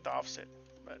could be like the offset,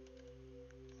 but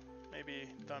maybe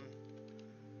done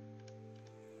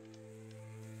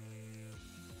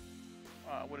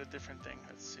with a different thing.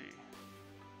 Let's see.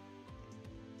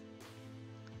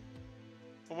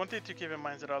 But one thing to keep in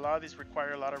mind is that a lot of these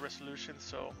require a lot of resolution,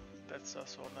 so that's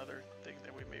also another thing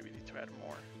that we maybe need to add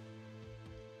more.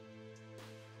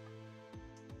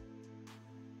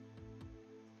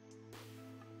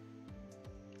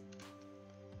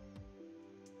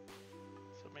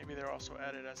 So maybe they're also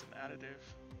added as an additive,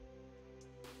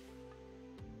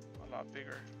 a lot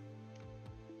bigger.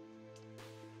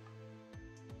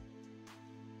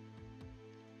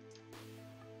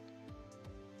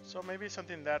 So maybe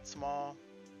something that small.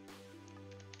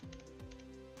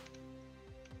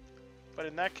 But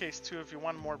in that case too, if you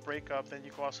want more breakup, then you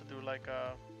can also do like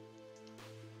a.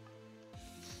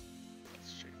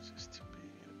 Let's change this to be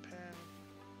a pen.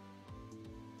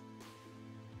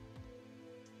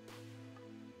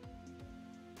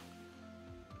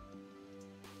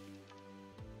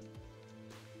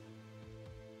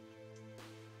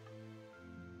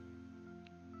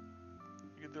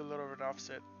 You can do a little bit of an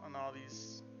offset on all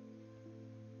these.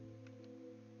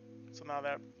 So now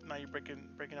you're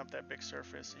breaking up that big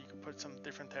surface. So you can put some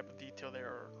different type of detail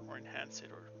there, or enhance it,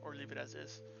 or leave it as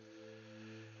is.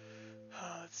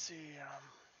 Let's see.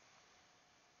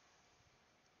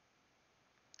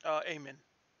 Amen.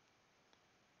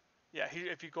 Yeah,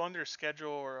 if you go under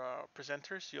schedule or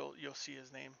presenters, you'll see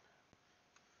his name.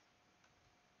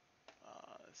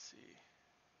 Let's see.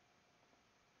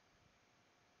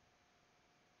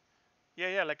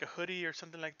 Yeah, like a hoodie or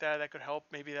something like that. That could help.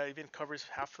 Maybe that even covers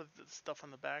half of the stuff on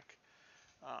the back,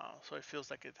 so it feels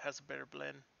like it has a better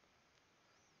blend.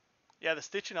 Yeah, the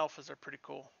stitching alphas are pretty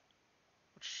cool,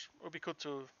 which would be cool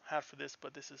to have for this,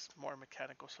 but this is more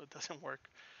mechanical, so it doesn't work.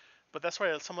 But that's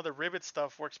why some of the rivet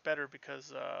stuff works better,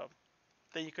 because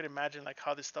then you could imagine like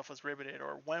how this stuff was riveted,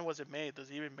 or when was it made? Does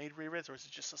it even made rivets, or is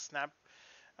it just a snap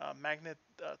magnet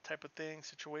type of thing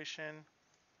situation?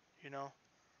 You know,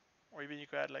 or even you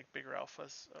could add like bigger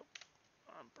alphas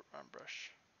on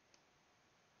brush.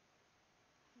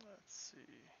 Let's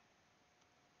see.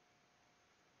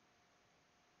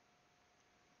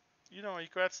 You know, you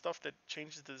could add stuff that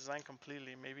changes the design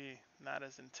completely. Maybe not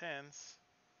as intense.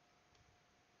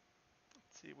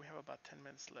 Let's see, we have about 10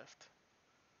 minutes left.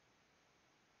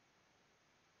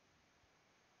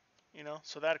 You know,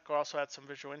 so that could also add some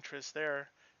visual interest there,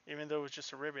 even though it was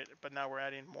just a rivet. But now we're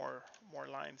adding more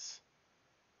lines.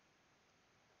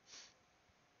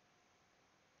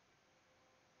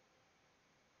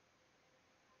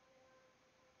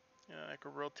 You know, I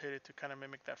could rotate it to kind of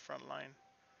mimic that front line.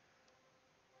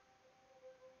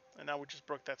 And now we just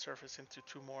broke that surface into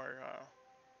two more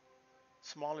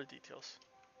smaller details.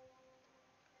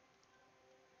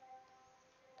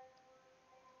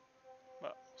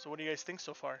 Well, so what do you guys think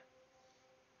so far?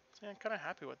 So yeah, I'm kind of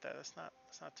happy with that. That's not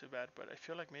too bad, but I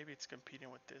feel like maybe it's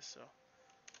competing with this. So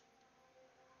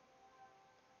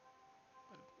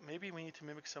maybe we need to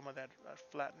mimic some of that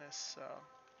flatness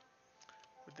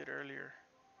we did earlier,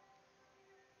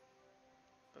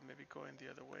 but maybe going the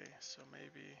other way. So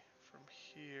maybe from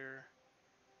here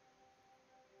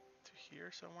to here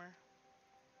somewhere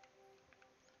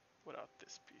without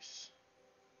this piece,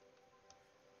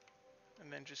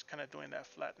 and then just kind of doing that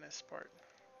flatness part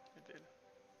we did,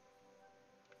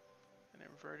 and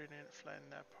inverting it, flatten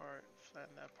that part,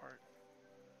 flatten that part.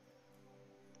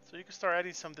 So you can start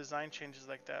adding some design changes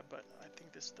like that, but I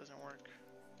think this doesn't work.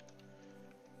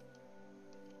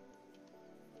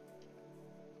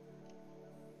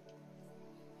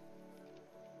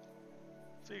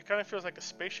 So it kind of feels like a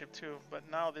spaceship too, but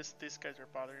now these guys are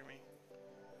bothering me.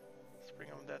 Let's bring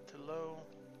that to low.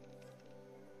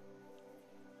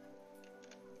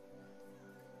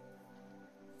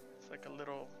 It's like a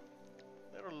little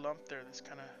lump there that's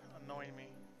kind of annoying me.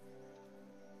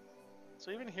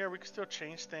 So even here we can still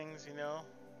change things, you know.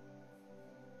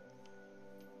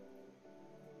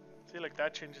 See, like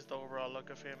that changes the overall look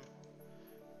of him.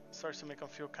 It starts to make him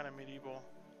feel kind of medieval.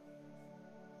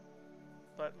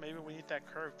 But maybe we need that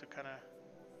curve to kind of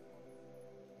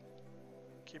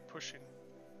keep pushing,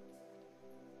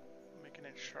 making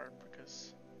it sharp,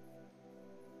 because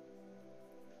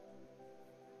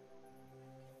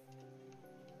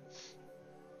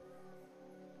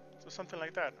so something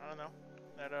like that. I don't know.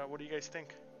 What do you guys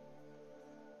think?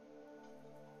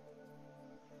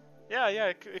 Yeah,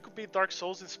 it could be Dark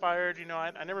Souls inspired. You know,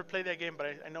 I never played that game, but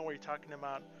I know what you're talking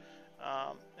about.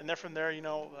 And then from there, you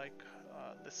know, like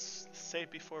let's save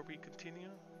before we continue,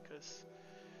 because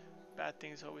bad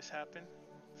things always happen,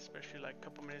 especially like a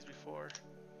couple minutes before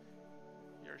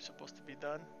you're supposed to be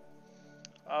done.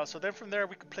 So then from there,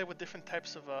 we could play with different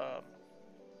types of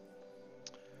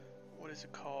what is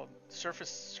it called?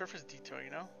 Surface detail, you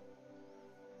know.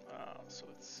 So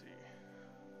let's see.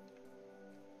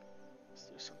 Let's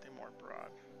do something more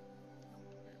broad.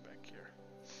 Maybe back here.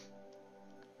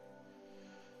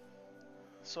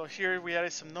 So here we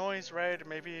added some noise, right?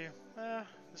 Maybe there's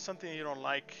something you don't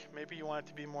like. Maybe you want it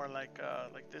to be more like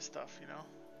this stuff, you know.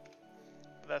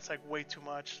 But that's like way too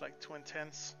much, like too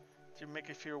intense. To make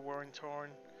it feel worn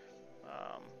torn.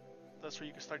 That's where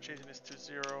you can start changing this to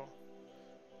 0,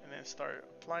 and then start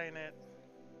applying it.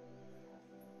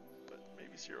 But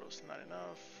maybe 0 is not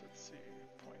enough. Let's see,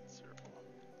 0.0,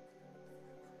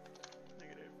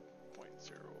 negative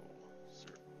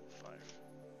 0.005.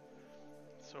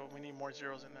 So we need more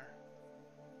zeros in there.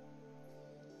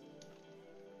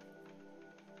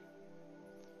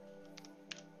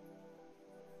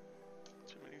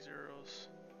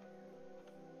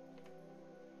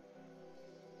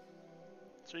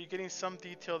 So you're getting some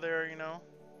detail there, you know.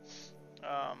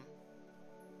 Let's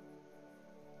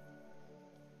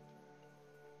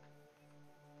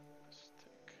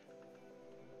take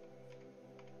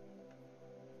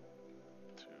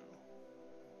 2.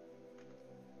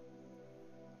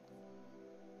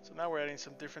 So now we're adding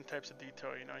some different types of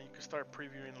detail, you know. You can start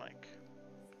previewing, like,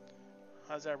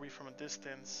 how does that read from a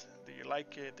distance? Do you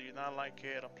like it? Do you not like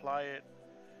it? Apply it.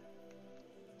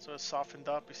 So it's softened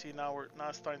up. You see, now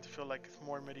it's starting to feel like it's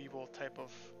more medieval type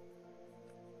of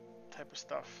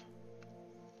stuff.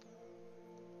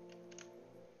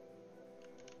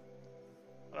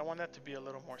 But I want that to be a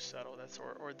little more subtle. That's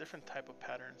or a different type of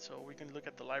pattern. So we can look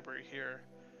at the library here.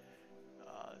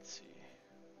 Let's see.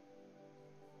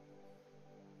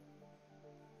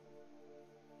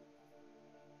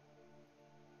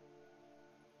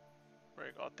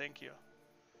 Very good. Thank you.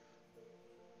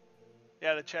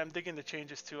 Yeah, I'm digging the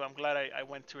changes too. I'm glad I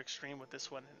went too extreme with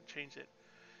this one and changed it.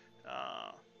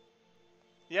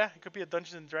 Yeah, it could be a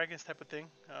Dungeons and Dragons type of thing,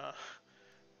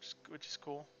 which is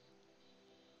cool.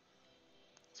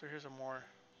 So here's a more.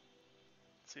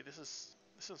 See, this is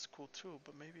cool too,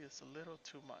 but maybe it's a little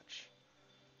too much.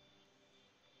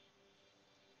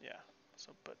 Yeah.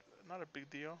 So, but not a big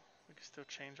deal. We can still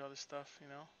change all this stuff, you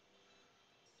know.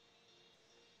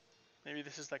 Maybe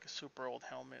this is like a super old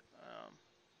helmet.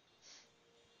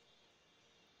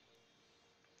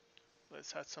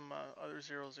 Let's add some other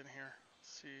zeros in here.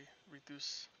 Let's see,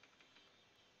 reduce.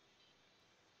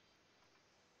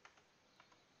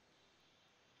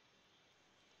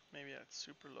 Maybe that's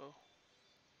super low.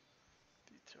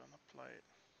 Detail and apply it.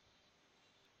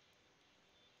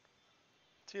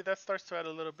 See, that starts to add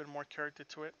a little bit more character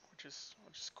to it, which is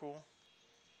cool.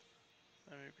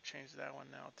 Maybe we could change that one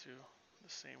now to the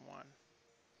same one.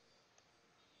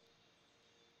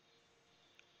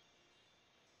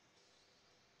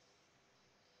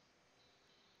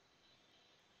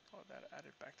 Oh, that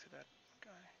added back to that guy.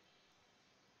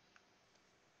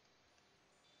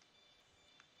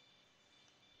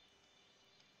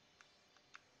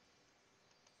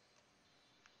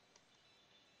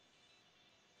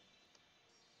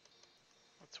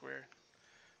 That's weird.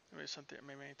 Maybe something.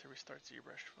 Maybe I need to restart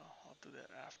ZBrush. Well, I'll do that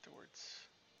afterwards.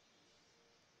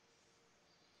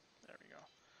 There we go.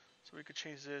 So we could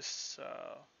change this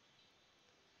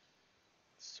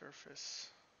surface.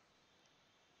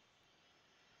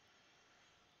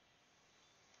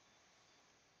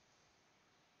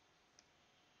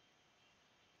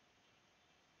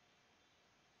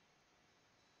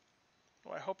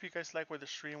 Well, I hope you guys like where the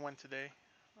stream went today.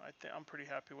 I'm pretty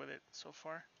happy with it so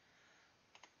far.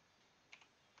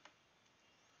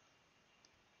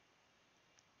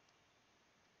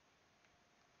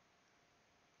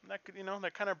 That could,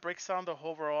 that kind of breaks down the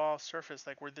overall surface,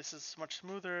 like where this is much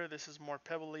smoother, this is more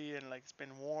pebbly and like it's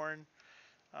been worn,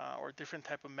 or a different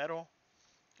type of metal.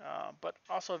 But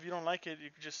also, if you don't like it,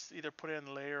 you can just either put it in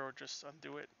a layer or just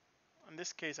undo it. In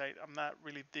this case, I'm not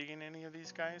really digging any of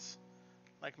these guys.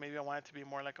 Like maybe I want it to be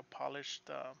more like a polished,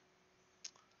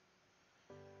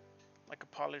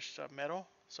 metal.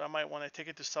 So I might want to take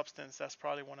it to substance. That's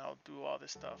probably when I'll do all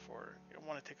this stuff, or I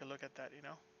want to take a look at that,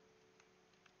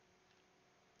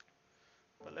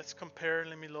 But let's compare.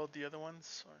 Let me load the other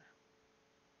ones.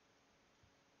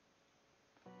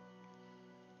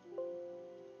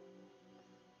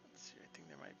 Let's see. I think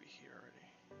they might be here already.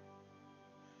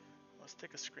 Let's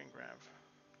take a screen grab.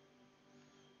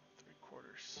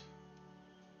 3/4.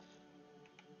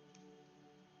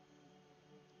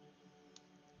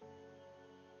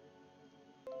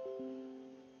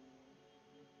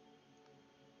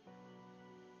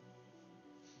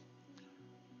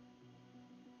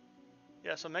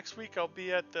 Yeah, so next week I'll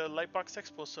be at the Lightbox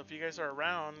Expo. So if you guys are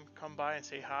around, come by and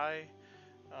say hi.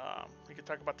 We can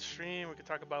talk about the stream. We can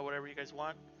talk about whatever you guys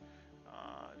want.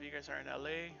 If you guys are in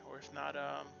LA, or if not,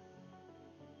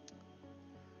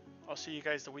 I'll see you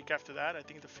guys the week after that. I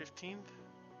think the 15th.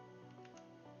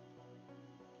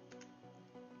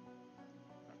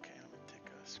 Okay, let me take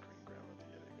a screen grab of the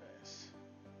other guys.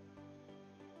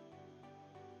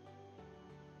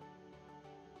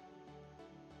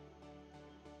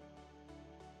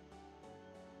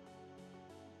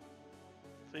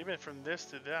 So even from this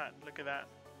to that, look at that,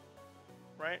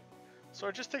 right? So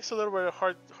it just takes a little bit of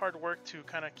hard work to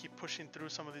kind of keep pushing through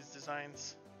some of these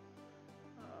designs.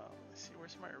 Let's see,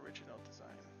 where's my original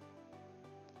design?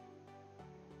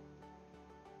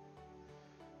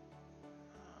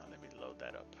 Let me load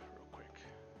that up real quick.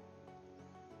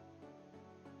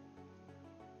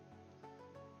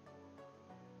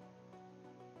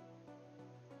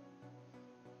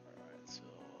 Alright, so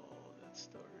that's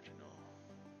the original.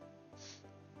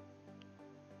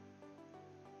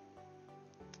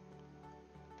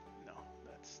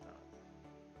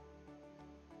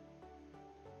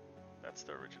 That's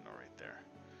the original right there.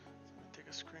 So let me take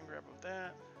a screen grab of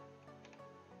that.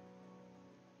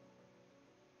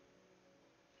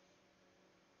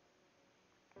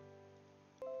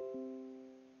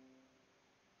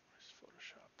 Where's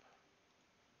Photoshop?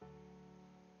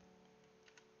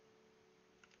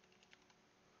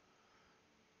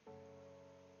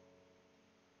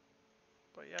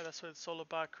 But yeah, that's what it's all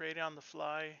about, creating on the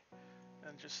fly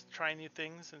and just trying new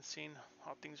things and seeing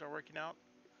how things are working out.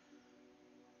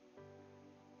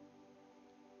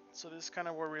 So this is kind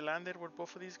of where we landed with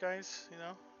both of these guys, you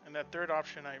know. And that third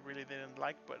option I really didn't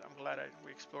like, but I'm glad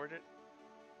we explored it.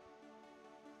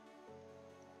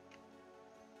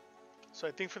 So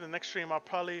I think for the next stream, I'll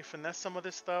probably finesse some of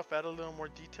this stuff, add a little more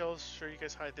details, show you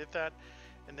guys how I did that,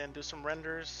 and then do some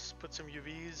renders, put some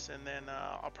UVs, and then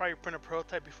I'll probably print a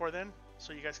prototype before then,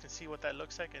 so you guys can see what that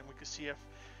looks like, and we can see if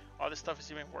all this stuff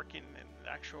is even working in the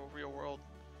actual real world.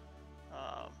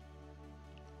 But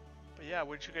yeah,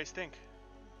 what did you guys think?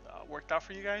 Worked out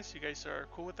for you guys? You guys are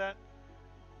cool with that?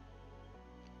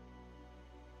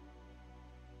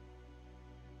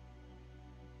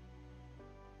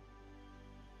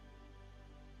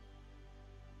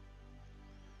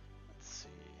 Let's see.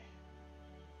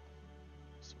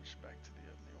 Switch back to the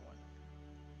new one.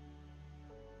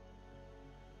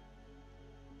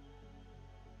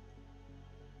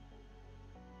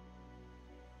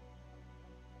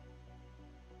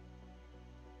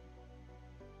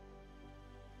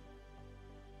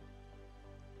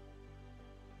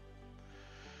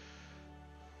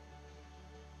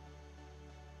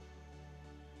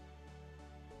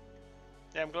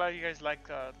 Yeah, I'm glad you guys like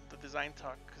the design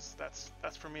talk, because that's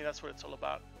for me, that's what it's all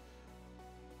about.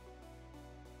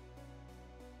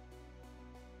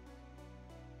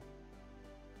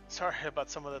 Sorry about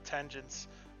some of the tangents,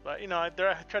 but you know, I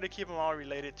try to keep them all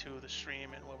related to the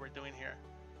stream and what we're doing here.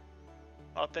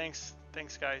 Oh, thanks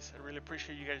guys. I really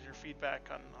appreciate you guys, your feedback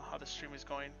on how the stream is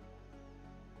going.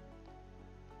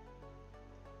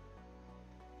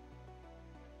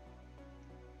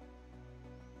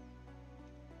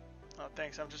 Oh,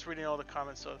 thanks. I'm just reading all the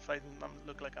comments, so if I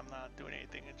look like I'm not doing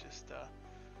anything, it just I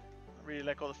really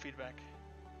like all the feedback.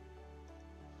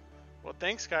 Well,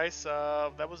 thanks guys.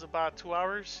 That was about 2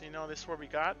 hours. You know, this is what we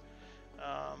got.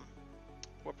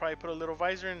 We'll probably put a little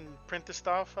visor and print this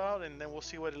stuff out, and then we'll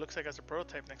see what it looks like as a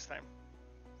prototype next time.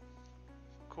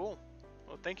 Cool.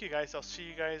 Well, thank you guys. I'll see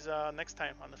you guys next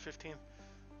time on the 15th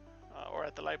or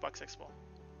at the Lightbox Expo. All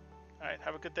right.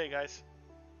 Have a good day, guys.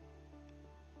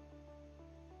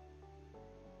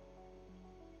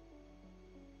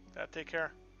 Take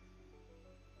care.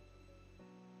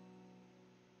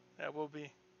 Yeah, we'll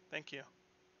be. Thank you.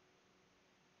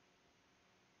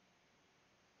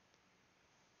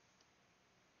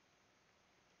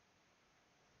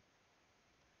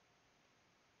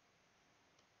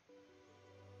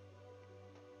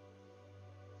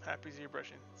 Happy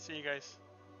ZBrushing. See you guys.